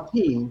on my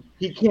team.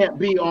 He can't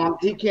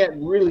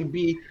really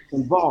be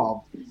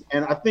involved.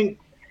 And I think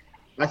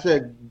I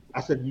said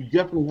you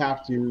definitely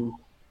have to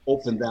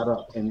open that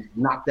up and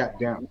knock that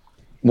down.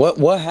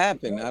 What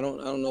happened? I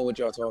don't know what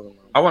y'all talking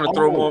about. I want to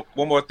throw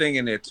one more thing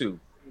in there too.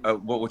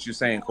 What you're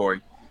saying,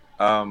 Corey.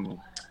 Black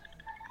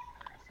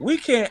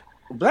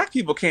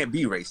people can't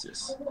be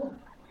racist.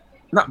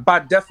 Not by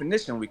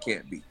definition, we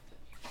can't be,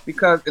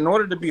 because in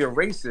order to be a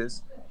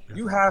racist,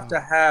 you got to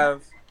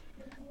have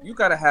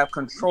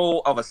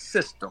control of a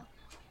system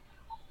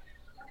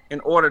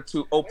in order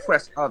to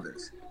oppress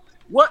others.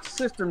 What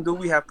system do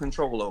we have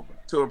control over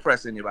to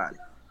oppress anybody?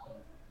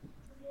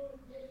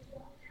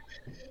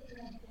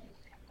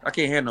 I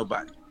can't hear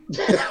nobody.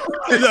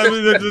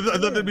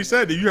 Nothing to be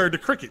said. You heard the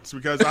crickets,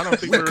 because I don't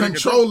think we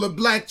control the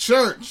black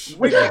church.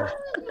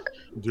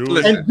 Do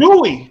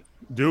we?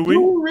 Do we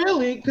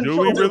really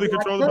control the black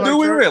church? Do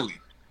we really?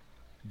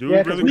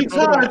 Because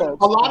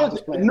a lot of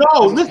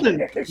listen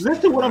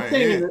what I'm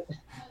saying.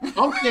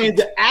 I'm saying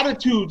the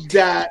attitudes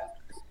that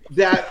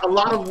a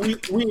lot of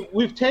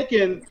we've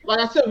taken,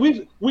 like I said,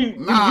 we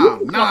nah.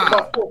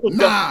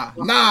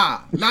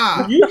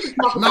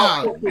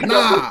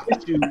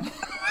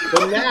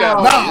 But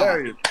now,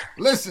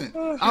 listen,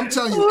 I'm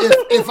telling you,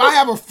 if I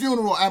have a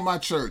funeral at my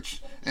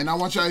church, and I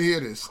want y'all to hear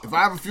this, if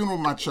I have a funeral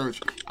at my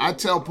church, I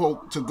tell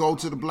folk to go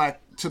to the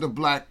black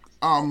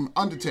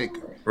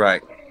undertaker.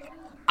 Right.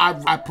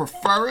 I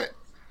prefer it.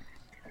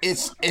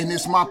 It's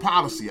my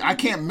policy. I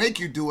can't make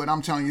you do it.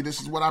 I'm telling you,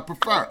 this is what I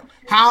prefer.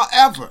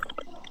 However,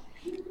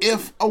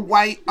 if a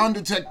white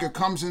undertaker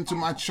comes into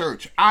my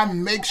church, I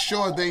make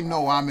sure they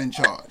know I'm in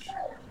charge.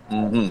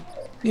 Mm-hmm.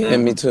 Yeah,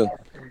 me too.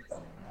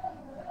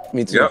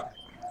 Yep.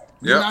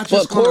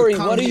 But Corey,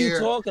 what are you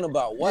talking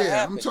about? What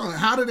happened? I'm talking.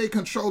 How do they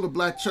control the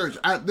black church?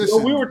 I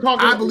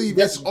believe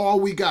that's all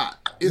we got.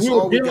 It's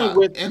all we got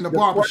in the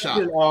barbershop.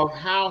 Of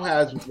how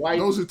has white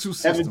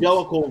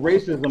evangelical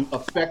racism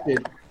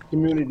affected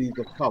communities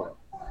of color?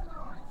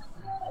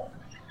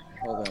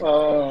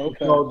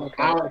 Okay.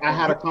 I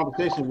had a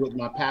conversation with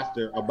my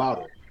pastor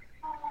about it,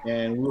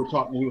 and we were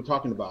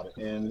talking about it,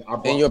 and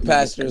your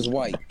pastor is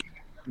white.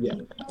 Yeah.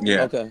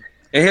 Okay.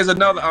 And here's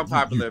another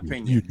unpopular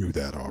opinion. You knew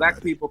that already.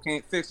 Black people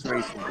can't fix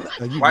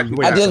racism. I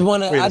just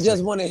want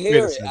to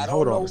hear it. I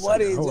don't know what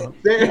is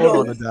it. Hold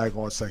on a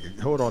daggone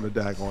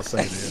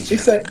second. He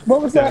said,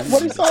 "What was that?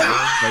 What he said?"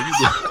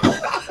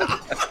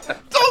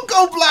 Don't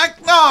go black,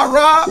 nah,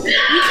 Rob. You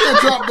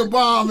can't drop the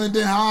bomb and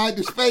then hide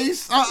the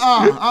space.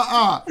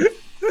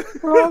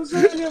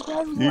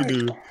 You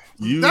knew.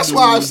 That's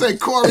why I say,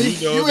 Corey,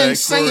 you ain't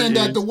saying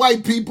that the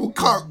white people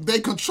they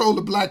control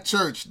the black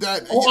church.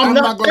 I'm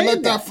not gonna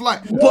let that fly.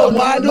 But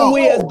why do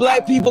we as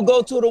black people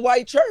go to the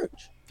white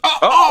church?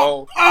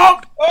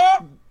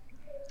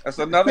 That's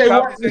another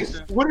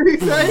conversation. What did he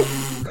say?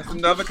 That's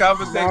another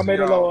conversation.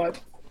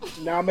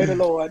 Now may the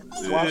Lord.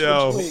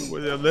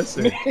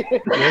 Listen.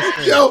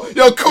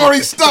 Yo,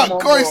 Corey stuck.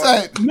 Corey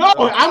said, "No,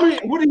 I mean,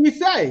 what did he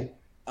say?"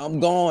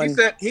 I'm gone.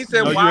 He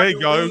said, no, why you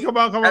ain't going. Come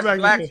on back.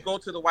 Blacks go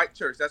to the white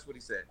church. That's what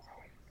he said.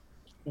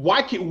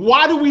 Why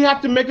do we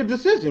have to make a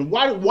decision?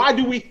 Why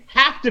do we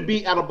have to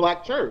be at a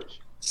black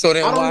church? So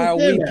then why are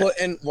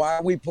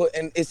we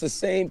putting it's the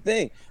same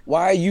thing.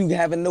 Why are you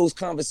having those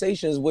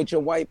conversations with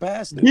your white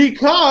pastor?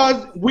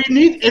 Because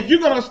if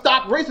you're gonna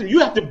stop racism, you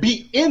have to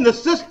be in the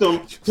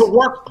system to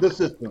work the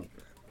system.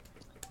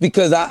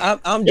 Because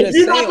I'm just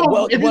saying,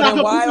 well, then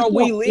why are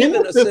we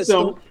leaving the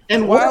system?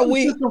 And why are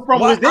we?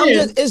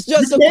 It's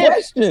just a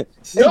question.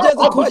 It's just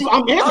a question.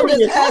 I'm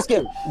just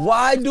asking,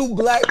 why do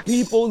black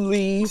people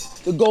leave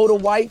to go to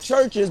white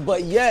churches,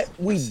 but yet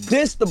we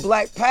diss the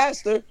black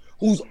pastor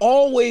who's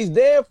always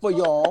there for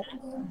y'all?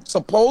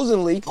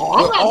 Supposedly,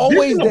 we're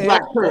always there,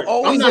 we're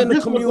always in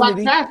the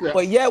community,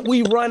 but yet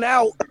we run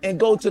out and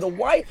go to the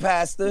white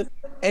pastor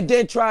and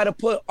then try to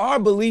put our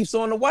beliefs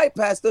on the white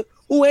pastor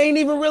who ain't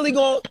even really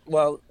going,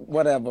 well,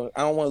 whatever.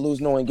 I don't want to lose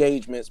no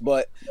engagements,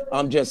 but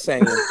I'm just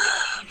saying.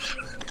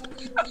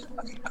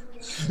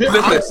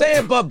 I'm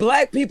saying, but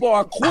black people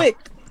are quick.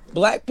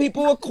 Black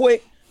people are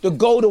quick to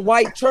go to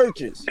white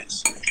churches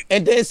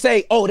and then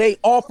say, oh, they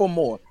offer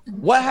more.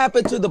 What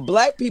happened to the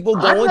black people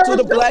going to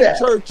the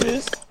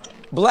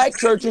black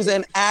churches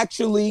and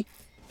actually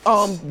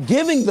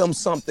giving them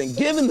something,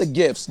 giving the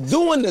gifts,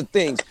 doing the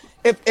things?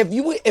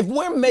 If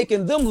we're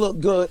making them look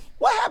good,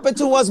 what happened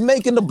to us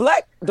making the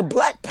black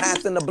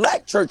pastor and the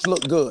black church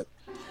look good?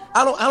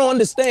 I don't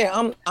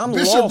understand. I'm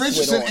Bishop lost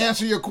Richardson, with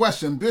answer your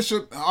question.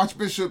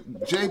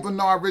 Archbishop J.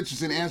 Bernard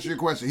Richardson, answer your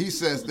question. He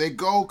says they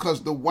go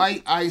because the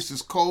white ice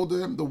is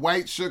colder, the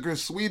white sugar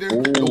is sweeter,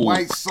 the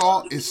white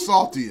salt is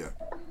saltier.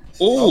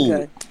 Ooh.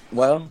 Okay.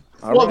 Well,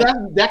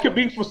 right. that could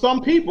be for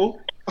some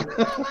people.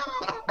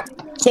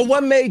 So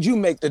what made you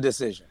make the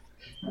decision?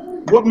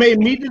 What made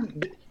me?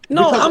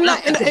 No, I'm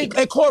not.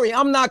 And Corey,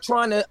 I'm not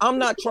trying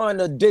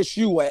to dish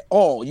you at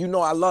all. You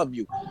know I love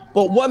you.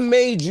 But what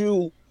made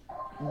you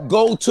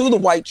go to the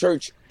white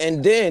church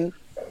and then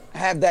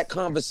have that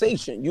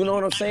conversation? You know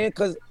what I'm saying?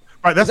 Because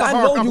right, that's I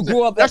know you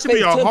grew up. That should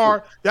be a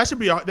hard. That should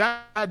be a.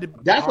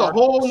 That's a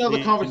whole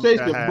nother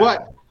conversation.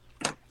 But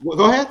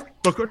go ahead.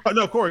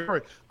 No,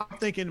 Corey. I'm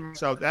thinking to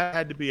myself that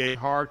had to be a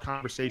hard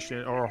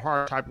conversation or a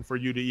hard topic for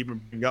you to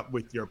even bring up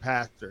with your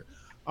pastor.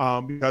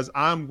 Because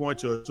I'm going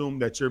to assume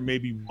that you're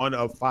maybe one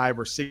of 5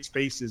 or 6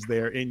 faces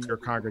there in your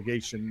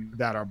congregation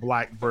that are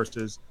black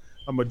versus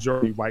a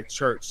majority white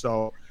church.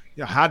 So,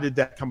 you know, how did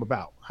that come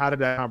about? How did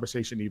that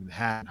conversation even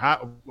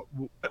happen?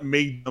 What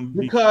made them?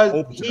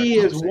 Because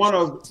he's one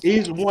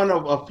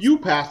of a few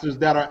pastors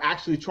that are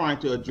actually trying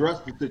to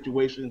address the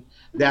situation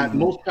that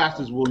most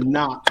pastors will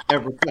not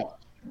ever touch.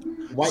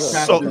 White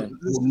pastors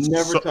will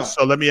never touch.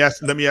 So let me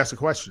ask a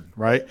question,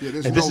 right?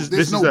 Yeah,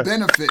 there's no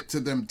benefit to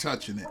them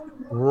touching it.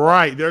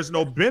 Right. There's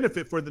no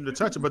benefit for them to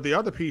touch it. But the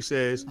other piece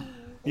is,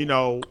 you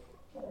know,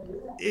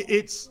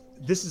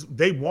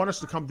 they want us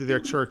to come to their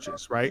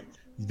churches, right?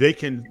 They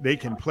can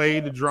play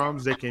the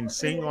drums, they can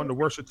sing on the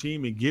worship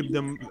team and give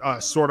them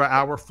sort of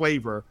our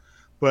flavor.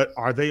 But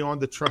are they on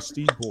the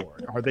trustee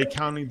board? Are they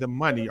counting the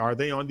money? Are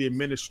they on the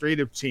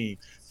administrative team?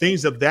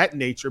 Things of that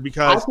nature.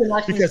 Because I can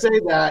actually say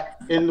that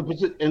in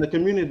the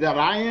community that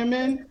I am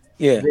in,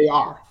 they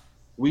are.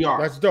 We are.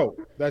 That's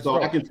dope. That's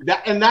dope.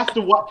 And that's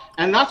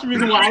the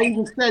reason why I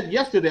even said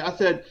yesterday. I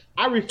said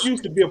I refuse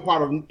to be a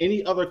part of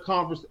any other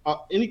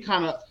any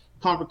kind of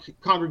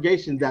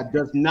congregation that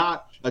does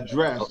not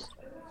address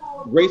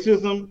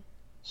racism,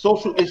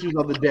 social issues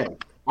of the day.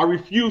 I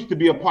refuse to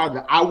be a part of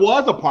that. I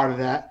was a part of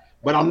that.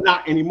 But I'm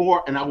not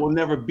anymore, and I will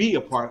never be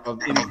a part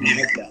of anything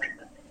like that.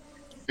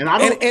 And I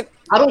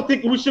don't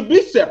think we should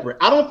be separate.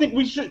 I don't think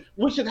we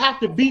should have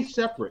to be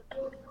separate.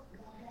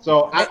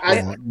 So I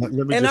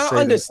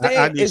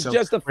understand. It's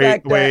just the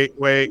fact that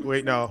wait.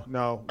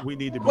 No. We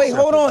need to be. Wait,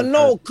 hold on.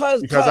 No,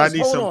 because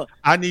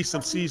I need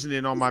some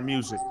seasoning on my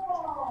music.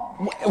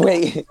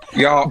 Wait,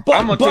 y'all.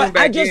 But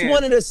I just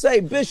wanted to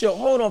say, Bishop,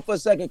 hold on for a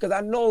second, because I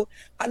know.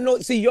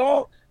 See,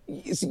 y'all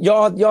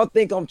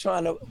think I'm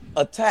trying to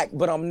attack,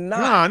 but I'm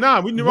not.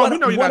 No. We know you're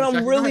not. What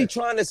I'm really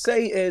trying to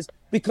say is,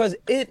 because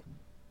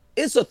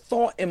it's a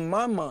thought in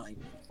my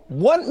mind.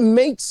 What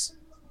makes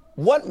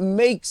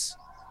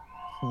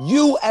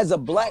you as a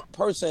black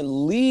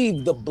person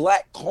leave the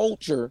black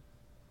culture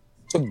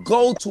to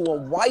go to a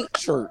white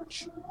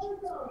church,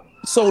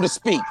 so to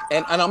speak?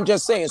 And I'm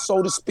just saying,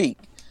 so to speak,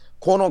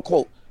 quote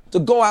unquote, to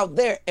go out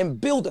there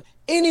and build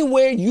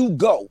anywhere you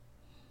go,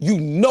 you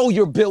know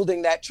you're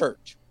building that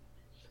church.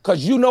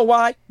 Because you know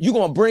why? You're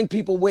going to bring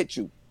people with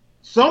you.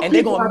 Some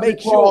people have been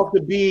called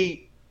to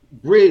be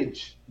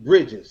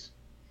bridges.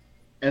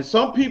 And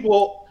some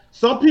people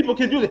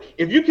can do that.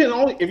 If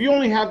you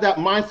only have that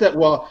mindset,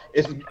 well,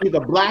 it's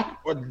either black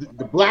or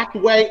the black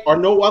way or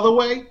no other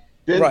way,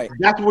 then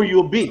that's where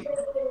you'll be.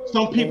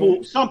 Some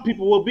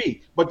people will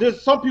be. But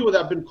there's some people that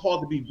have been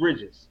called to be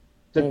bridges,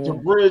 to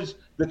bridge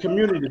the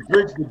community, to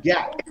bridge the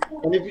gap.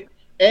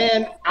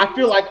 And I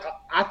feel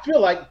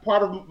like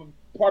part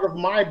of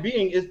my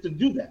being is to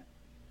do that.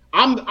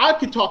 I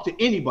can talk to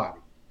anybody.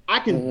 I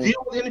can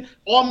deal with any.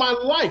 All my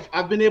life,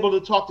 I've been able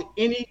to talk to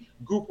any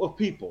group of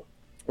people.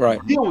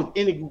 Right. Deal with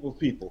any group of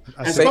people.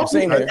 And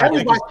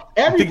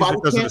everybody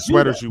because of the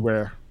sweaters you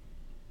wear.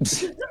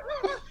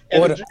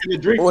 Or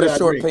the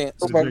short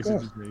pants. Or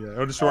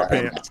the short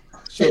pants.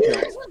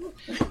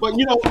 But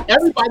you know,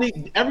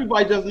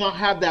 everybody does not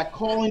have that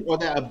calling or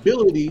that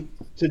ability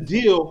to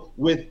deal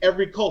with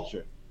every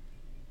culture.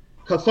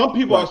 Because some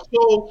people are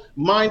so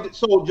minded,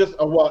 so just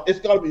well, it's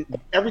gotta be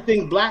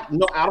everything black.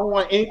 No, I don't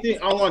want anything.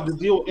 I don't want to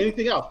deal with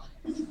anything else.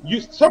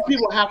 Some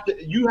people have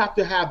to. You have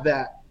to have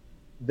that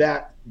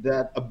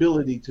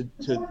ability to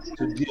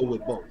deal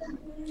with both.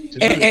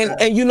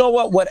 And you know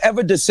what?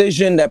 Whatever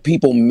decision that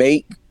people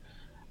make,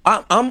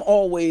 I'm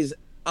always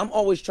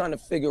trying to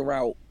figure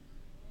out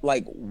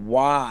like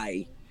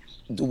why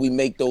do we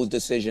make those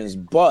decisions,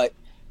 but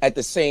at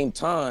the same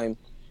time,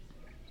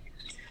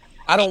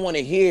 I don't want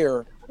to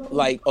hear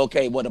like,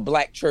 okay, well, the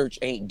black church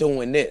ain't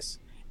doing this.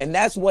 And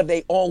that's what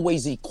they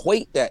always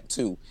equate that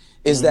to,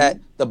 is that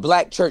the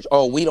black church,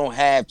 oh, we don't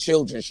have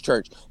children's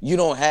church. You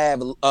don't have,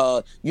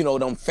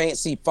 them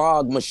fancy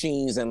fog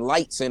machines and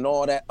lights and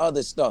all that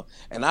other stuff.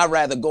 And I'd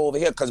rather go over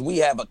here because we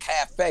have a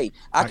cafe.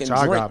 I can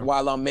drink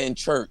while I'm in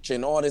church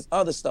and all this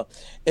other stuff.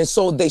 And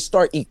so they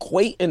start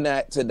equating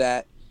that to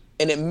that.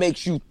 And it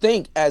makes you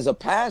think as a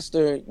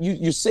pastor,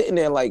 you're sitting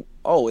there like,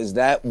 oh, is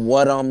that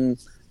what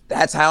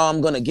that's how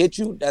I'm going to get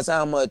you? That's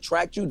how I'm going to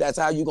attract you? That's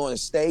how you're going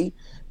to stay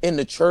in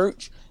the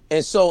church?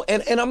 And so,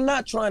 and I'm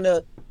not trying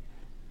to,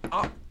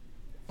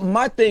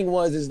 my thing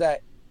is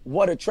that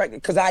what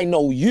attracted, because I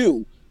know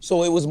you.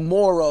 So it was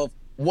more of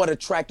what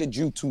attracted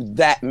you to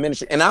that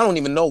ministry. And I don't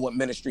even know what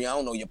ministry. I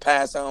don't know your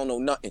past. I don't know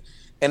nothing.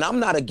 And I'm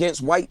not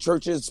against white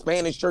churches,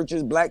 Spanish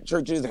churches, black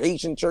churches,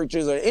 Haitian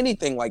churches, or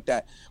anything like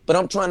that. But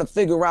I'm trying to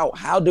figure out,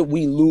 how did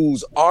we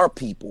lose our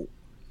people?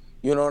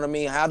 You know what I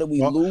mean? How did we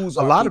lose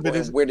our lot people, of it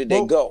is, and where did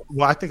they go?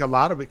 Well, I think a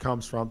lot of it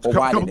comes from a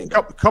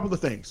couple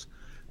of things.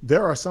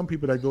 There are some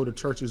people that go to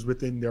churches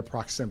within their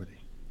proximity.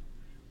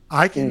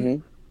 I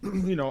can,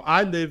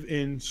 I live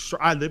in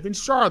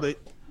Charlotte,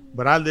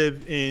 but I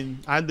live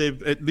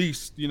at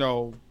least,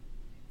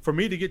 for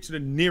me to get to the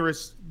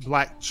nearest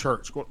black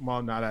church.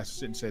 Well, no, I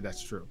shouldn't say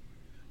that's true.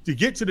 To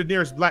get to the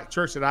nearest black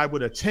church that I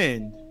would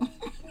attend,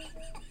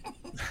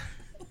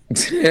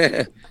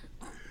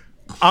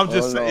 I'm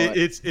just saying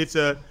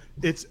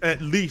it's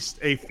at least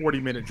a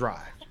 40-minute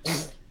drive.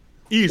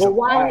 Easily.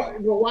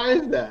 Why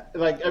is that?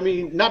 Like, I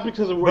mean, not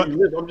because of where you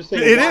live. I'm just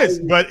saying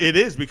it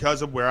is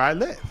because of where I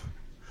live.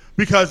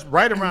 Because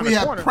right around the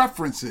corner, we have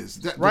preferences.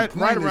 Right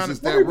around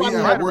we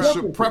have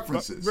worship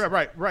preferences.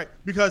 Right.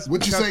 Because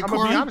would you say, I'm Corey?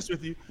 gonna be honest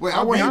with you. Wait,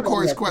 I want to hear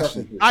Corey's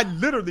question. I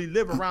literally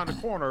live around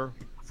the corner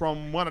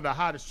from one of the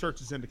hottest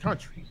churches in the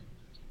country,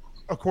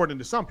 according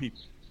to some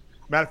people.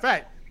 Matter of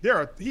fact,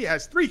 he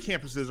has 3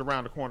 campuses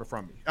around the corner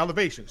from me.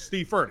 Elevation,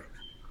 Steve Furtick.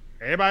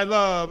 Everybody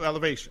love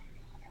Elevation.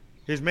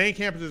 His main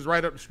campus is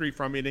right up the street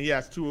from me, and then he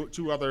has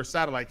two other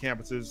satellite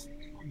campuses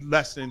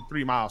less than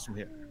 3 miles from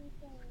here.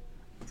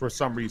 For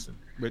some reason,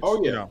 which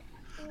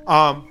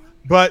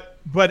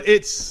but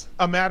it's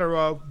a matter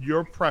of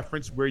your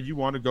preference, where you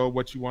want to go,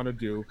 what you want to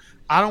do.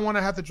 I don't want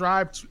to have to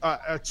drive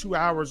 2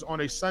 hours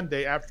on a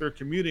Sunday after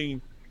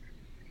commuting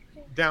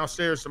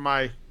downstairs to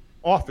my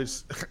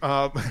office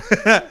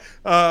to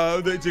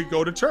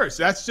go to church.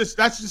 That's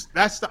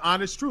the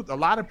honest truth. A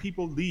lot of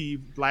people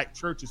leave black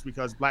churches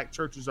because black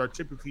churches are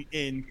typically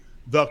in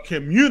the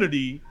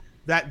community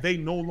that they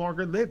no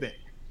longer live in.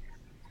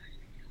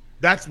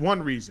 That's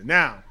one reason.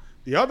 Now,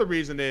 the other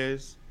reason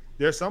is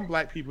there's some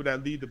black people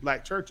that leave the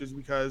black churches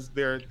because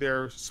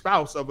their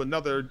spouse of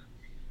another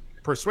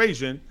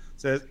persuasion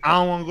says, I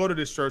don't want to go to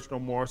this church no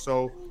more,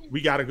 so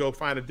we got to go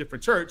find a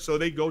different church. So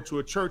they go to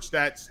a church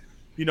that's,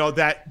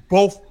 that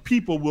both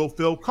people will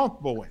feel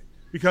comfortable in,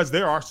 because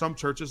there are some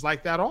churches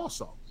like that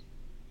also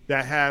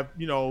that have,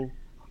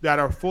 that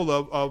are full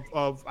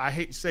of I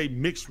hate to say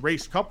mixed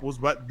race couples,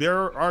 but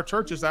there are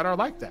churches that are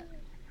like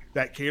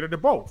that cater to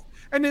both.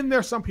 And then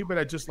there's some people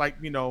that just like,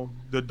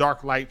 the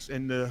dark lights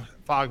and the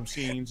fog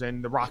machines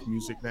and the rock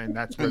music. Then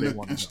that's where they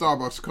want to go.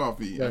 Starbucks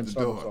coffee at the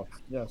door.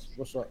 Yes,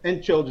 what's up?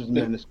 And children's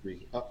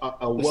ministry,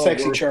 a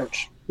sexy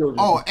church.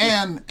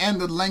 And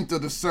the length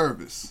of the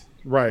service,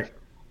 right?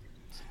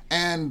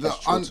 And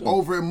the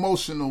over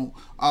emotional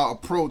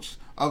approach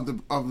of the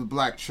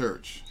black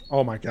church.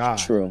 Oh my God!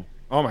 True.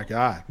 Oh my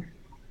God!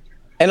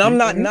 And I'm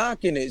not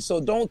knocking it, so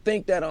don't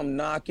think that I'm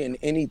knocking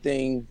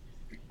anything.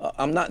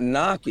 I'm not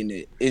knocking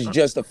it. It's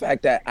just the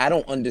fact that I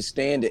don't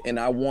understand it, and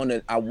I want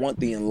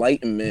the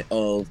enlightenment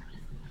of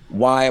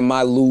why am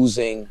I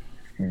losing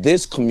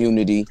this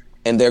community,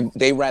 and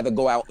they rather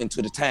go out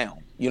into the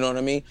town. You know what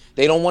I mean?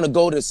 They don't want to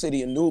go to the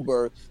city of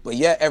Newburgh, but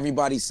yet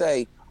everybody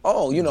say,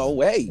 oh,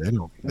 hey,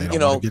 you're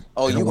going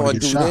to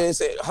do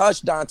this. Hush,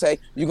 Dante.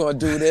 You're going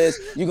to do this.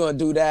 You're going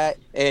to do that.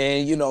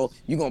 And, you're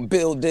going to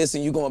build this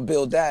and you're going to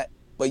build that.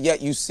 But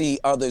yet you see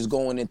others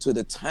going into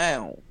the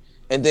town.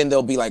 And then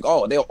they'll be like,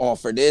 oh, they'll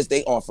offer this,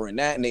 they offering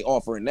that, and they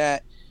offering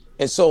that.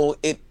 And so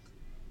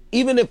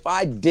even if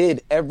I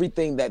did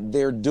everything that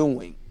they're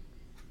doing,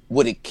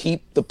 would it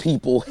keep the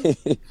people in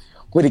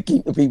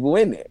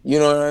there? You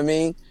know what I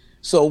mean?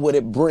 So would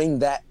it bring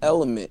that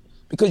element?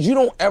 Because you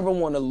don't ever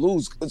want to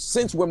lose,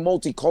 since we're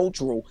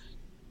multicultural,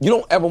 you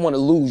don't ever want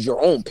to lose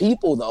your own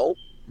people though.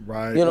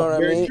 Right. You know what I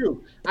mean? Very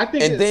true. I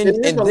think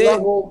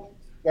Go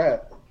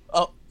ahead.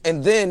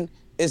 And then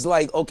it's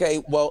like,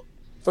 okay, well,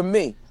 for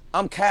me,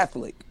 I'm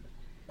Catholic,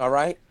 all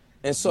right?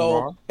 And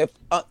so if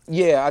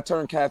I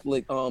turned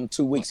Catholic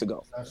 2 weeks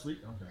ago. Last week,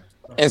 okay.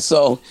 And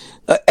so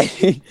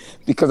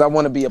because I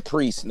want to be a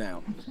priest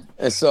now.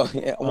 And so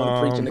I want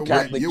to preach in the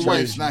Catholic your church.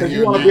 wife's not You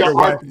here want to be now. an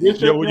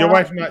archbishop? Your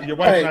wife's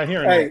not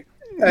hearing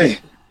Hey,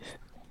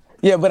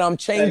 Yeah, but I'm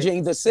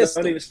changing the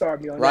system. don't even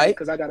start me on right? that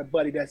because I got a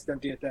buddy that's done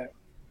did that.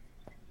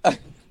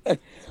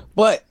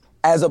 But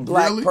as a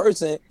black Really?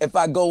 person, if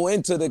I go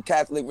into the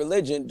Catholic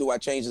religion, do I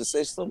change the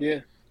system?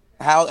 Yeah.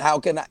 How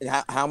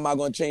am I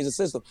going to change the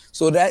system?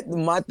 So that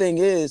my thing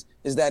is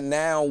that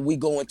now we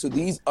go into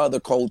these other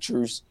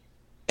cultures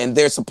and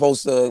they're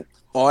supposed to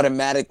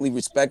automatically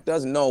respect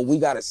us. No, we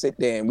got to sit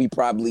there and we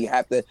probably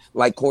have to,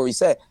 like Corey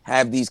said,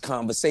 have these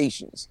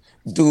conversations,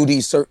 do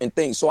these certain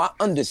things. So I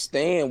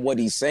understand what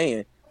he's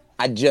saying.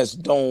 I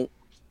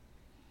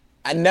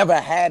never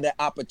had the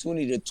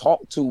opportunity to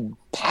talk to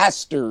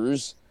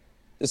pastors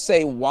to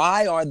say,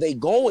 why are they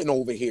going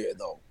over here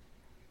though?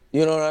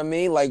 You know what I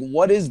mean? Like,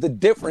 what is the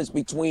difference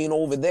between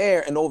over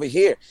there and over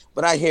here?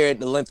 But I hear it,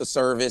 the length of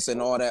service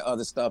and all that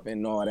other stuff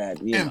and all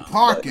that. And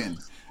parking.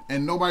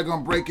 And nobody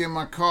going to break in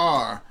my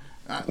car.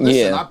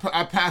 Listen,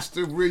 I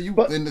pastor where you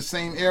in the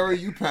same area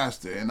you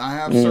pastor, and I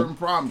have certain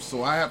problems,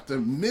 so I have to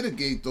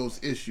mitigate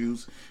those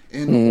issues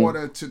in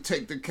order to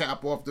take the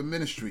cap off the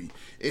ministry.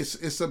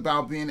 It's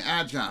about being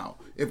agile.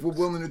 If we're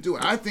willing to do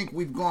it, I think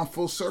we've gone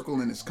full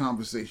circle in this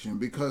conversation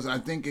because I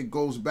think it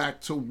goes back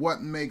to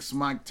what makes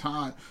Mike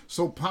Todd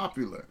so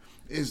popular.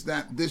 Is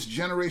that this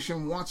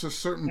generation wants a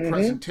certain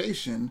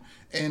presentation,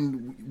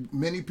 and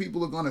many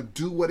people are going to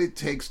do what it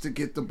takes to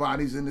get the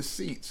bodies in the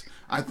seats.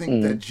 I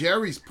think that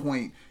Jerry's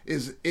point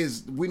is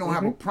we don't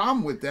have a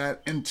problem with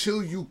that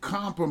until you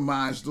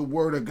compromise the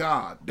word of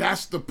God.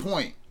 That's the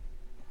point.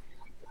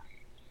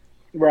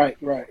 Right.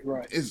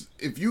 Is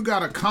if you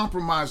got to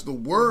compromise the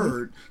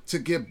word to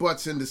get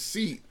butts in the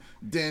seat,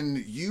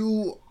 then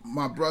you,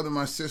 my brother,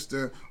 my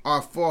sister, are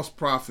a false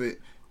prophet,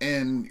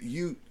 and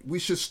we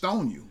should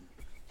stone you.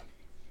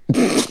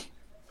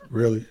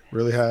 Really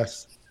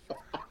has.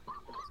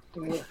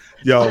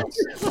 Yo,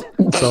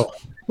 so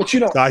But you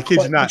know, I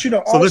kid you not. But you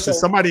know, so listen, also,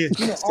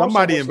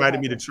 somebody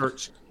invited me to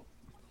church.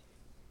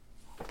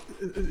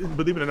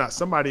 Believe it or not,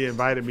 somebody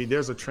invited me.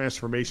 There's a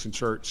transformation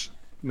church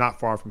not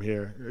far from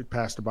here,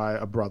 pastored by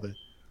a brother,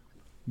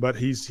 but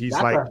he's That's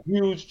like a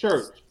huge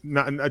church.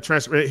 not a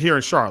transfer here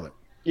in Charlotte.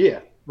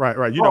 Yeah. Right.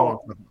 You know what I'm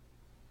talking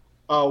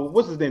about.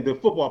 What's his name? The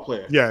football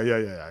player. Yeah.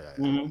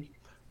 Mm-hmm.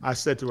 I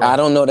said to her, I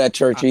don't know that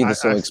church either,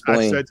 so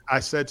explain.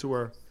 I said to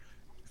her,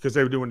 because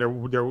they were doing their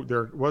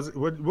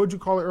what'd you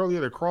call it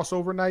earlier? Their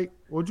crossover night.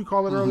 What'd you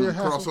call it earlier?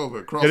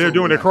 Hassell? Crossover. Yeah, they're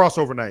doing their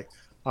crossover night.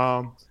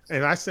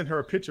 And I sent her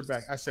a picture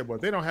back. I said, well,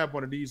 if they don't have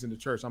one of these in the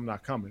church, I'm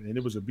not coming. And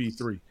it was a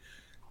B3.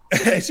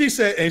 And she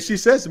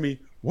says to me,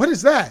 what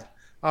is that?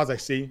 I was like,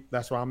 see,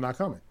 that's why I'm not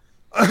coming.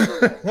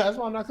 That's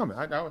why I'm not coming.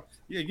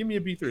 Give me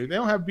a B3. If they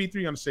don't have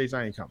B3 on the stage,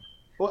 I ain't coming.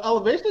 Well,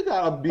 Elevation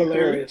got a B3.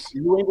 Hilarious.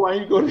 You ain't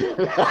going to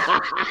go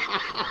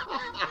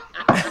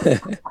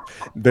to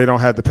They don't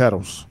have the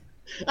pedals.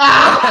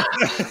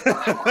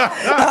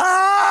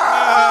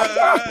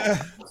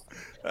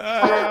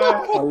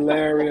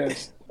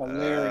 Hilarious.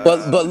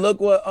 But look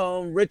what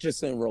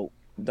Richardson wrote,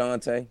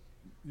 Dante.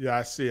 Yeah,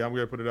 I see. I'm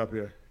gonna put it up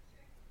here.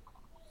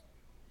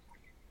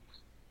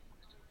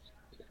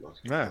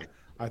 Man,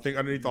 I think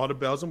underneath all the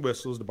bells and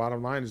whistles, the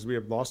bottom line is we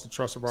have lost the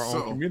trust of our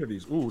own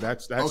communities. Ooh,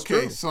 that's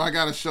okay. true. So I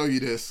got to show you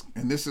this,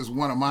 and this is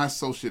one of my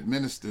associate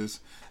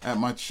ministers at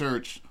my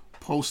church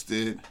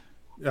posted.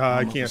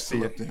 I can't see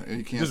it.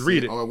 You can't just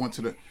read it. Oh, I went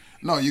to the.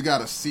 No, you got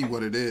to see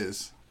what it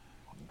is.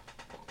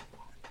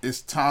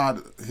 It's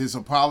Todd, his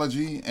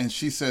apology, and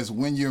she says,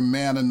 "When you're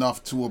man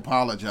enough to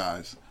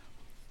apologize."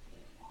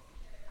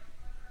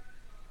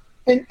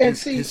 And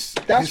see,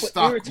 that's what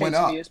stock irritates went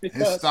up. me is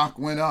because His stock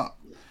went up.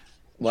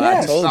 Well,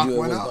 Yes. I told Stock you it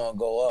went was up. gonna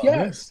go up.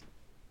 yes,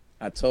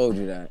 I told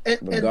you that. and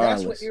that's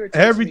Regardless. what irritates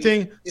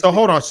Everything. me. So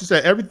hold on. She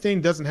said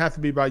everything doesn't have to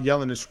be about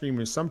yelling and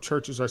screaming. Some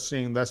churches are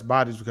seeing less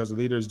bodies because the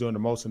leader is doing the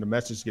most and the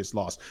message gets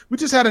lost. We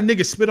just had a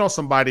nigga spit on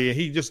somebody and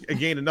he just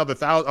gained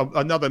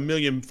another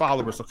million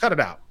followers. So cut it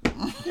out.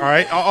 All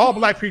right. All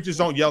black preachers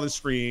don't yell and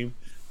scream.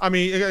 I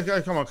mean,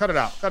 come on, cut it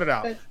out.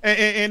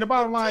 And the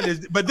bottom line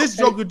is, but this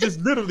joker just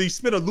literally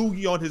spit a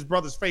loogie on his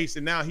brother's face,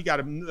 and now he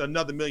got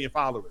another million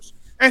followers,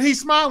 and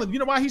he's smiling. You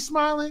know why he's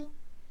smiling?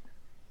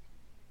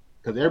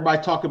 Because everybody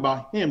talking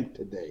about him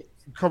today.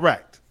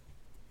 Correct.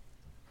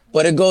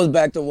 But it goes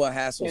back to what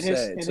Hassell And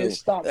said. his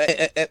stock,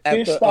 After,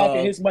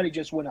 and his money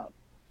just went up.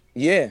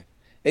 Yeah,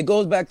 it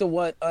goes back to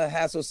what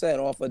Hassell said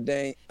off of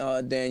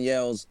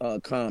Danielle's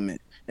comment,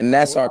 and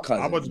that's our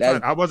cousin.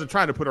 I wasn't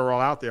trying to put her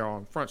all out there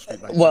on Front Street.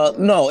 Well,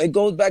 no, it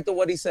goes back to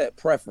what he said,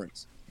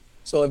 preference.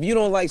 So if you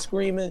don't like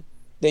screaming,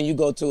 then you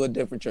go to a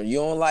different church. You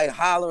don't like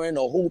hollering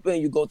or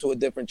hooping, you go to a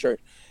different church.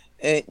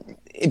 And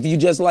if you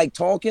just like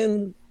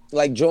talking,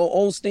 like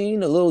Joel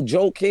Osteen, a little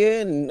joke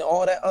here and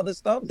all that other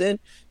stuff, then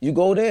you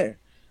go there.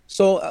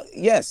 So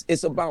yes,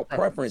 it's about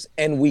preference,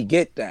 and we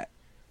get that.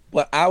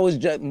 But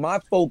my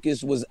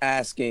focus was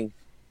asking,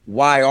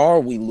 why are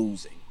we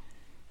losing?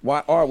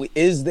 Why are we?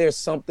 Is there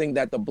something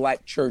that the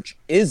black church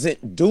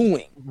isn't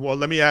doing? Well,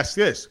 let me ask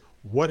this.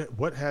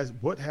 What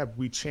have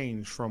we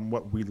changed from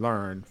what we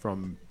learned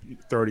from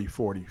 30,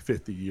 40,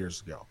 50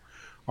 years ago?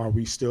 Are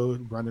we still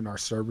running our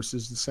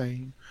services the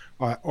same?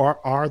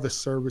 Are the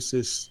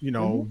services,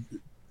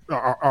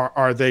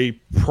 are they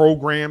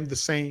programmed the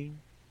same?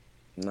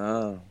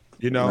 No.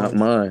 Not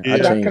mine. Yeah, I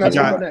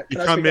changed.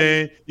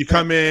 you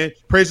come in,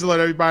 praise the Lord,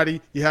 everybody.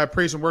 You have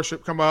praise and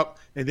worship come up,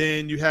 and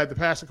then you have the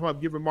pastor come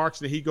up, give remarks,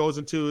 and then he goes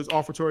into his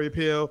offertory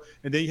appeal,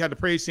 and then you have the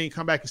praise team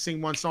come back and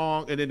sing one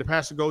song, and then the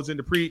pastor goes in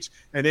to preach,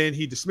 and then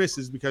he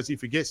dismisses because he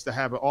forgets to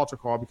have an altar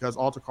call, because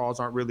altar calls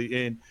aren't really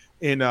in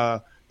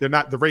they're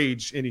not the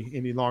rage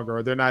any longer,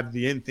 or they're not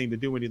the end thing to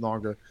do any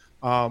longer.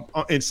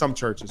 In some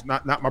churches,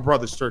 not my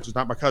brother's churches,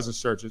 not my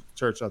cousin's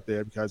church up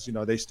there, because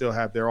they still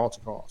have their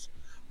altar calls.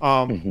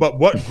 But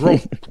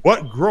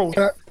what growth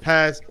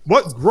has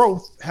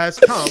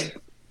come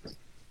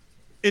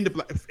in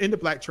the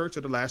black church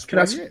of the last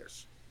 4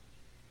 years?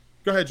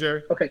 Go ahead,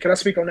 Jerry. Okay, can I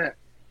speak on that?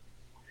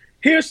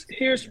 Here's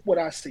what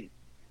I see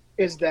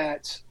is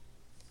that,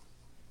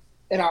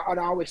 and I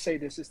always say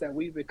this, is that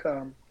we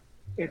become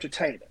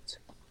entertainment.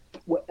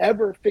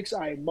 Whatever fix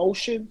our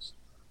emotions,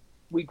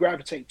 we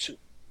gravitate to.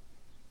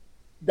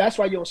 That's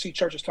why you don't see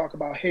churches talk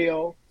about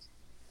hell,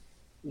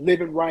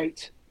 living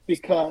right,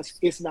 because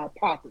it's not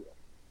popular.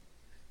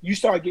 You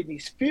start getting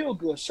these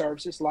feel-good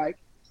services like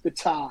the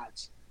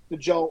Tithes, the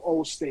Joel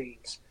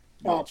Osteens.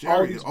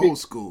 Jerry old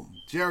school.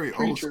 Jerry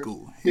old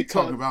school. He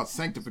talking about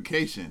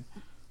sanctification.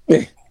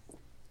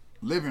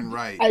 Living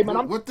right. Hey,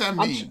 man, what that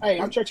mean?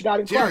 I'm Church of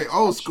God in Christ. Jerry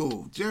old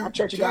school. I'm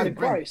Church of God in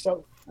Christ.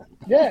 So,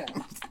 yeah.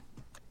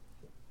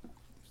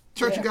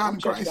 Church of God in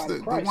Christ.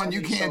 The one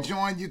you can't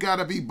join, you got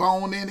to be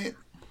born in it.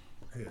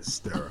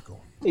 Hysterical.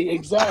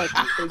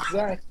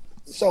 Exactly.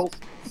 So,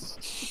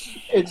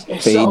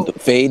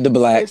 fade the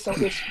black. So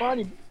it's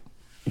funny.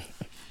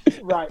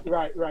 Right.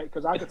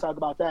 Because I could talk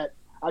about that.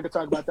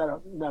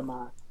 Never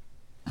mind.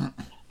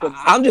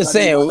 I'm just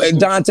saying,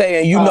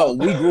 Dante, and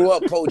we grew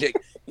up Kojic.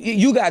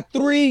 You got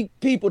 3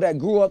 people that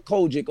grew up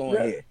Kojic on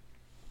here.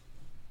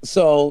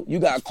 So you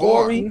got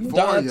Corey,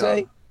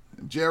 Dante,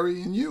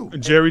 Jerry, and you.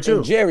 And Jerry too.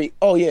 And Jerry.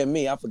 Oh yeah,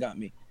 me. I forgot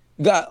me.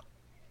 You got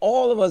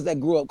all of us that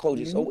grew up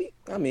Kojic. So we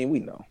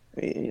know.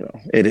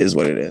 It is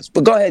what it is.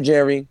 But go ahead,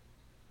 Jerry.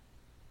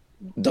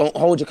 Don't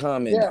hold your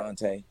comment,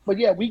 Dante. But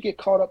yeah, we get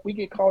caught up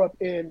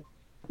in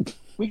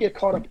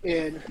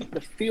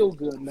the feel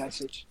good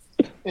message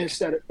and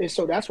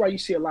so that's why you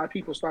see a lot of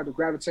people start to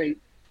gravitate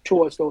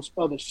towards those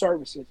other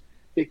services,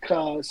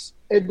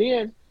 and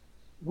then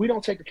we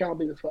don't take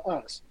accountability for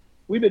us.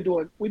 We've been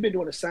doing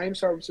the same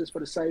services for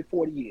the same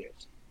 40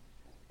 years,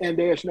 and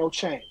there's no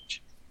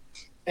change.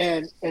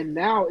 And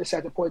now it's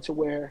at the point to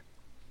where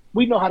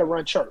we know how to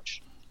run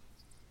church,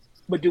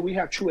 but do we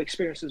have true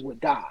experiences with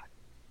God?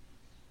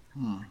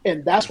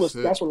 And that's what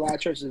a lot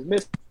of churches is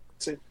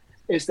missing,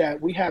 is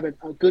that we have a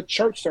good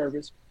church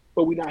service,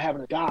 but we're not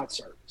having a God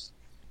service.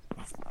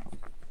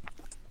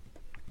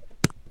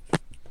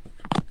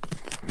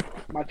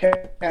 My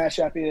cash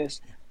app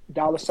is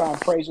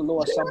 $ praise the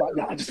Lord. Somebody,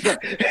 no, I'm just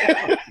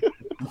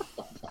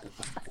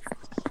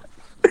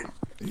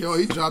Yo,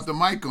 he dropped the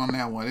mic on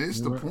that one.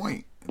 It's the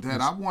point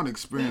that I want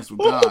experience with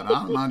God.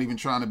 I'm not even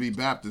trying to be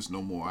Baptist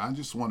no more. I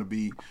just want to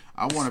be.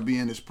 I want to be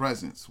in His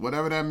presence,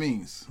 whatever that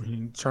means.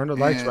 Turn the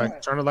lights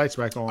back. Turn the lights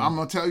back on. I'm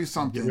gonna tell you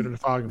something. Get rid of the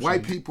fog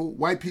white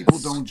people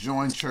don't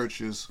join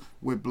churches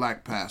with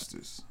black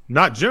pastors.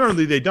 Not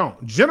generally, they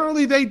don't.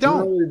 Generally, they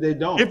don't.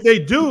 If they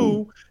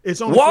do,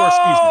 it's only for a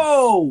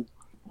season.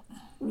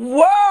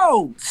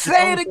 Whoa!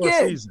 Say it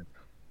again.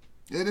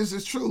 It is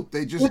the truth.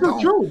 They just don't.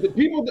 It's the truth. The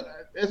people.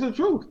 It's the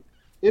truth.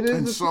 It is.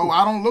 And so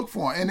I don't look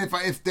for it. And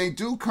if they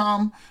do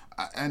come,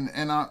 and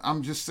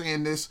I'm just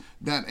saying this,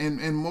 that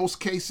in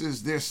most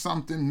cases there's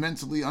something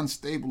mentally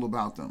unstable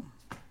about them.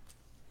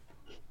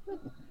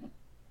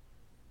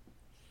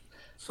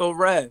 So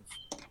Rev,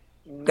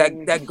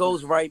 that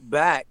goes right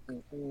back.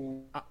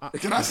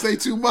 Did I say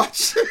too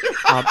much?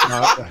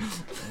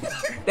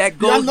 That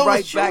goes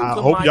right back.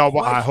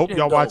 I hope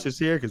y'all watch this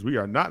here, because we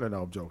are not.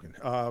 No, I'm joking.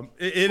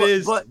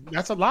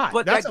 That's a lot.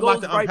 But that's that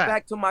goes right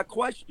back to my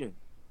question.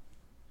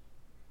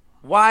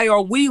 Why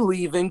are we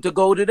leaving to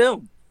go to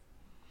them?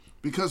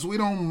 Because we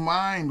don't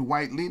mind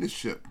white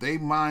leadership. They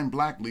mind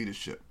black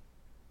leadership.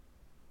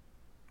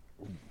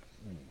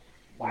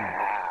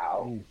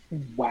 Wow.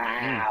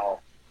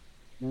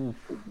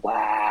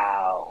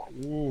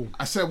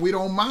 I said we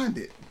don't mind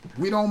it.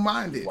 We don't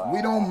mind it. Wow.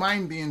 We don't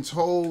mind being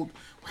told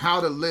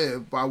how to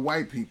live by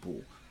white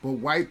people. But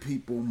white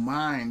people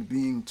mind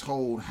being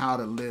told how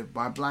to live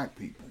by black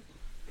people.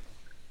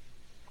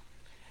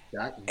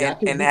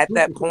 And at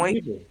that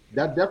point,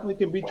 that definitely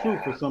can be true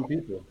for some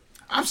people.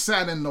 I've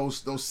sat in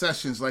those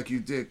sessions like you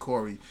did,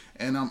 Corey,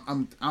 and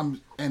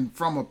I'm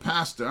from a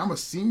pastor. I'm a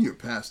senior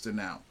pastor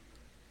now.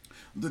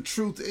 The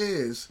truth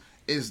is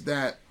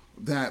that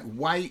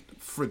white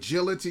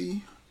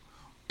fragility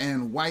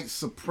and white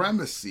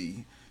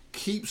supremacy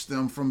keeps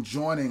them from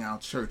joining our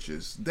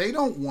churches. They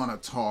don't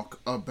want to talk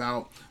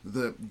about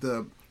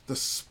the the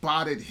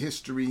spotted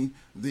history,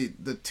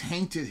 the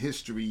tainted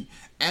history,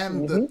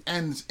 and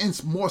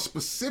and more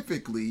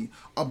specifically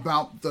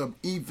about the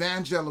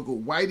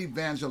white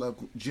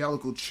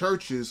evangelical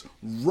church's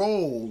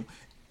role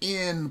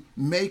in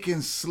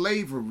making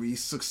slavery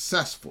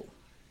successful.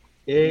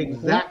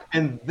 Exact,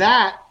 and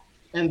that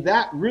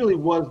really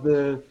was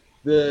the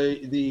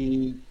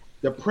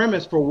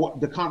premise for what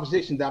the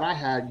conversation that I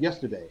had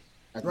yesterday.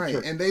 Right,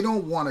 and they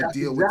don't want to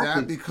deal with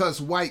that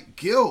because white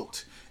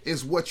guilt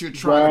is what you're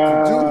trying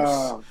to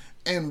produce,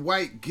 and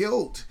white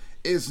guilt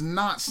is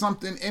not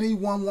something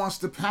anyone wants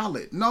to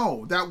palate.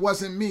 No, that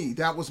wasn't me.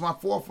 That was my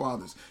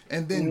forefathers.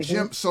 And then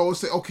Jim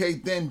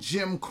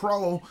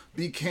Crow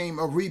became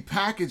a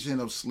repackaging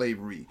of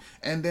slavery.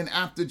 And then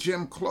after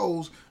Jim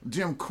Crow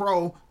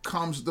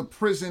comes the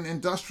prison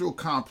industrial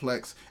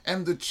complex,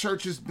 and the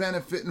church is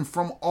benefiting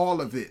from all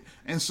of it.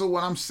 And so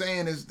what I'm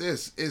saying is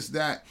this, is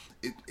that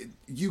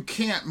you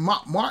can't,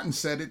 Martin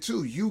said it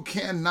too, you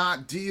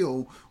cannot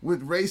deal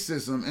with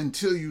racism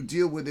until you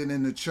deal with it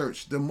in the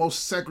church. The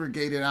most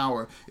segregated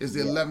hour is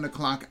the 11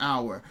 o'clock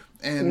hour.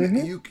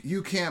 And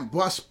you can't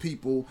bust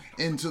people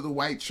into the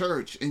white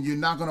church, and you're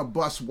not going to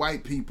bust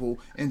white people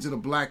into the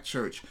black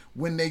church.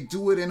 When they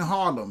do it in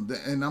Harlem,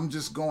 and I'm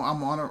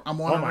on a rant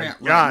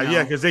right now.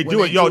 Yeah, because they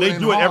do it. Yo, they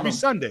do it every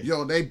Sunday.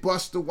 Yo, they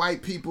bust the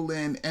white people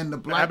in, and the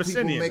black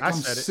people make them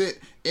sit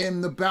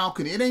in the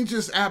balcony. It ain't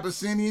just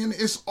Abyssinian;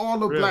 it's all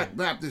the Black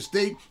Baptists.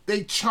 They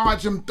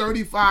charge them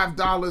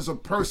 $35 a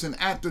person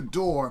at the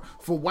door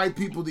for white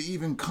people to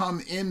even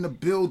come in the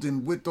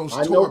building with those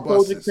tour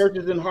buses. I know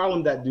churches in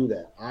Harlem that do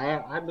that.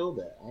 I know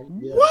that.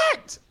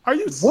 What? Are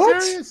you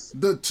serious?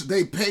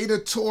 They pay the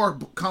tour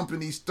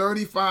companies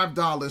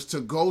 $35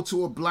 to go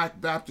to a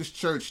Black Baptist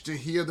church to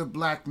hear the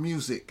black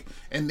music,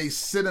 and they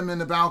sit them in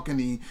the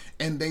balcony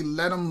and they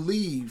let them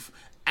leave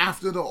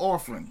after the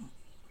offering.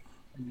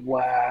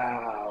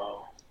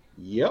 Wow.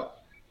 Yep,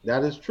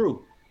 that is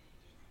true.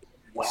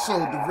 Wow. So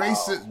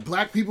the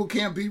black people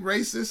can't be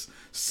racist?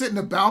 Sit in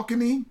the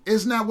balcony?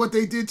 Isn't that what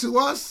they did to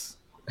us?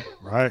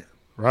 Right.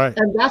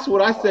 And that's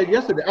what I said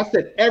yesterday. I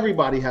said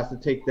everybody has to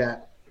take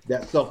that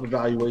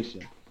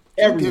self-evaluation.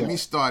 Everyone. Get me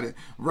started,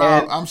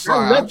 Rob. I'm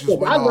sorry. I left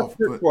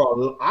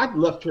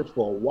church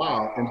for a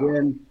while, and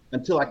then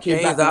until I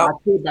came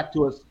back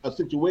to a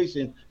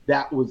situation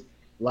that was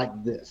like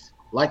this,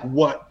 like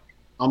what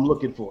I'm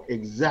looking for.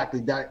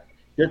 Exactly that.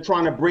 They're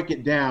trying to break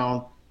it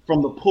down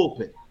from the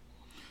pulpit.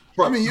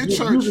 Your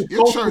church is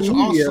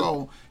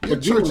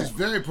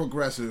very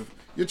progressive.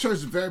 Your church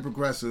is very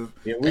progressive,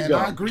 and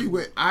I agree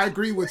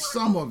with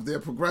some of their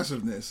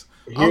progressiveness.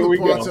 Other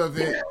parts of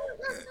it,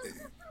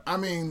 I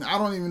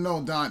don't even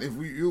know, Don. If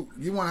you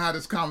want to have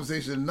this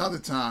conversation another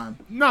time.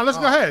 No, let's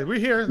go ahead. We're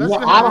here. I don't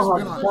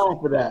have time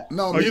for that.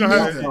 No,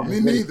 me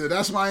neither.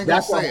 That's why I ain't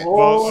gonna say it.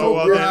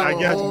 I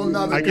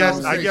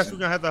guess we're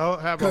gonna have to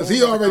have because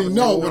he already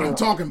know what I'm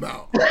talking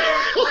about.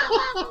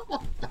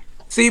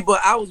 See,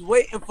 but I was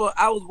waiting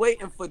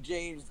for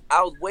James.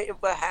 I was waiting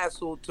for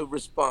Hassell to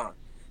respond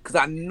because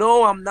I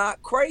know I'm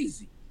not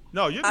crazy.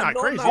 No, you're not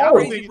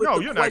crazy.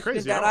 You're not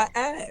crazy. That I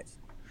asked.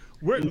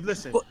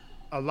 Listen.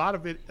 A lot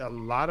of it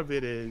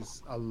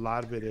is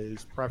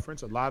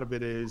preference. A lot of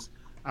it is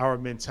our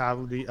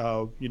mentality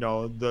of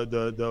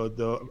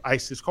the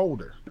ice is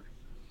colder,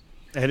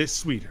 and it's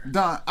sweeter.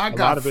 Don, I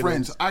got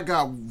friends. I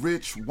got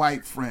rich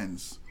white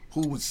friends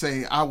who would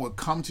say I would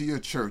come to your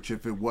church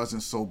if it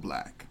wasn't so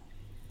black.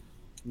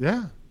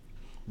 Yeah,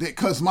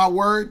 because my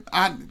word,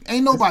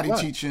 ain't nobody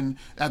teaching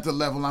at the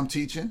level I'm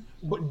teaching.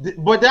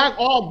 But that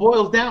all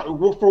boils down.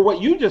 Well, for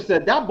what you just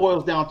said, that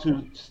boils down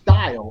to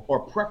style or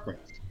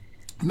preference.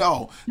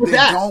 No, they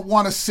don't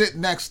want to sit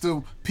next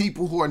to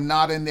people who are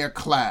not in their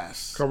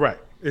class.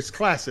 Correct. It's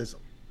classism.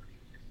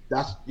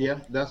 That's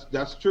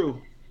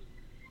true.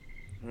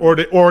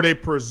 Or they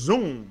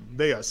presume,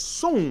 they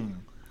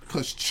assume.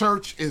 Because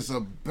church is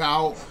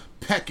about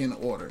pecking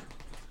order.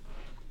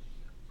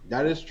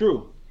 That is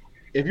true.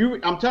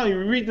 I'm telling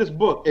you, read this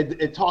book.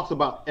 It talks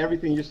about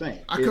everything you're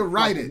saying. I could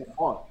write it.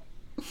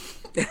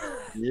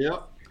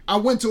 Yep. I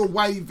went to a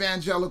white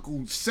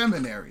evangelical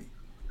seminary.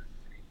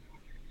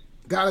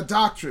 Got a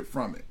doctorate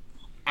from it.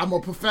 I'm a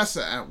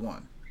professor at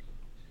one.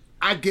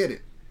 I get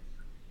it.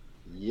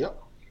 Yep.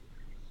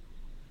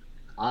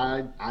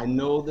 I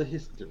know the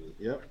history.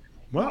 Yep.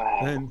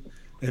 Well,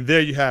 and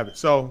there you have it.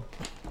 So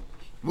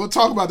we'll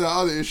talk about the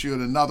other issue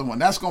in another one.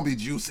 That's gonna be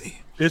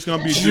juicy. It's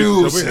gonna be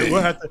juicy.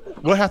 So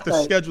we'll have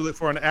to schedule it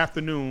for an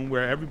afternoon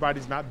where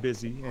everybody's not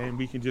busy and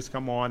we can just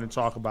come on and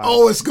talk about it.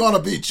 Oh, it's gonna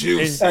be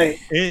juicy. I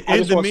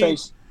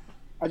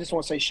just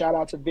want to say shout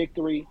out to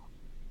Victory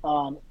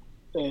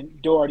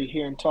and Doherty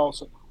here in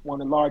Tulsa,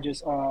 one of the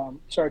largest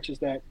churches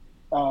that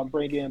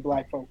bring in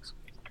black folks.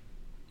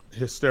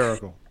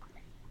 Hysterical.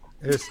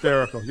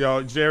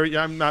 Yo, Jerry,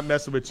 I'm not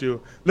messing with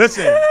you.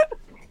 Listen,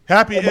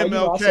 happy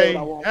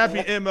MLK.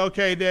 Happy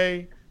MLK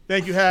Day.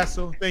 Thank you,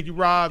 Hassell. Thank you,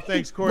 Rob.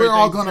 Thanks, Corey. We're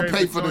all going to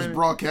pay for this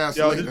broadcast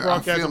later. This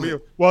broadcast will be,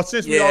 well,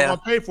 since we all going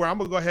to pay for it, I'm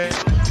going to go ahead.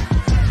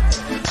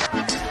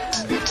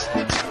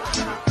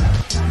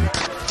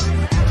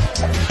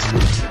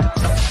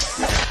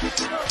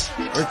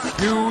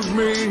 Excuse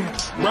me,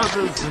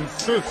 brothers and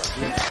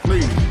sisters,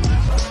 please.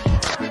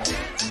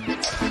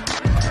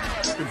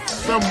 If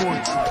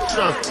someone could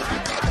just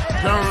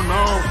turn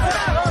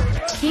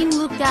off. King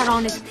looked out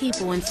on his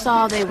people and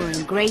saw they were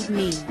in great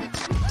need.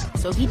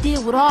 So he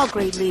did what all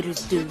great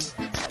leaders do.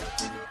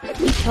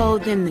 He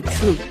told them the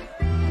truth.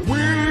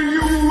 Will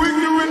you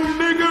ignorant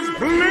niggas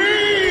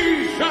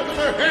please shut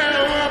the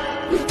hell up?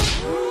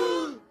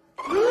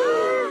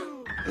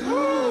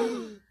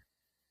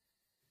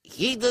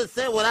 He just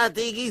said what I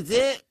think he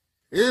said.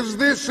 Is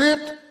this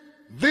it?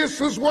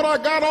 This is what I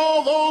got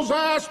all those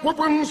ass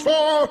whoopings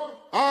for?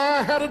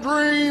 I had a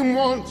dream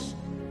once.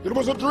 It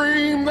was a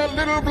dream that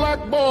little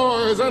black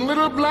boys and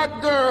little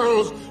black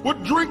girls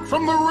would drink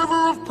from the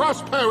river of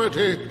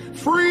prosperity,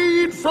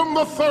 freed from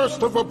the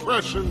thirst of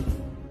oppression.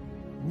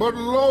 But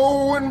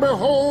lo and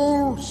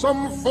behold,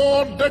 some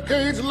 4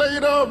 decades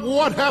later,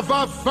 what have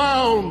I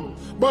found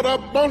but a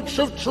bunch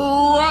of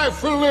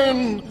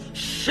trifling,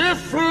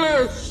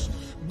 shiftless,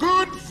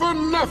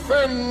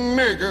 good-for-nothing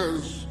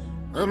niggers?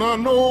 And I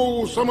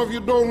know some of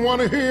you don't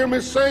want to hear me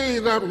say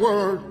that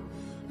word.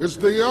 It's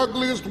the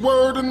ugliest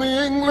word in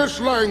the English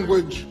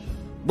language,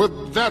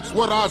 but that's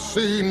what I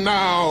see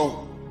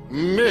now,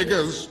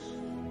 niggers.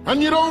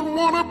 And you don't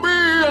want to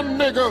be a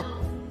nigger,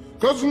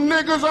 'cause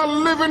niggers are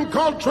living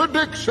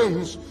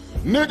contradictions.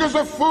 Niggers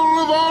are full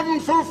of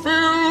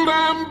unfulfilled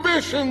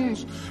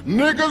ambitions.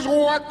 Niggers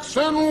wax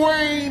and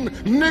wane.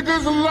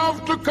 Niggers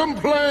love to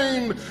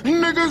complain.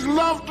 Niggers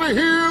love to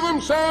hear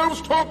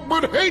themselves talk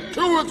but hate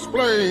to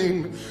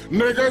explain.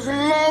 Niggers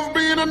love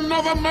being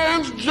another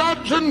man's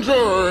judge and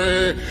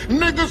jury.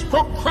 Niggers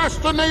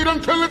procrastinate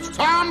until it's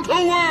time to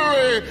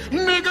worry.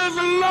 Niggers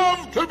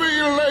love to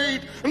be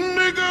late.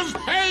 Niggers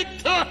hate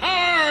to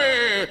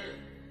hurry.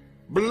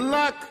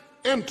 Black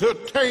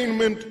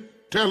entertainment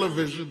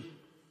television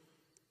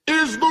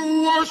is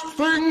the worst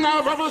thing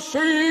I've ever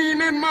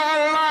seen in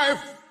my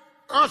life.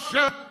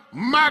 Usher,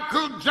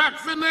 Michael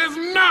Jackson is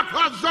not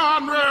a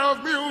genre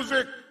of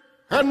music.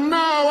 And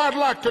now I'd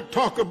like to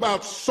talk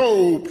about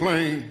soul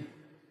playing.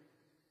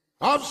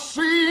 I've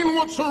seen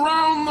what's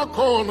around the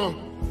corner.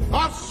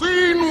 I've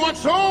seen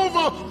what's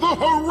over the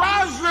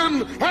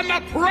horizon. And I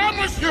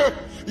promise you,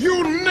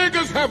 you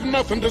niggas have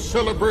nothing to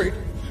celebrate.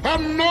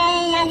 And no,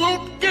 I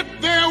won't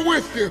get there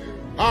with you.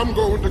 I'm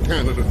going to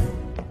Canada.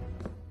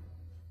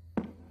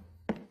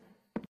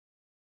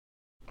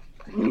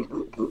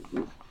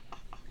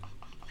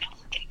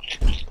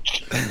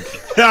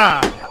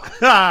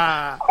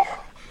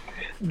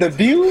 The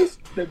views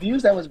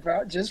that was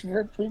just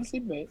previously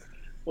made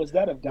was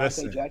that of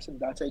Dante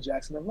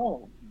Jackson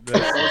alone. Those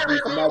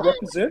does not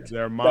represent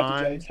their Dr.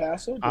 mind. James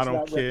Hassell. I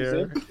don't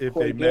care if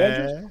they Dandridge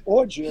mad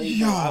or Jerry.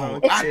 Yo,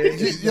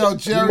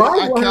 Jerry,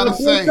 I gotta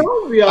say,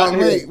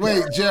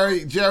 wait,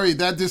 Jerry,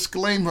 that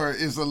disclaimer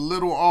is a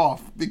little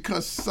off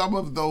because some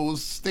of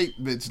those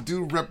statements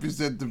do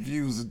represent the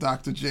views of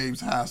Dr.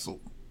 James Hassell.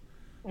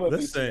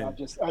 Listen,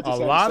 a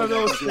lot of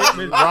those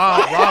statements, Rob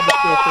is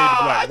still faded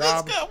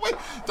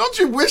black. Don't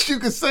you wish you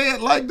could say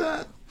it like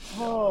that?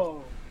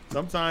 Oh.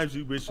 Sometimes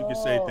you wish you could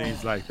say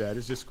things like that.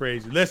 It's just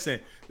crazy. Listen,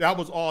 that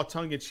was all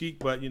tongue in cheek,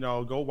 but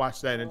go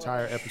watch that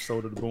entire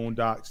episode of the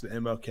Boondocks, the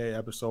MLK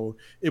episode.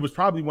 It was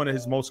probably one of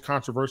his most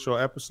controversial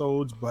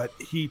episodes, but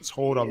he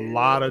told a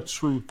lot of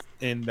truth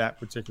in that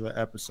particular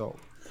episode.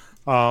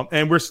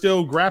 And we're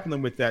still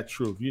grappling with that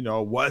truth.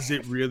 Was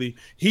it really?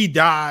 He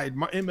died.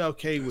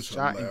 MLK was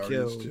shot and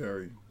killed.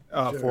 Jerry,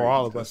 for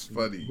all of us. That's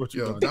funny.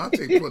 Yo,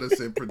 Dante put us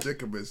in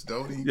predicaments,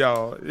 don't he?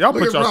 Yo, y'all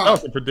put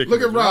yourself in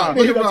predicaments. Look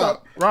at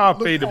Rob.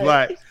 Rob faded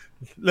black.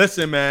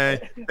 Listen, man.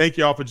 Thank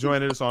y'all for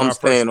joining us on our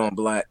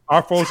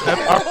first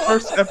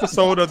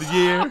episode of the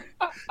year.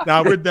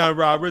 Now we're done,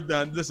 Rob. We're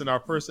done. Listen, our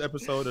first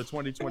episode of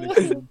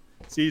 2022,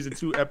 season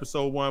 2,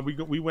 episode 1.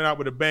 We went out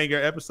with a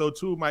banger. Episode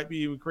 2 might be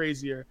even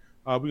crazier.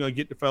 We're going to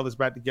get the fellas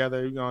back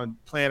together. We're going to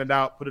plan it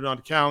out, put it on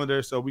the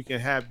calendar so we can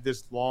have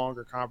this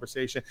longer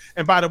conversation.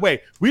 And by the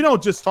way, we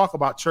don't just talk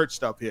about church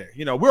stuff here.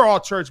 We're all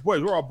church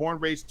boys. We're all born,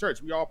 raised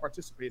church. We all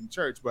participate in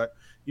church. But,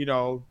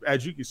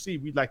 as you can see,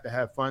 we'd like to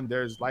have fun.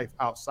 There's life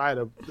outside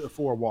of the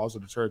 4 walls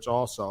of the church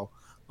also.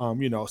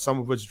 Some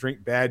of us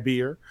drink bad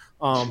beer.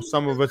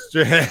 Some of us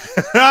drink.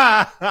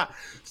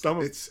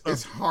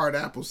 It's hard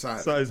apple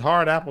cider. So it's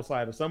hard apple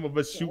cider. Some of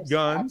us shoot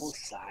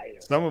guns.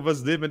 Some of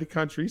us live in the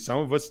country. Some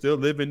of us still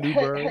live in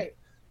Newburgh.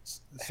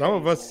 Some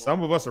of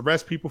us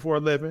arrest people for a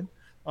living.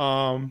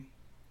 So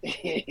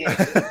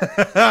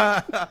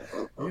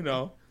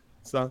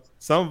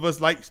some of us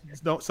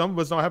some of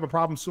us don't have a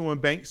problem suing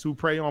banks who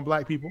prey on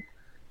black people.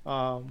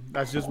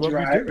 That's just what we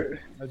do.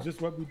 That's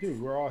just what we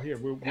do. We're all here.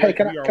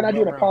 Can I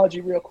do an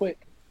apology real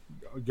quick?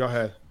 Go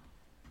ahead.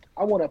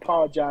 I want to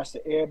apologize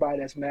to everybody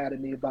that's mad at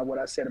me about what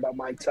I said about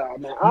Mike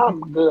Todd, man. I'm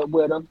good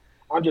with him.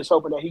 I'm just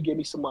hoping that he give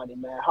me some money,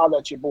 man. Holla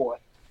at your boy.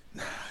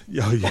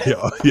 Yo.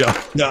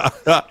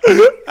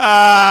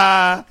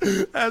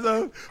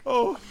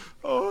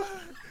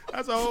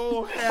 That's a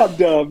whole I'm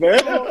done,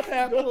 man.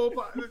 I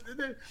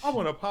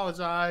want to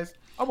apologize.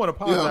 I want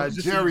to apologize.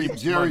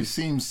 Jerry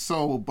seems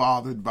so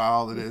bothered by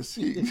all of this.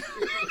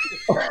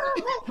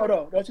 Hold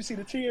on, don't you see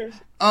the tears?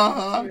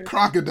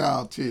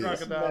 Crocodile tears.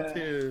 Crocodile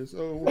tears.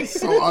 Oh.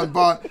 So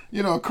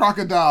unbothered.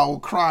 Crocodile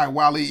will cry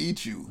while he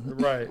eats you.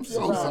 Right.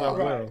 So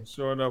sorry.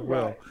 Sure enough,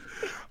 will.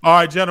 All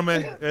right,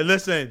 gentlemen.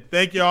 Listen,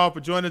 thank you all for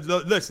joining us.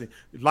 Listen,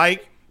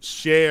 like,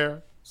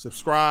 share,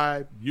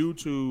 subscribe,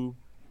 YouTube,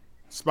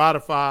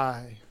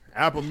 Spotify,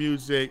 Apple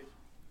Music,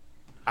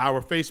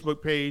 our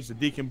Facebook page, the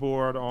Deacon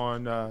Board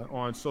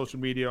on social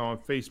media, on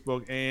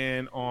Facebook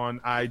and on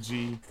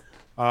IG.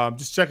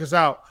 Just check us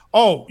out.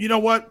 Oh, you know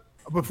what?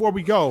 Before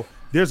we go,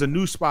 there's a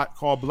new spot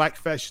called Black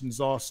Confessions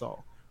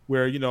also,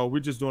 where, we're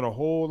just doing a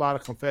whole lot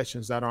of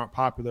confessions that aren't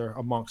popular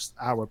amongst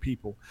our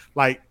people.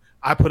 Like,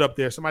 I put up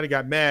there, somebody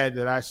got mad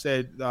that I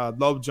said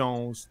Love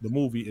Jones, the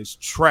movie, is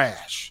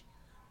trash.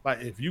 Like,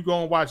 if you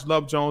go and watch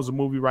Love Jones, the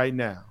movie right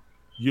now,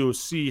 you'll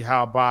see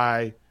how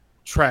by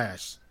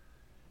trash.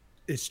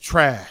 It's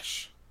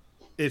trash.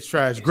 It's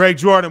trash. Greg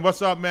Jordan,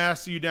 what's up, man? I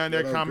see you down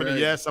there commenting.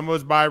 Yes, some of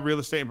us buy real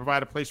estate and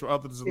provide a place for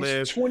others to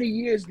live. 20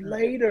 years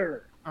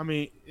later. I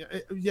mean,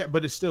 yeah,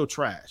 but it's still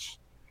trash.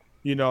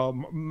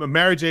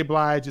 Mary J.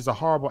 Blige is a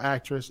horrible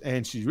actress,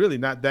 and she's really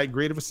not that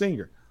great of a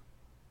singer.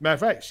 Matter of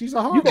fact, she's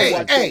a horrible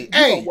actress.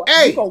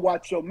 You gonna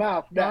watch your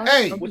mouth now.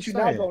 Hey, what you're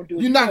not gonna do?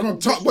 You're not gonna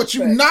talk. What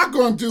you're not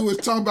gonna do is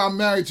talk about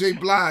Mary J.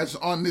 Blige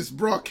on this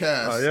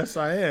broadcast. Oh, yes,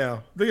 I am.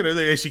 Look at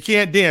her. She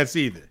can't dance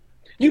either.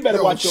 You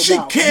better watch your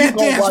mouth. She can't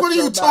dance. What are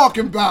you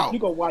talking about? You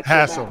gonna watch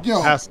Hassell.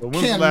 your mouth. Hassell.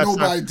 Can't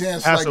nobody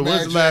dance like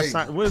Mary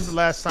J. When was the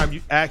last time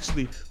you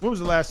actually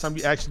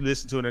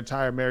listened to an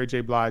entire Mary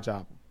J. Blige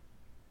album?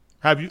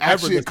 Have you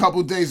actually a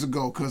couple days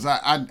ago? Because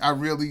I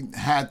really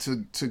had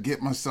to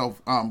get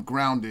myself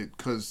grounded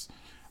because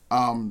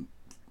I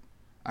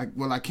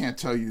can't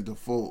tell you the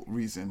full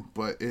reason,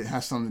 but it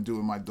has something to do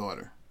with my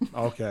daughter.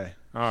 Okay.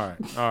 All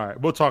right.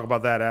 We'll talk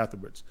about that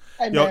afterwards.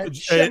 Hey,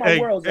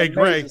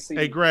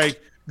 Greg.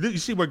 You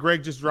see what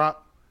Greg just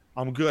dropped?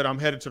 I'm good. I'm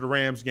headed to the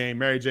Rams game.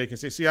 Mary J can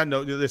say, see, I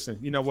know. Listen,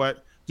 you know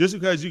what? Just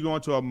because you go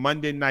into a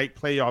Monday night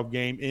playoff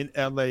game in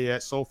LA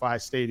at SoFi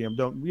Stadium,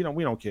 we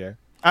don't care.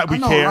 We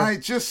care.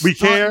 Right? Just we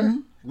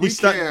stunting.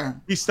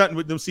 care. He's stunting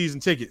with them season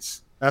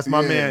tickets. That's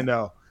my man,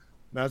 though.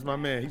 That's my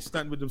man. He's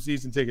stunting with them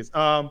season tickets.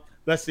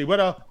 Let's see. What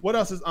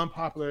else is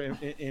unpopular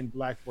in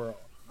Black world?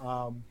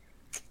 No,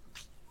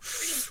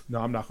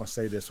 I'm not gonna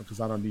say this one because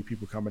I don't need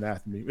people coming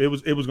after me. It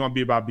was gonna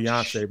be about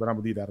Beyonce, but I'm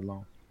gonna leave that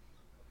alone.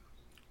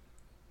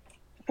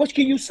 What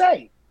can you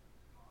say?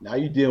 Now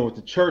you're dealing with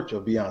the church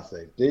of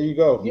Beyonce. There you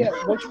go. Yeah,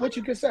 what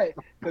you can say?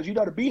 Because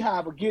the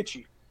Beehive will get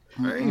you.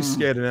 I ain't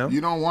scared of them.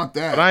 You don't want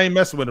that. But I ain't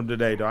messing with them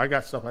today, though. I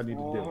got stuff I need to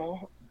do.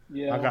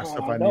 Yeah, I got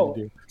stuff I need to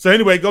do. So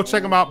anyway, go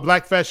check them out.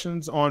 Black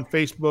Confessions on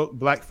Facebook,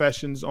 Black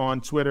Confessions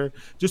on Twitter.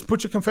 Just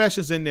put your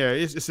confessions in there.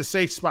 It's a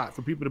safe spot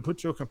for people to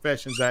put your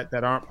confessions that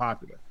aren't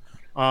popular.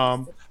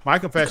 My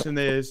confession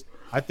is,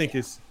 I think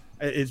it's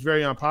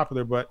very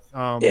unpopular, but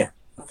how can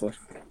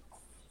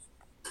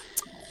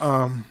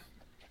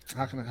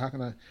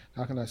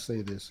I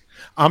say this?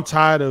 I'm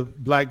tired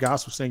of black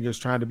gospel singers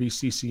trying to be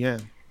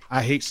CCM.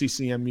 I hate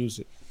CCM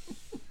music.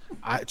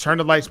 I turn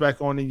the lights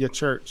back on in your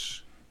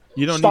church.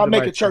 You don't stop need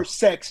making church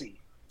sexy.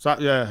 Stop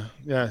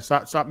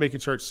making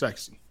church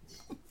sexy.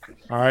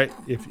 All right.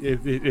 If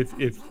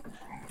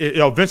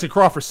Vincent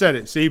Crawford said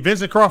it. See,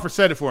 Vincent Crawford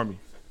said it for me.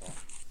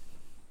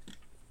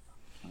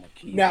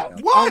 Now,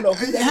 what?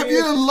 Have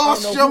you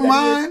lost your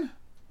mind?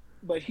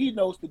 But he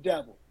knows the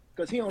devil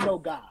because he don't know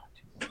God.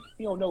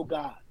 He don't know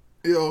God.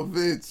 Yo,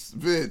 Vince.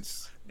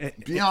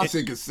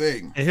 Beyonce can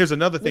sing. And here's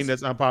another thing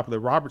that's unpopular.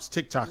 Robert's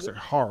TikToks are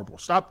horrible.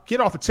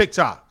 Get off of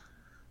TikTok.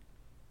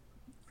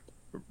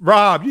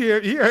 Rob, you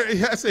hear?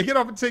 I said, get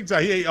off of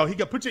TikTok. He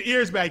got put your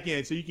ears back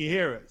in so you can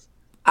hear us.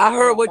 I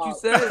heard what you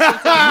said.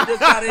 Sometimes you just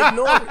gotta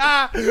ignore it.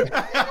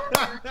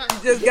 You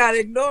just gotta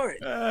ignore it.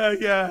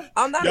 Yeah.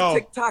 I'm not a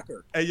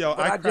TikToker. Hey, yo,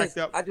 I cracked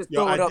up. I just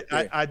throw it up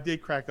there. I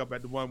did crack up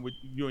at the one with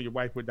you and your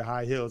wife with the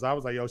high heels. I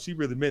was like, yo, she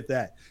really meant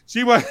that.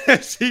 She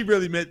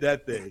really meant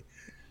that thing.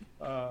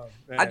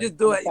 I just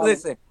do it.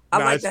 Listen,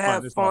 I like to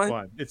have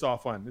fun. It's all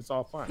fun.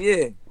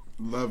 Yeah.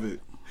 Love it.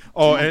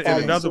 Oh, and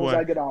another one.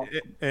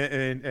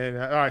 And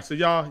all right, so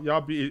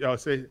y'all be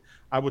say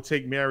I would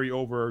take Mary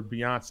over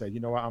Beyonce. You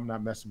know what? I'm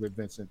not messing with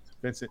Vincent.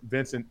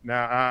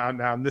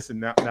 Now listen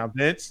now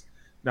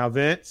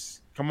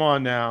Vince. Come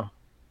on now.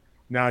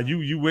 Now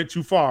you went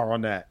too far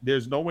on that.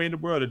 There's no way in the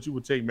world that you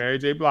would take Mary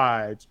J.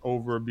 Blige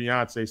over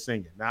Beyonce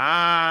singing.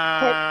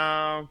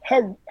 Nah.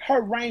 Her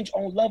range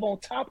on Love on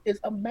Top is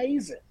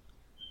amazing.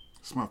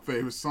 It's my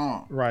favorite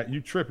song. Right,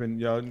 you tripping,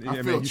 yo.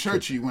 I feel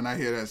churchy when I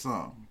hear that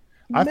song.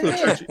 I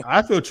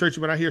feel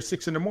churchy when I hear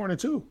 6 a.m.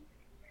 too.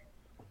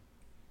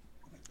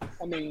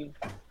 I mean,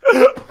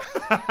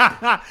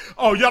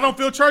 oh, y'all don't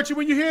feel churchy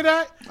when you hear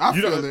that? I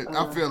feel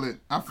it.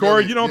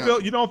 Corey, you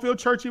don't feel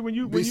churchy when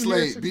you B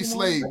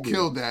Slade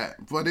killed that,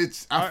 but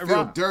I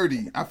feel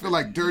dirty. I feel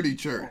like dirty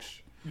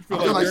church. I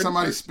feel like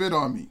somebody spit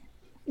on me.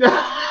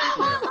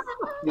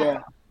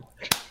 Yeah.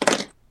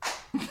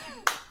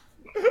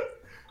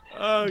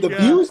 The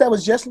views that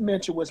was just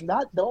mentioned was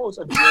not those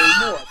of Jerry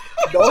Moore.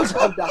 Those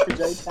of Dr.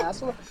 James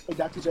Hassell and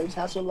Dr. James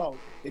Hassell alone.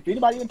 If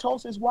anybody in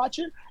Tulsa is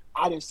watching,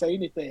 I didn't say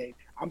anything.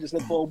 I'm just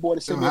looking for old boy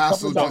to send me a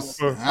couple of dollars.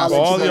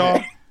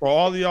 For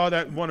all of y'all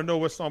that want to know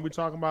what song we're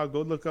talking about,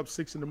 go look up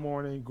 6 in the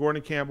Morning.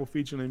 Gordon Campbell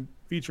featuring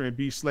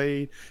B.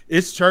 Slade.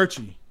 It's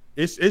churchy.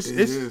 It's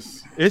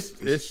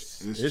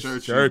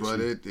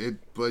churchy,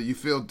 but you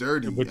feel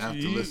dirty after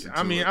listening to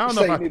I mean, it. I don't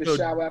know if I need a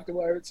shower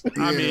afterwards.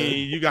 I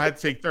mean, you gotta have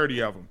to take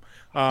 30 of them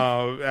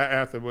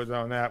afterwards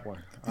on that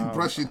one.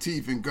 Brush your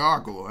teeth and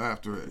gargle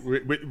after it.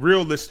 With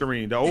real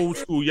Listerine, the old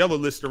school yellow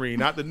Listerine,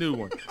 not the new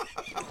one.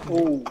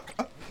 Oh,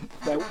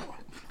 that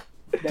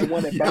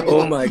one that burns.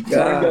 Oh my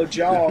God! Your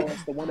jaws,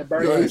 the one that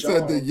burns your jaws. He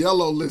said the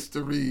yellow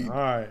Listerine. All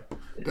right.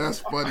 That's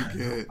funny,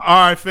 kid.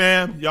 All right,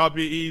 fam. Y'all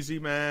be easy,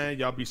 man.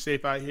 Y'all be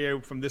safe out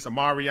here from this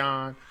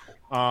Amarion.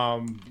 I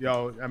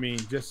mean,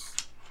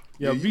 just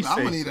be safe. I'm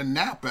gonna need a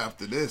nap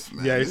after this,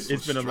 man. Yeah,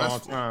 it's been a long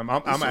time.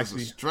 I'm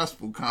actually a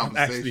stressful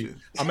conversation.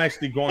 I'm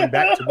actually going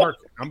back to work.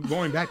 I'm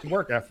going back to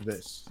work after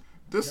this.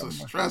 This is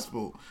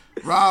stressful.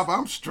 Rob,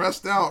 I'm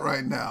stressed out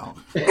right now.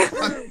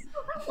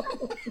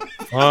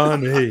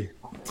 Funny.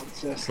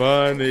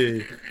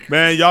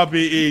 Man, y'all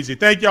be easy.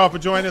 Thank y'all for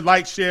joining.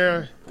 Like,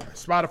 share,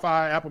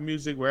 Spotify, Apple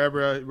Music,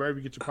 wherever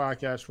you get your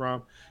podcast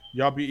from.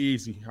 Y'all be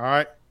easy. All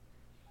right.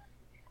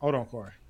 Hold on, Corey.